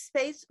to make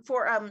space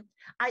for,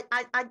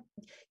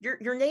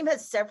 your name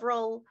has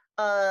several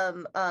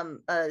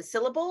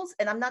syllables,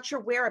 and I'm not sure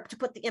where to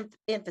put the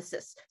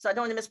emphasis. So I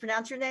don't want to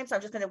mispronounce your name. So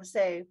I'm just going to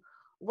say,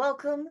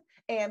 welcome,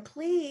 and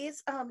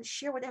please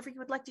share whatever you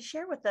would like to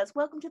share with us.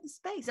 Welcome to the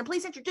space, and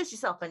please introduce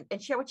yourself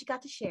and share what you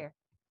got to share.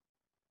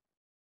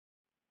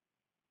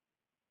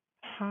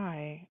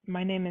 Hi,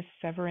 my name is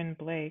Severin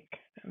Blake.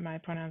 My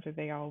pronouns are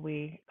they, all,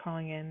 we,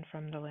 calling in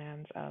from the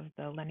lands of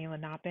the Lenni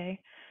Lenape,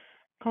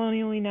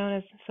 colonially known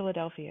as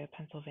Philadelphia,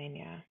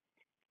 Pennsylvania.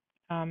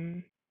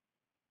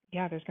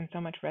 Yeah, there's been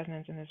so much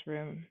resonance in this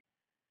room.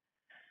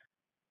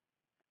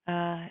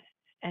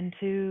 And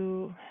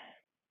to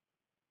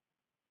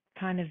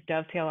kind of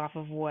dovetail off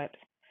of what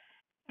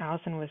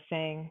Allison was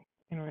saying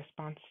in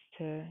response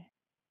to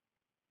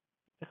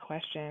the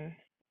question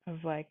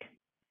of, like,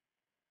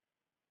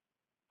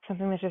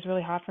 something that's just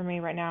really hot for me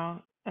right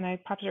now, and I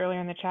popped it earlier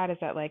in the chat, is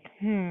that, like,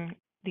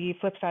 the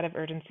flip side of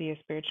urgency is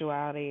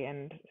spirituality,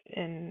 and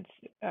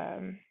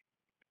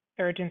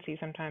urgency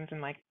sometimes,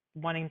 and, like,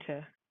 wanting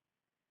to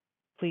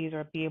please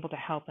or be able to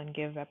help and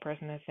give that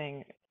person a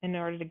thing in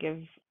order to give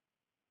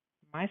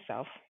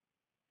myself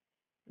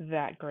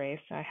that grace.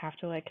 I have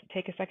to like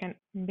take a second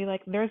and be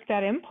like, there's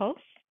that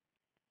impulse,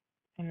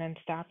 and then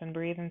stop and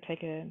breathe and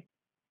take a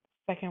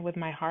second with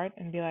my heart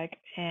and be like,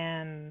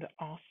 and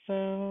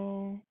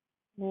also,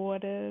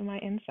 what do my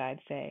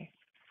insides say?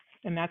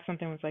 And that's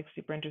something that's like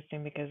super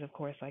interesting because, of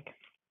course, like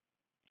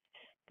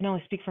I can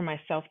only speak for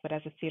myself, but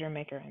as a theater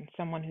maker and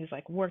someone who's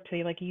like worked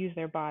to like use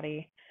their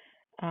body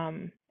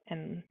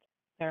and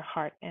their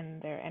heart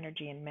and their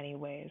energy in many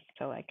ways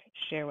to like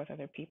share with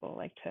other people,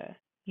 like to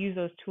use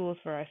those tools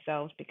for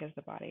ourselves, because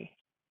the body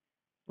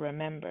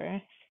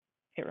remembers.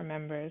 It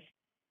remembers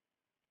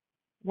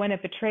when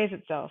it betrays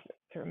itself.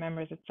 It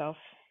remembers itself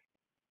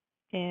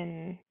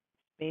in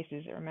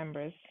spaces. It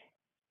remembers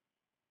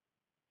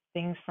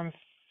things from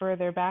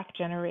further back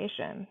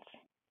generations.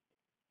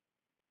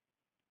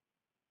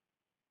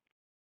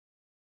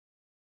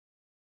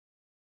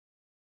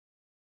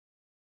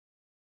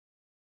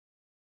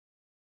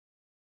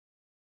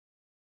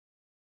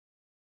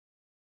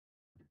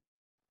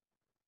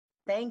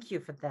 Thank you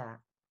for that.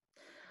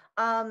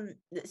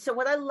 So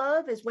what I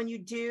love is when you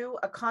do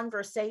a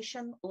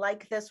conversation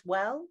like this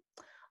well,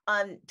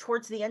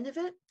 towards the end of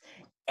it,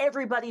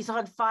 everybody's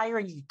on fire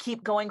and you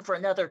keep going for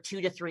another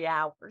 2 to 3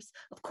 hours.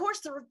 Of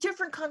course, there are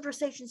different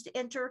conversations to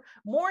enter,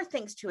 more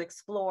things to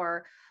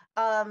explore.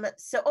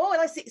 So, oh,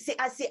 and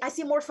I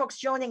see more folks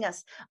joining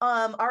us.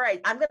 All right,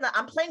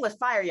 I'm playing with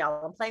fire,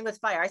 y'all. I'm playing with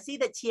fire. I see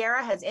that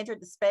Tiara has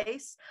entered the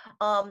space.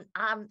 Oh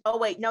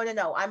wait,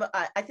 no.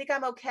 I think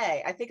I'm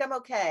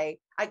okay.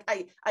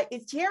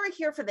 Is Tiara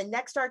here for the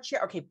next art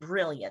share? Okay,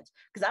 brilliant.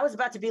 Because I was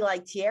about to be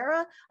like,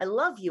 Tiara, I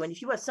love you. And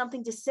if you have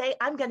something to say,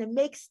 I'm going to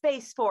make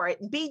space for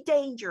it and be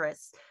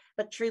dangerous.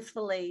 But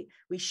truthfully,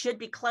 we should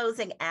be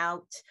closing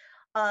out.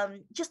 I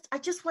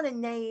just want to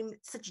name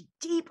such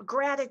deep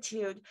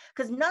gratitude,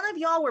 because none of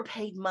y'all were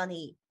paid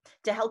money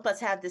to help us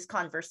have this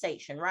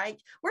conversation, right?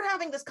 We're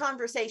having this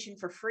conversation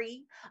for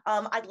free.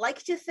 I'd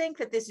like to think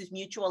that this is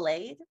mutual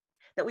aid,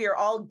 that we are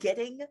all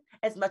getting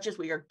as much as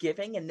we are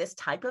giving in this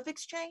type of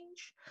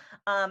exchange.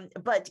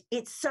 But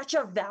it's such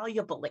a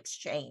valuable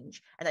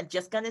exchange. And I'm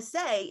just going to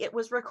say it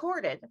was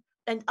recorded,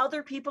 and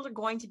other people are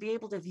going to be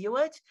able to view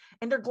it,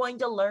 and they're going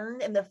to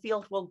learn, and the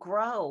field will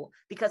grow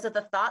because of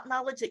the thought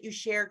knowledge that you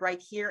shared right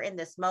here in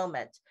this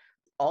moment.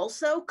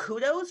 Also,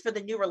 kudos for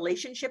the new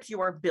relationships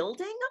you are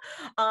building.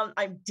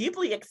 I'm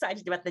deeply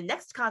excited about the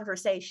next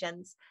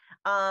conversations.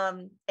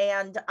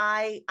 And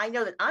I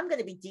know that I'm going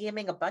to be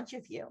DMing a bunch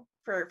of you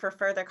for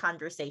further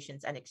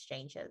conversations and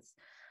exchanges.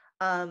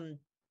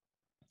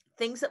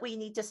 Things that we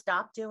need to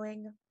stop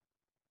doing,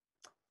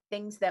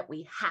 things that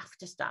we have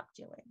to stop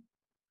doing,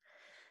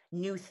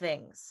 new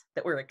things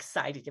that we're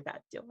excited about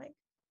doing,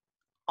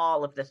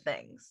 all of the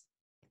things.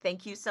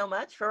 Thank you so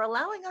much for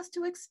allowing us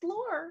to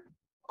explore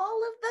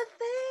all of the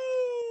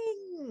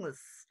things.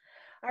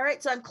 All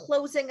right, so I'm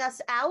closing us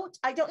out.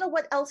 I don't know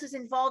what else is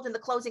involved in the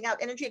closing out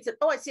energy, except,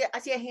 oh, I see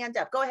a hand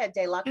up. Go ahead,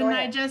 Dyalekt. Can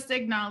I just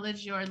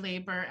acknowledge your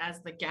labor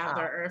as the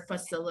gatherer,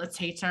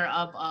 facilitator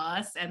of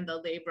us, and the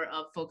labor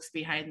of folks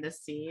behind the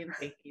scenes.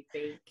 Thank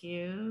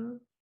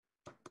you.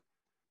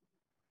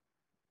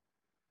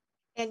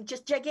 And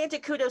just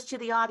gigantic kudos to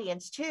the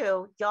audience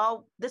too,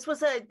 y'all. This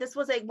was a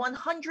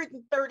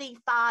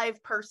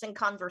 135 person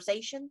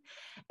conversation,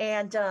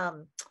 and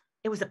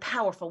it was a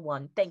powerful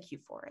one. Thank you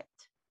for it.